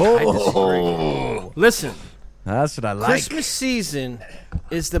 Oh, I disagree. Listen. That's what I like. Christmas season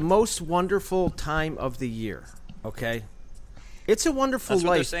is the most wonderful time of the year, okay? It's a Wonderful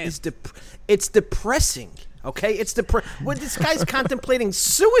Life. It's depressing, okay? Well, this guy's contemplating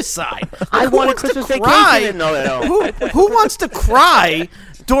suicide. I want a Christmas vacation. Who wants to cry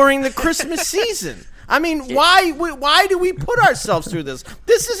during the Christmas season? I mean, why do we put ourselves through this?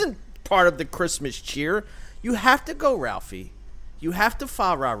 This isn't part of the Christmas cheer. You have to go, Ralphie. You have to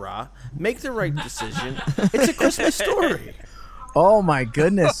fa-ra-ra, make the right decision. It's A Christmas Story. Oh, my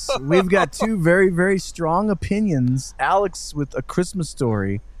goodness. We've got two very, very strong opinions. Alex with A Christmas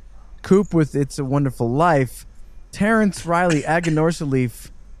Story. Coop with It's a Wonderful Life. Terence Reilly, Aganorsa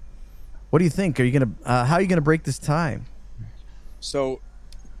Leaf. What do you think? How are you going to break this tie? So,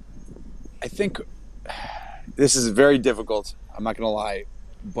 I think this is very difficult. I'm not going to lie.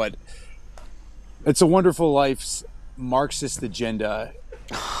 But It's a Wonderful Life's Marxist agenda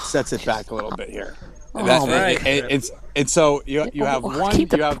sets it back a little bit here. And so you have one. You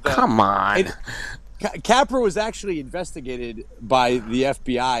have come on. Capra was actually investigated by the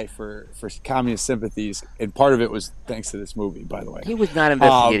FBI for communist sympathies, and part of it was thanks to this movie, by the way. He was not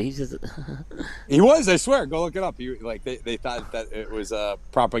investigated. He's just... He was, I swear. Go look it up. They thought that it was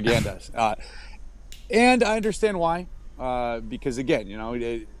propaganda, and I understand why. Because again,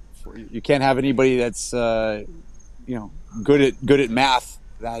 you can't have anybody that's good at math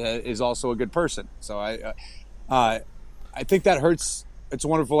that is also a good person. So I think that hurts It's a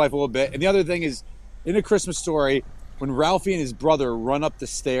Wonderful Life a little bit. And the other thing is, in A Christmas Story, when Ralphie and his brother run up the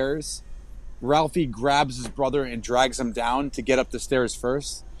stairs, Ralphie grabs his brother and drags him down to get up the stairs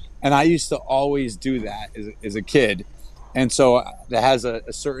first. And I used to always do that as a kid. And so that has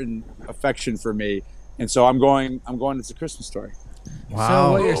a certain affection for me. And so I'm going It's a Christmas Story. Wow.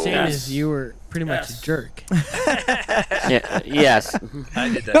 So what you're saying is you were pretty much a jerk. Yes. I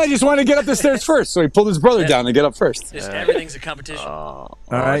did that. I just wanted to get up the stairs first, so he pulled his brother down to get up first. Just everything's a competition. All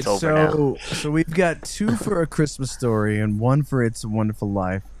right, so we've got 2 for A Christmas Story and 1 for It's a Wonderful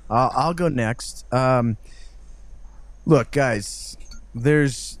Life. I'll go next. Look, guys,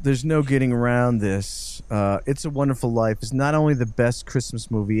 there's no getting around this. It's a Wonderful Life is not only the best Christmas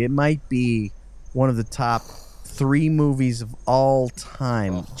movie, it might be one of the top 3 movies of all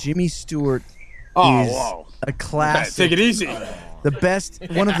time. Jimmy Stewart is a classic. Take it easy.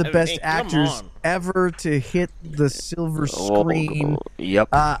 One of the best actors ever to hit the silver screen. Yep.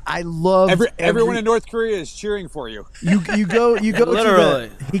 I love everyone in North Korea is cheering for you. You go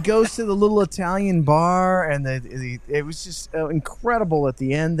Literally. he goes to the little Italian bar, and it was just incredible at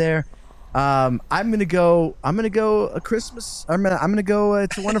the end there. I'm gonna go A Christmas. I'm gonna go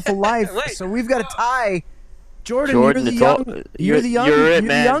It's a Wonderful Life. So we've got a tie. Jordan, you're the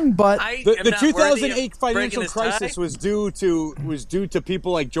young, but the 2008 financial crisis was due to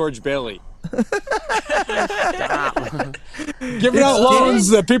people like George Bailey. Giving out loans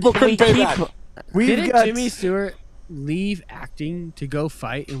that people couldn't pay back. Didn't Jimmy Stewart leave acting to go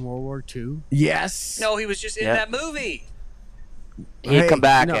fight in World War II? Yes. No, he was just in that movie. He'd come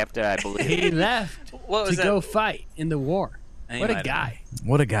back after, I believe. He left to go fight in the war. What a guy.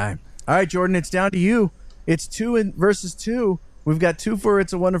 What a guy. All right, Jordan, it's down to you. It's 2 versus 2. We've got 2 for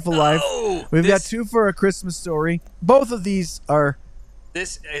It's a Wonderful Life. We've got 2 for A Christmas Story. Both of these are...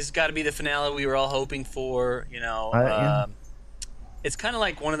 This has got to be the finale we were all hoping for. It's kind of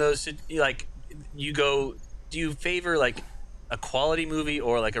like one of those, like, you go, do you favor, like, a quality movie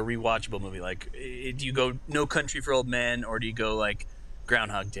or, like, a rewatchable movie? Like, do you go No Country for Old Men, or do you go, like,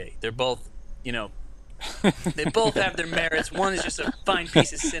 Groundhog Day? They're both, they both have their merits. One is just a fine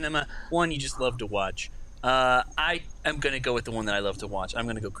piece of cinema. One you just love to watch. I am going to go with the one that I love to watch. I'm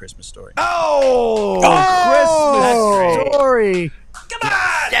going to go Christmas Story. Christmas Story. Come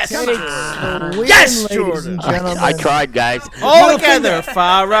on! Yes, Jordan. I tried, guys. All together.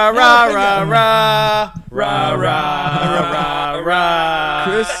 Fa ra ra ra ra ra ra ra ra.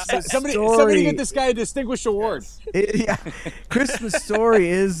 Christmas Somebody Story. get this guy a distinguished award. Christmas Story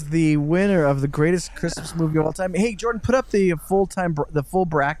is the winner of the greatest Christmas movie of all time. Hey, Jordan, put up the full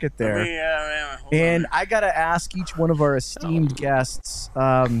bracket there. And I gotta ask each one of our esteemed guests.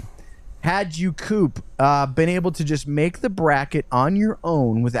 Had you, Coop, been able to just make the bracket on your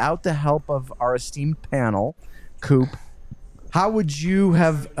own without the help of our esteemed panel, Coop, how would you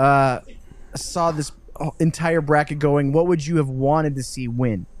have saw this entire bracket going? What would you have wanted to see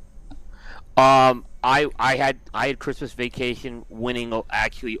win? I had Christmas Vacation winning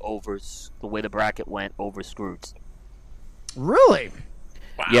actually over the way the bracket went over Scrooge. Really?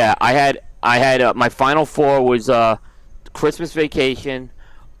 Wow. Yeah, I had my final 4 was Christmas Vacation.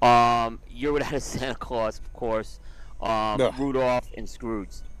 Year Without Santa Claus, of course. Rudolph and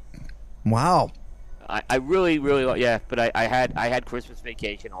Scrooge. Wow. I really, but I had Christmas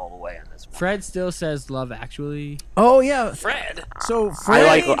Vacation all the way on this one. Fred still says Love Actually. Oh yeah, Fred. So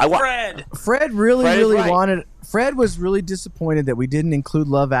Fred, Fred. Fred really right. wanted. Fred was really disappointed that we didn't include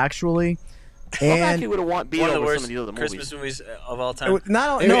Love Actually. I And actually would have beat One of the over worst some of the other Christmas movies. movies of all it time. would-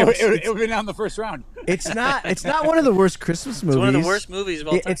 not It no, would it's, have been out in the first round. it's not one of the worst Christmas movies. It's one of the worst movies of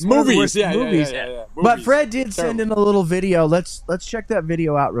all time. It's one of the Movies, worst movies. yeah. But Movies. Fred did send in a little video. Let's check that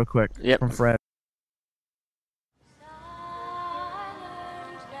video out real quick Yep. from Fred.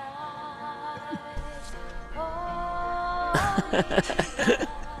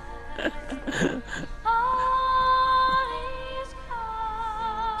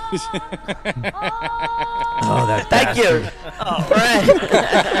 Oh, that Thank you.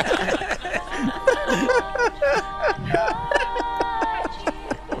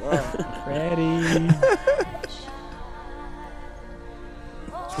 Freddie.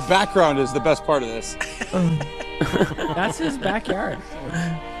 background is the best part of this. That's his backyard.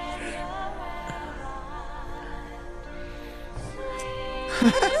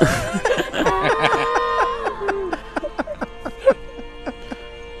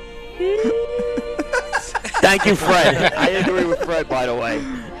 Thank you, Fred. I agree with Fred, by the way.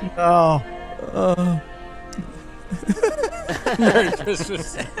 Oh. Merry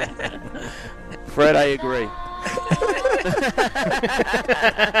Christmas. Fred, I agree. I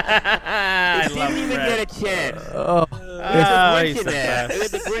It didn't even get a chance. He's the best. There's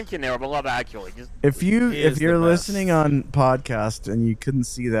the Grinch in there of Love Actually. Just If is you're the best. listening on podcast and you couldn't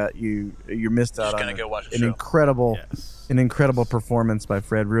see that, you missed out gonna on go watch the an show. incredible Yes. an incredible performance by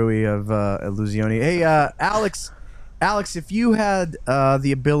Fred Rui of Illusione. Hey, Alex, if you had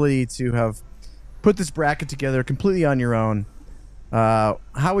the ability to have put this bracket together completely on your own, how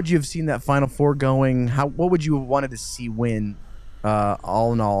would you have seen that Final Four going? What would you have wanted to see win?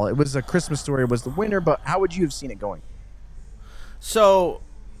 All in all, it was A Christmas Story was the winner, but how would you have seen it going? So,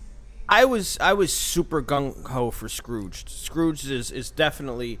 I was super gung ho for Scrooge. Scrooge is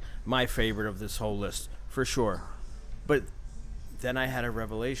definitely my favorite of this whole list for sure. But then I had a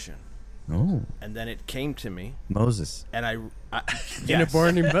revelation, Oh, and then it came to me, Moses. and I In a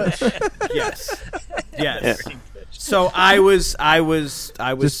burning bush. yes. So I was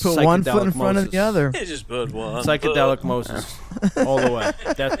Just put one foot in Psychedelic front of the Moses. other. Just put one. Psychedelic Moses, all the way.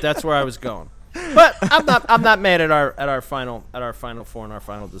 That's where I was going. But I'm not mad at our final four and our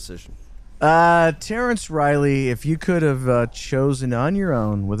final decision. Terence Reilly, if you could have chosen on your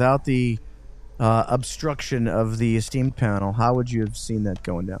own without the obstruction of the esteemed panel, how would you have seen that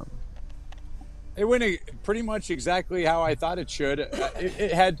going down? It went pretty much exactly how I thought it should.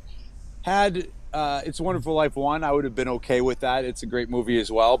 It had It's a Wonderful Life won, I would have been okay with that. It's a great movie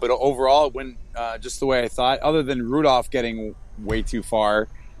as well. But overall, it went just the way I thought, other than Rudolph getting way too far.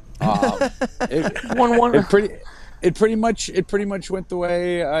 It pretty much went the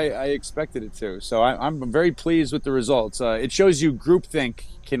way I expected it to. So I'm very pleased with the results. It shows you groupthink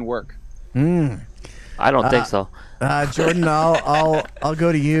can work. I don't think so. Jordan, I'll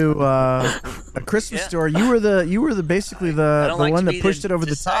go to you. A Christmas Story. You were the basically the one that pushed it over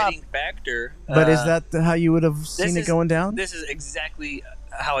the top. Factor. But is that how you would have seen it going down? This is exactly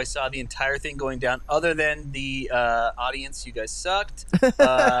how I saw the entire thing going down. Other than the audience, you guys sucked.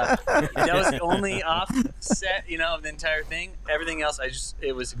 That was the only offset, of the entire thing. Everything else,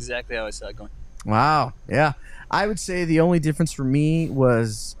 it was exactly how I saw it going. Wow. Yeah. I would say the only difference for me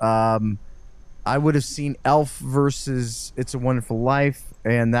was I would have seen Elf versus It's a Wonderful Life,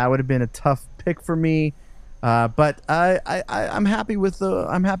 and that would have been a tough pick for me. But I'm happy with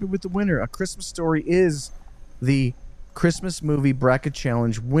the winner. A Christmas Story is the Christmas Movie Bracket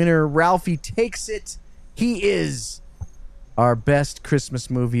Challenge winner. Ralphie takes it. He is our best Christmas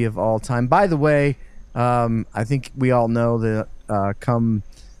movie of all time. By the way, I think we all know that come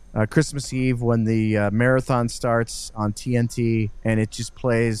Christmas Eve when the marathon starts on TNT and it just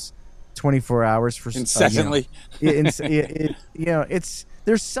plays 24 hours for incessantly. There's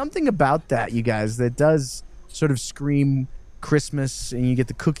something about that, you guys, that does sort of scream Christmas, and you get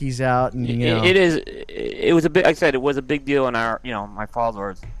the cookies out, and It was a big. Like I said, it was a big deal in our. My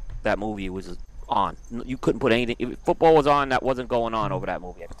father's. That movie was on. You couldn't put anything. If football was on, that wasn't going on over that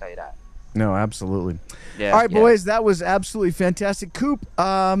movie. I can tell you that. No, absolutely. Yeah, all right, boys, that was absolutely fantastic. Coop,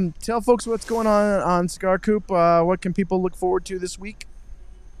 tell folks what's going on Cigar Coop. What can people look forward to this week?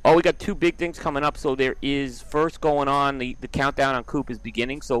 Oh, we got two big things coming up. So there is first going on, the countdown on Coop is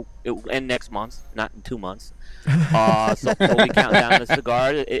beginning. So it will end next month, not in 2 months. So we count down the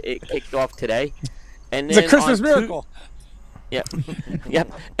cigar. It kicked off today. And then it's a Christmas miracle. Yep.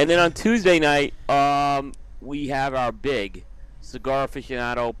 Yep. And then on Tuesday night, we have our big Cigar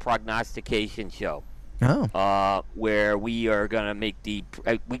Aficionado Prognostication Show. Oh. Where we are going to make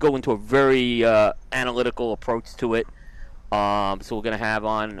we go into a very analytical approach to it. So we're going to have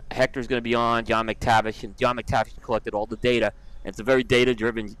on, Hector's going to be on, John McTavish, and John McTavish collected all the data. And it's a very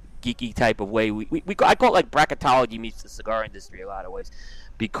data-driven, geeky type of way. I call it like bracketology meets the cigar industry a lot of ways,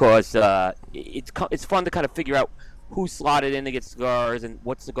 because it's fun to kind of figure out who's slotted in to get cigars and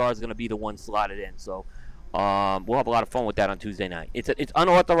what cigar is going to be the one slotted in. So we'll have a lot of fun with that on Tuesday night. It's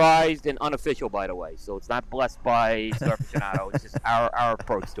unauthorized and unofficial, by the way, so it's not blessed by Cigar Aficionado. It's just our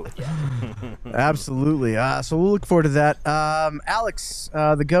approach to it. Yeah. Absolutely. So we'll look forward to that. Alex,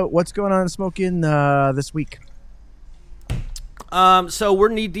 the GOAT, what's going on in Smokin' this week? So we're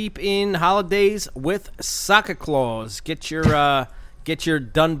knee deep in holidays with Santa Claus. Get your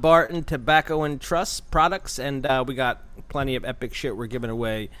Dunbarton Tobacco and Trust products, and we got plenty of epic shit we're giving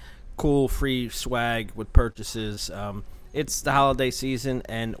away. Cool free swag with purchases. It's the holiday season,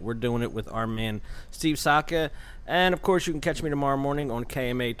 and we're doing it with our man Steve Saka. And, of course, you can catch me tomorrow morning on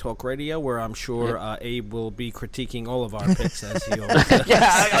KMA Talk Radio, where I'm sure Abe will be critiquing all of our picks, as he always does.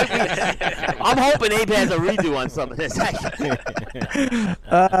 I'm hoping Abe has a redo on some of this.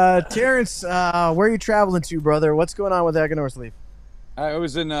 Terrence, where are you traveling to, brother? What's going on with Aganorth Leaf? I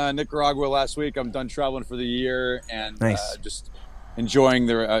was in Nicaragua last week. I'm done traveling for the year and Nice. just enjoying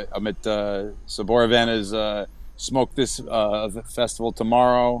I'm at Sabor Havana's Smoke This festival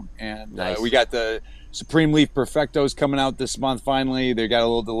tomorrow. And Nice. We got the Supreme Leaf Perfectos coming out this month finally. They got a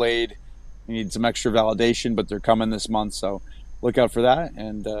little delayed. We need some extra validation, but they're coming this month. So look out for that.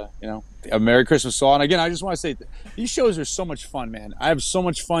 And, a Merry Christmas to all. And again, I just want to say these shows are so much fun, man. I have so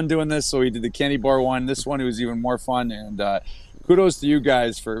much fun doing this. So we did the candy bar one. This one, it was even more fun. And kudos to you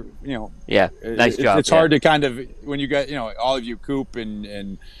guys for, nice job. It's hard to kind of, when you got, all of you, Coop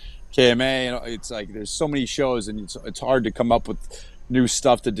and KMA, it's like there's so many shows and it's hard to come up with new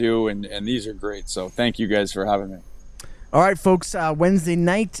stuff to do. And these are great. So thank you guys for having me. All right, folks, Wednesday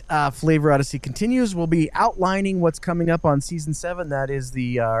night, Flavor Odyssey continues. We'll be outlining what's coming up on Season 7. That is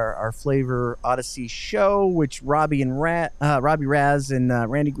our Flavor Odyssey show, which Robbie Raz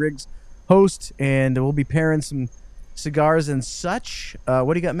and Randy Griggs host, and we'll be pairing some cigars and such.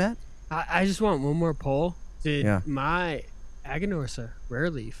 What do you got, Matt? I just want one more poll. Did Yeah. my Aganorsa Rare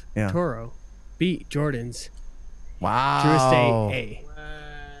Leaf Yeah. Toro beat Jordan's Wow. Truest A?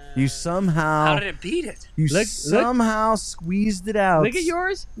 You somehow... How did it beat it? You Look. somehow squeezed it out. Look at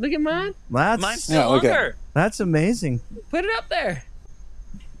yours. Look at mine. Mine's still look at longer. That's amazing. Put it up there.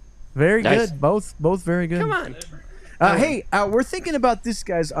 Very Nice. good. Both very good. Come on. Hey, we're thinking about this,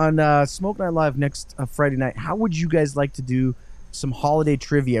 guys, on Smoke Night Live next Friday night. How would you guys like to do some holiday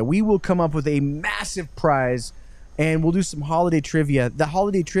trivia? We will come up with a massive prize, and we'll do some holiday trivia. The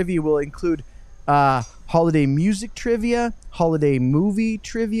holiday trivia will include holiday music trivia, holiday movie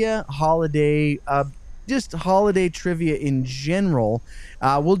trivia, just holiday trivia in general.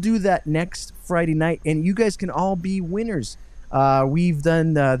 We'll do that next Friday night, and you guys can all be winners. We've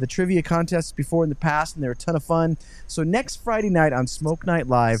done the trivia contests before in the past, and they're a ton of fun. So next Friday night on Smoke Night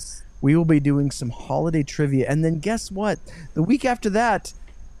Live, we will be doing some holiday trivia. And then guess what? The week after that,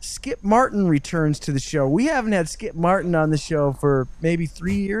 Skip Martin returns to the show. We haven't had Skip Martin on the show for maybe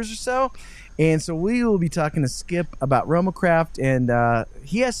 3 years or so. And so we will be talking to Skip about Romacraft, and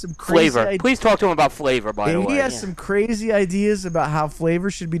he has some crazy Flavor. Please talk to him about flavor, by the way. He has some crazy ideas about how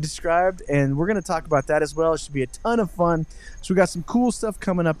flavor should be described, and we're going to talk about that as well. It should be a ton of fun. So we got some cool stuff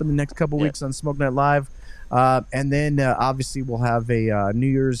coming up in the next couple weeks on Smoke Night Live. And then obviously we'll have a New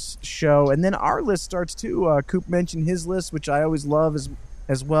Year's show. And then our list starts too. Coop mentioned his list, which I always love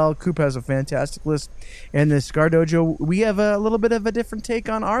as well. Coop has a fantastic list. And the Cigar Dojo, we have a little bit of a different take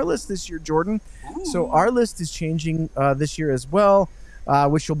on our list this year, Jordan. Ooh. So our list is changing this year as well,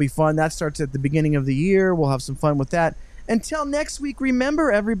 which will be fun. That starts at the beginning of the year. We'll have some fun with that. Until next week,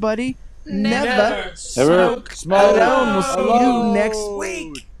 remember, everybody, never smoke alone. We'll see you next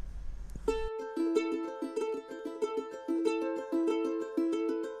week.